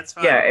Kaufman, and that's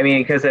fine. Yeah, I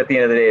mean, because at the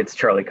end of the day, it's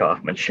Charlie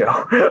Kaufman's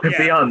show.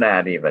 Beyond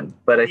that, even.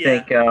 But I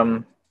think,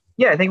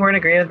 I think we're in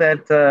agreement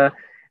that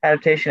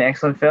Adaptation,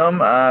 excellent film,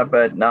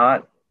 but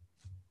not.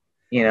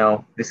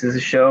 This is a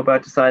show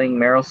about deciding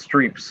Meryl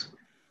Streep's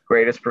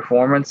greatest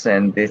performance,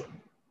 and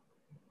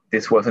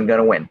this wasn't going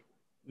to win.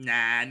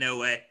 Nah, no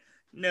way.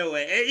 No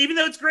way. Even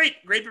though it's great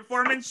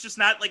performance, just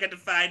not like a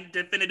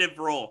definitive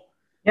role.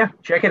 Yeah,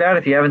 check it out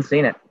if you haven't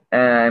seen it.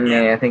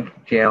 I think,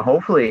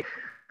 hopefully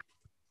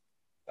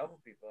a couple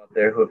people out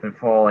there who have been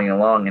following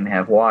along and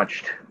have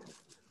watched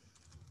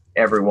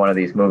every one of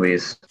these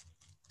movies,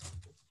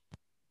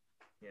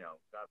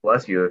 God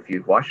bless you if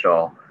you've watched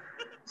all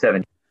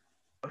 17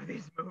 of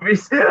these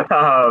movies. There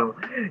though,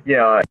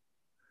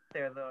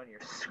 and you're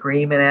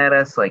screaming at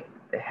us like,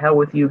 the hell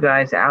with you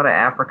guys, Out of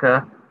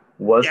Africa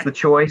was the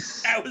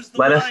choice.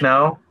 Let us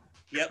know.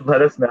 Yep.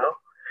 Let us know.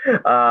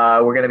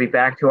 We're going to be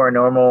back to our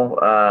normal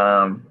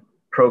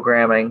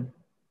programming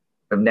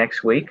of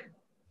next week,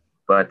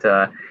 but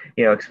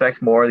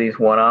expect more of these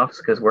one-offs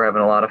because we're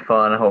having a lot of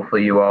fun.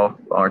 Hopefully you all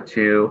are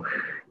too,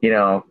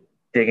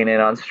 digging in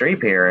on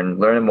Streep here and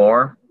learning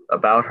more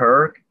about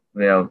her,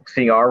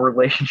 seeing our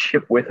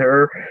relationship with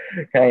her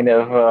kind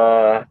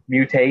of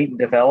mutate and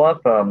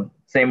develop.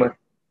 Same with,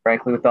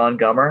 frankly, with Don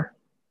Gummer.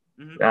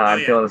 I'm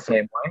feeling the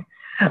same way.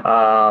 And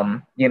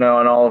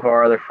all of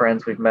our other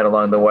friends we've met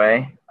along the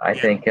way. I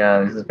think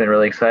this has been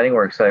really exciting.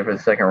 We're excited for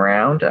the second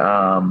round.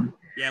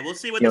 We'll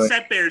see what the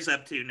Set Bear's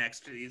up to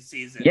next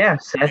season. Yeah,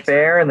 Set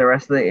Bear and the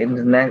rest of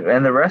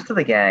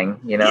the gang.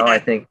 I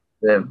think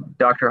the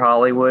Dr.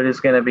 Hollywood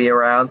is going to be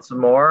around some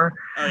more.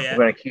 Oh yeah.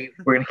 We're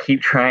gonna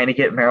keep trying to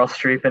get Meryl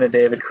Streep in a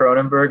David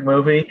Cronenberg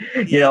movie.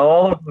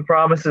 All of the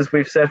promises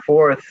we've set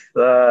forth.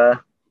 That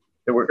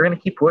we're going to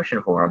keep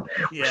pushing for them.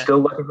 We're still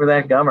looking for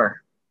that Gummer.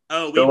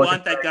 Oh, we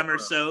want that Gummer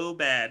so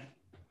bad.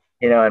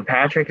 And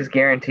Patrick is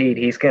guaranteed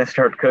he's going to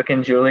start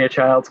cooking Julia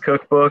Child's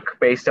cookbook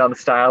based on the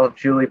style of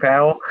Julie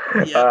Powell.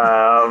 Yep.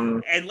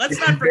 And let's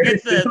not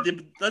forget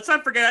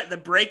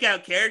the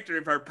breakout character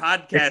of our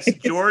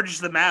podcast, George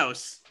the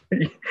Mouse.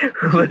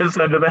 Who lives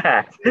under the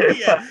hat.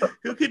 Yeah,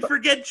 who could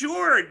forget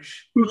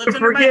George? Who lives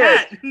under my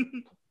hat.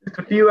 Just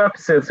a few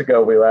episodes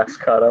ago, we last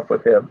caught up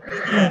with him.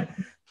 Yeah,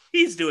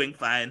 he's doing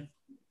fine.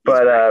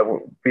 But,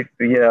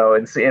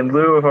 in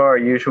lieu of our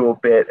usual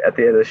bit at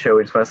the end of the show,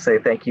 we just want to say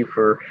thank you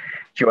for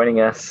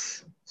joining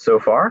us so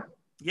far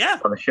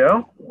on the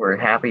show. We're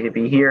happy to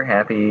be here,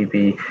 happy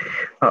to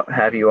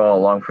have you all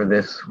along for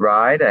this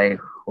ride.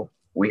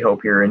 We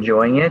hope you're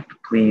enjoying it.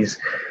 Please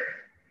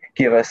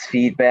give us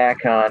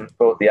feedback on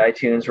both the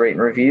iTunes rate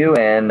and review,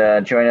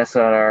 and join us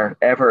on our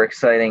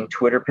ever-exciting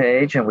Twitter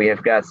page. And we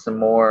have got some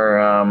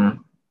more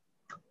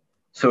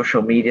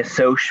social media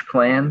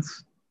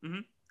plans. Mm-hmm.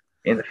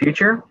 In the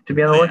future to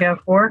be on the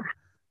lookout for.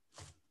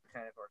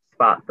 Kind of our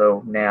spot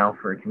though now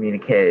for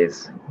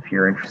communiques. If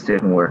you're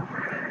interested and really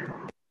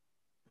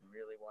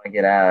want to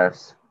get at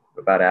us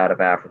about Out of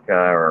Africa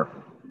or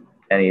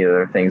any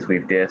other things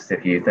we've dissed,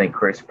 if you think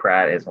Chris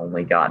Pratt has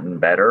only gotten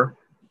better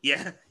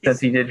since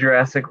he did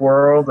Jurassic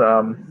World,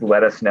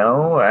 let us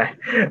know.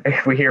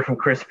 If we hear from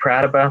Chris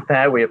Pratt about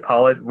that, we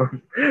apologize.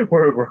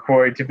 We're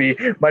going to be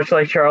much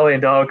like Charlie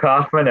and Donald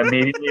Kaufman,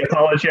 immediately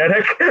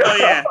apologetic. Oh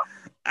yeah.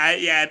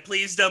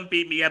 Please don't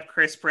beat me up,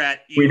 Chris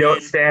Pratt. We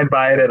don't stand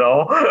by it at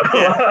all.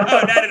 Yeah.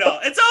 Oh, not at all.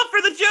 It's all for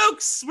the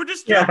jokes. We're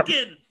just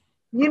joking.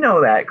 You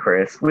know that,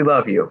 Chris. We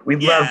love you. We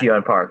loved you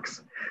on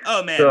Parks.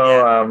 Oh, man.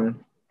 So,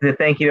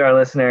 thank you to our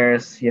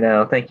listeners.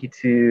 Thank you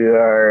to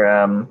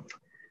our,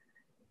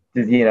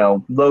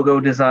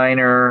 logo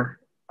designer,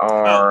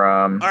 our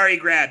Ari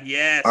Grab,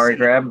 yes. Ari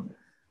Grab,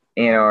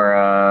 and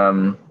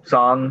our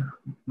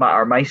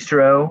our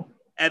maestro,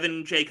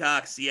 Evan J.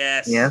 Cox,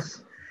 yes.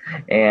 Yes.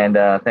 And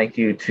thank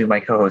you to my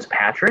co-host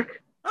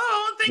Patrick.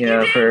 Oh, thank You you,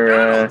 know, Dan for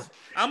Donald.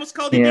 I almost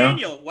called you you know,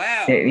 Daniel.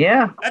 Wow.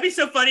 yeah. That'd be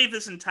so funny if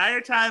this entire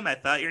time I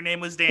thought your name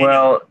was Daniel.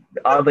 Well,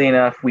 oddly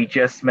enough, we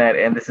just met,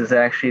 and this is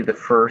actually the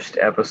first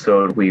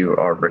episode we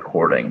are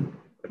recording.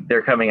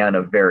 They're coming out in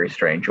a very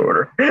strange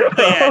order. Oh,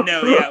 yeah,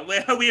 no, yeah.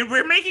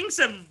 We're making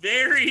some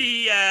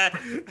very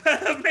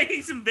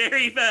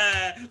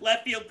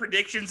left field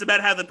predictions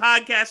about how the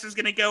podcast is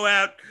going to go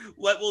out,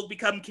 what will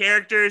become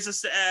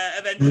characters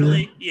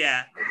eventually.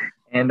 Yeah.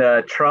 And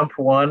Trump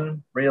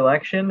won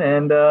re-election,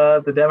 and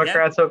the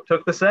Democrats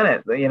took the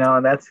Senate. You know,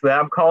 and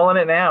I'm calling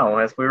it now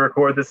as we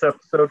record this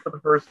episode for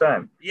the first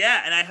time.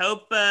 Yeah, and I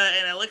hope,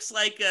 and it looks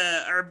like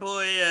our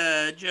boy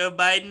Joe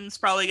Biden's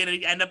probably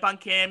going to end up on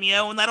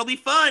Cameo, and that'll be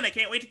fun. I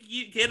can't wait to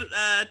get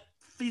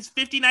he's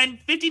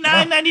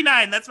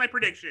 $59.99. That's my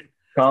prediction.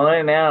 Calling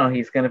it now.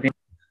 He's going to be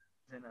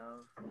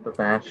The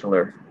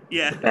Bachelor.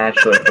 Yeah. The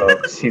Bachelor,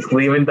 folks. He's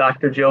leaving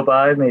Dr. Joe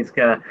Biden. He's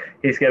gonna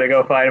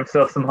go find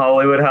himself some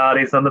Hollywood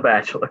hotties on The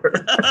Bachelor.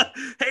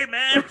 Hey,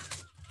 man.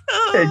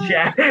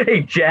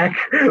 Hey Jack.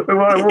 We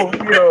want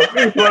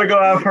to go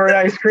out for an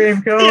ice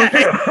cream cone.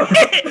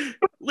 Yeah.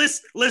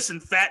 Listen,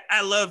 Fat.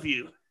 I love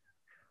you.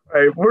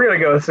 All right, we're gonna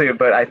go soon,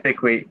 but I think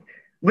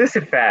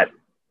listen, Fat.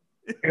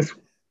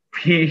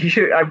 He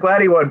should. I'm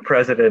glad he won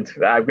president.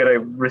 I'm gonna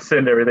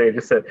rescind everything I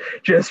just said,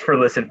 just for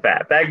listen,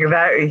 Fat. That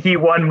he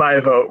won my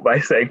vote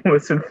by saying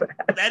listen,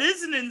 Fat. That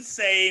is an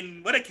insane.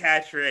 What a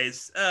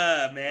catchphrase,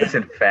 man.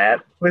 Listen, Fat.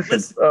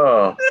 Listen.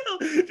 Oh.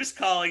 Just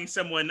calling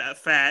someone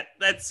fat.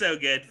 That's so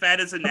good. Fat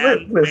is a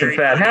noun. Listen,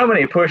 Fat. Funny. How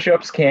many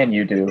push-ups can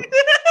you do?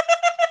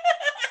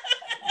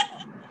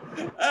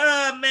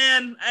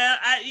 Man,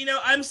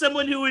 I'm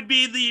someone who would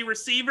be the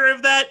receiver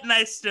of that, and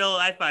I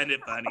find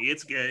it funny.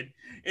 It's good.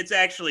 It's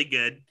actually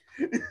good.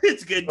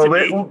 It's good to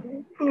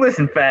me.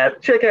 Listen,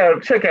 Fat. Check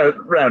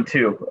out round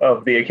 2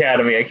 of the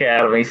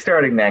Academy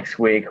starting next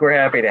week. We're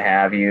happy to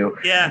have you.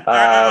 Yeah.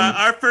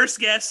 Our first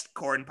guest,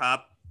 Corn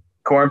Pop.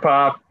 Corn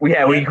Pop.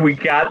 Yeah, we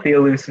got the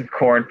elusive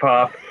Corn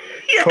Pop.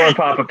 Yeah. Corn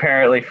Pop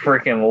apparently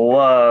freaking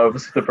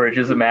loves the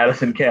bridges of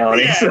Madison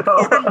County. Yeah, so.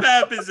 Corn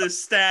Pop is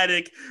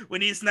ecstatic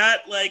when he's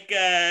not like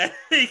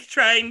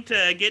trying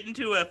to get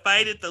into a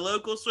fight at the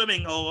local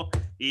swimming hole.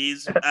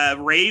 He's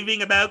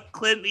raving about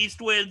Clint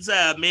Eastwood's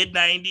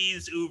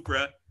mid-90s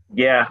oeuvre.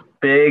 Yeah,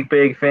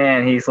 big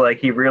fan. He's like,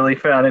 he really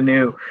found a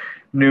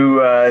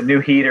new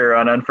heater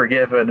on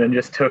Unforgiven and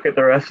just took it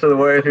the rest of the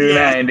way through the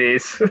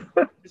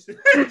 90s.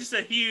 Just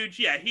a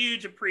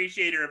huge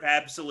appreciator of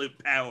absolute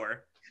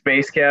power.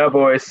 Space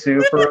Cowboy,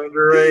 super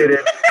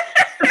underrated.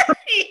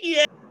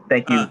 Yeah.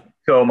 Thank you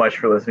so much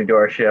for listening to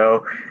our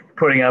show,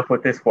 putting up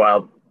with this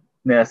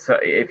wildness.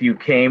 If you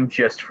came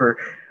just for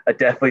a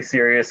deathly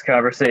serious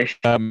conversation,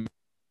 stuck around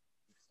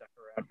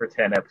for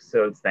 10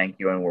 episodes, thank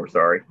you, and we're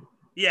sorry.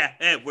 Yeah,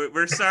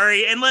 we're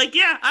sorry, and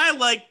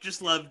I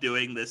just love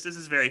doing this. This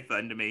is very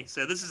fun to me,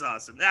 so this is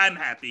awesome. I'm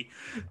happy.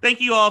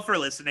 Thank you all for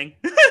listening.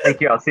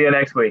 Thank you. I'll see you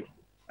next week.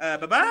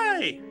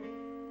 Bye-bye.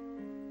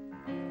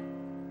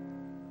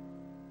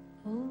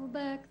 Pull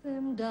back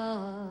them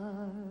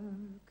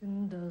dark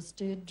and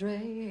dusty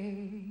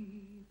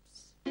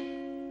drapes,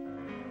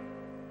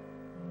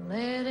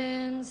 let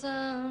in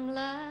some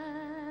light.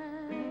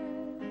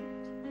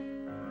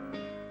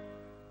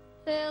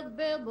 Tell the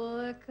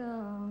bellboy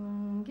come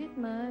and get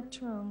my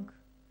trunk,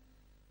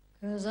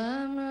 'cause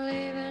I'm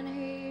leaving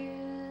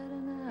here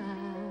tonight.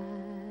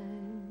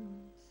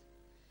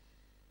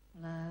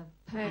 Well, I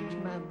packed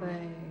my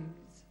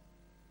bags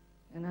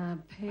and I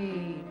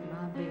paid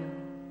my bill,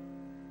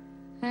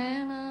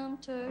 and I'm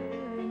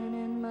turning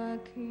in my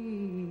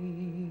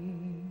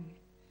key.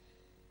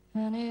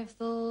 And if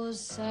those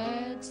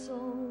sad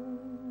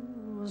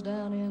souls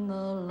down in the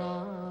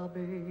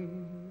lobby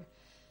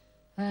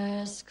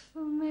ask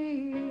for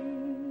me,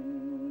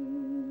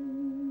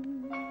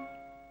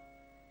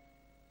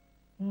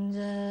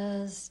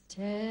 just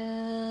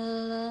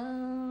tell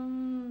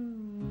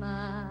them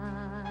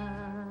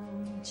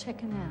I'm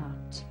checking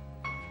out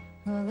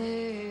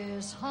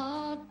this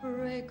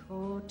heartbreak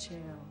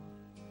hotel.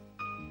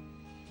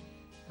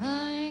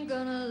 I ain't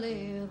gonna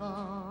live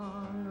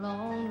on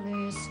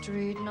Lonely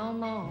Street no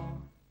more.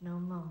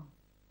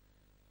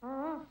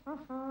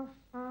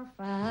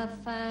 I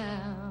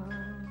found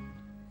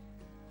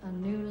a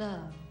new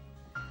love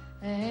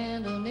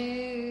and a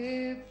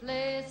new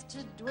place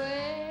to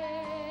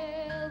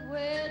dwell,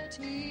 where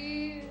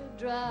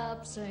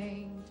teardrops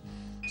ain't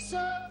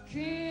sunk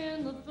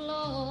in the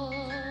floor.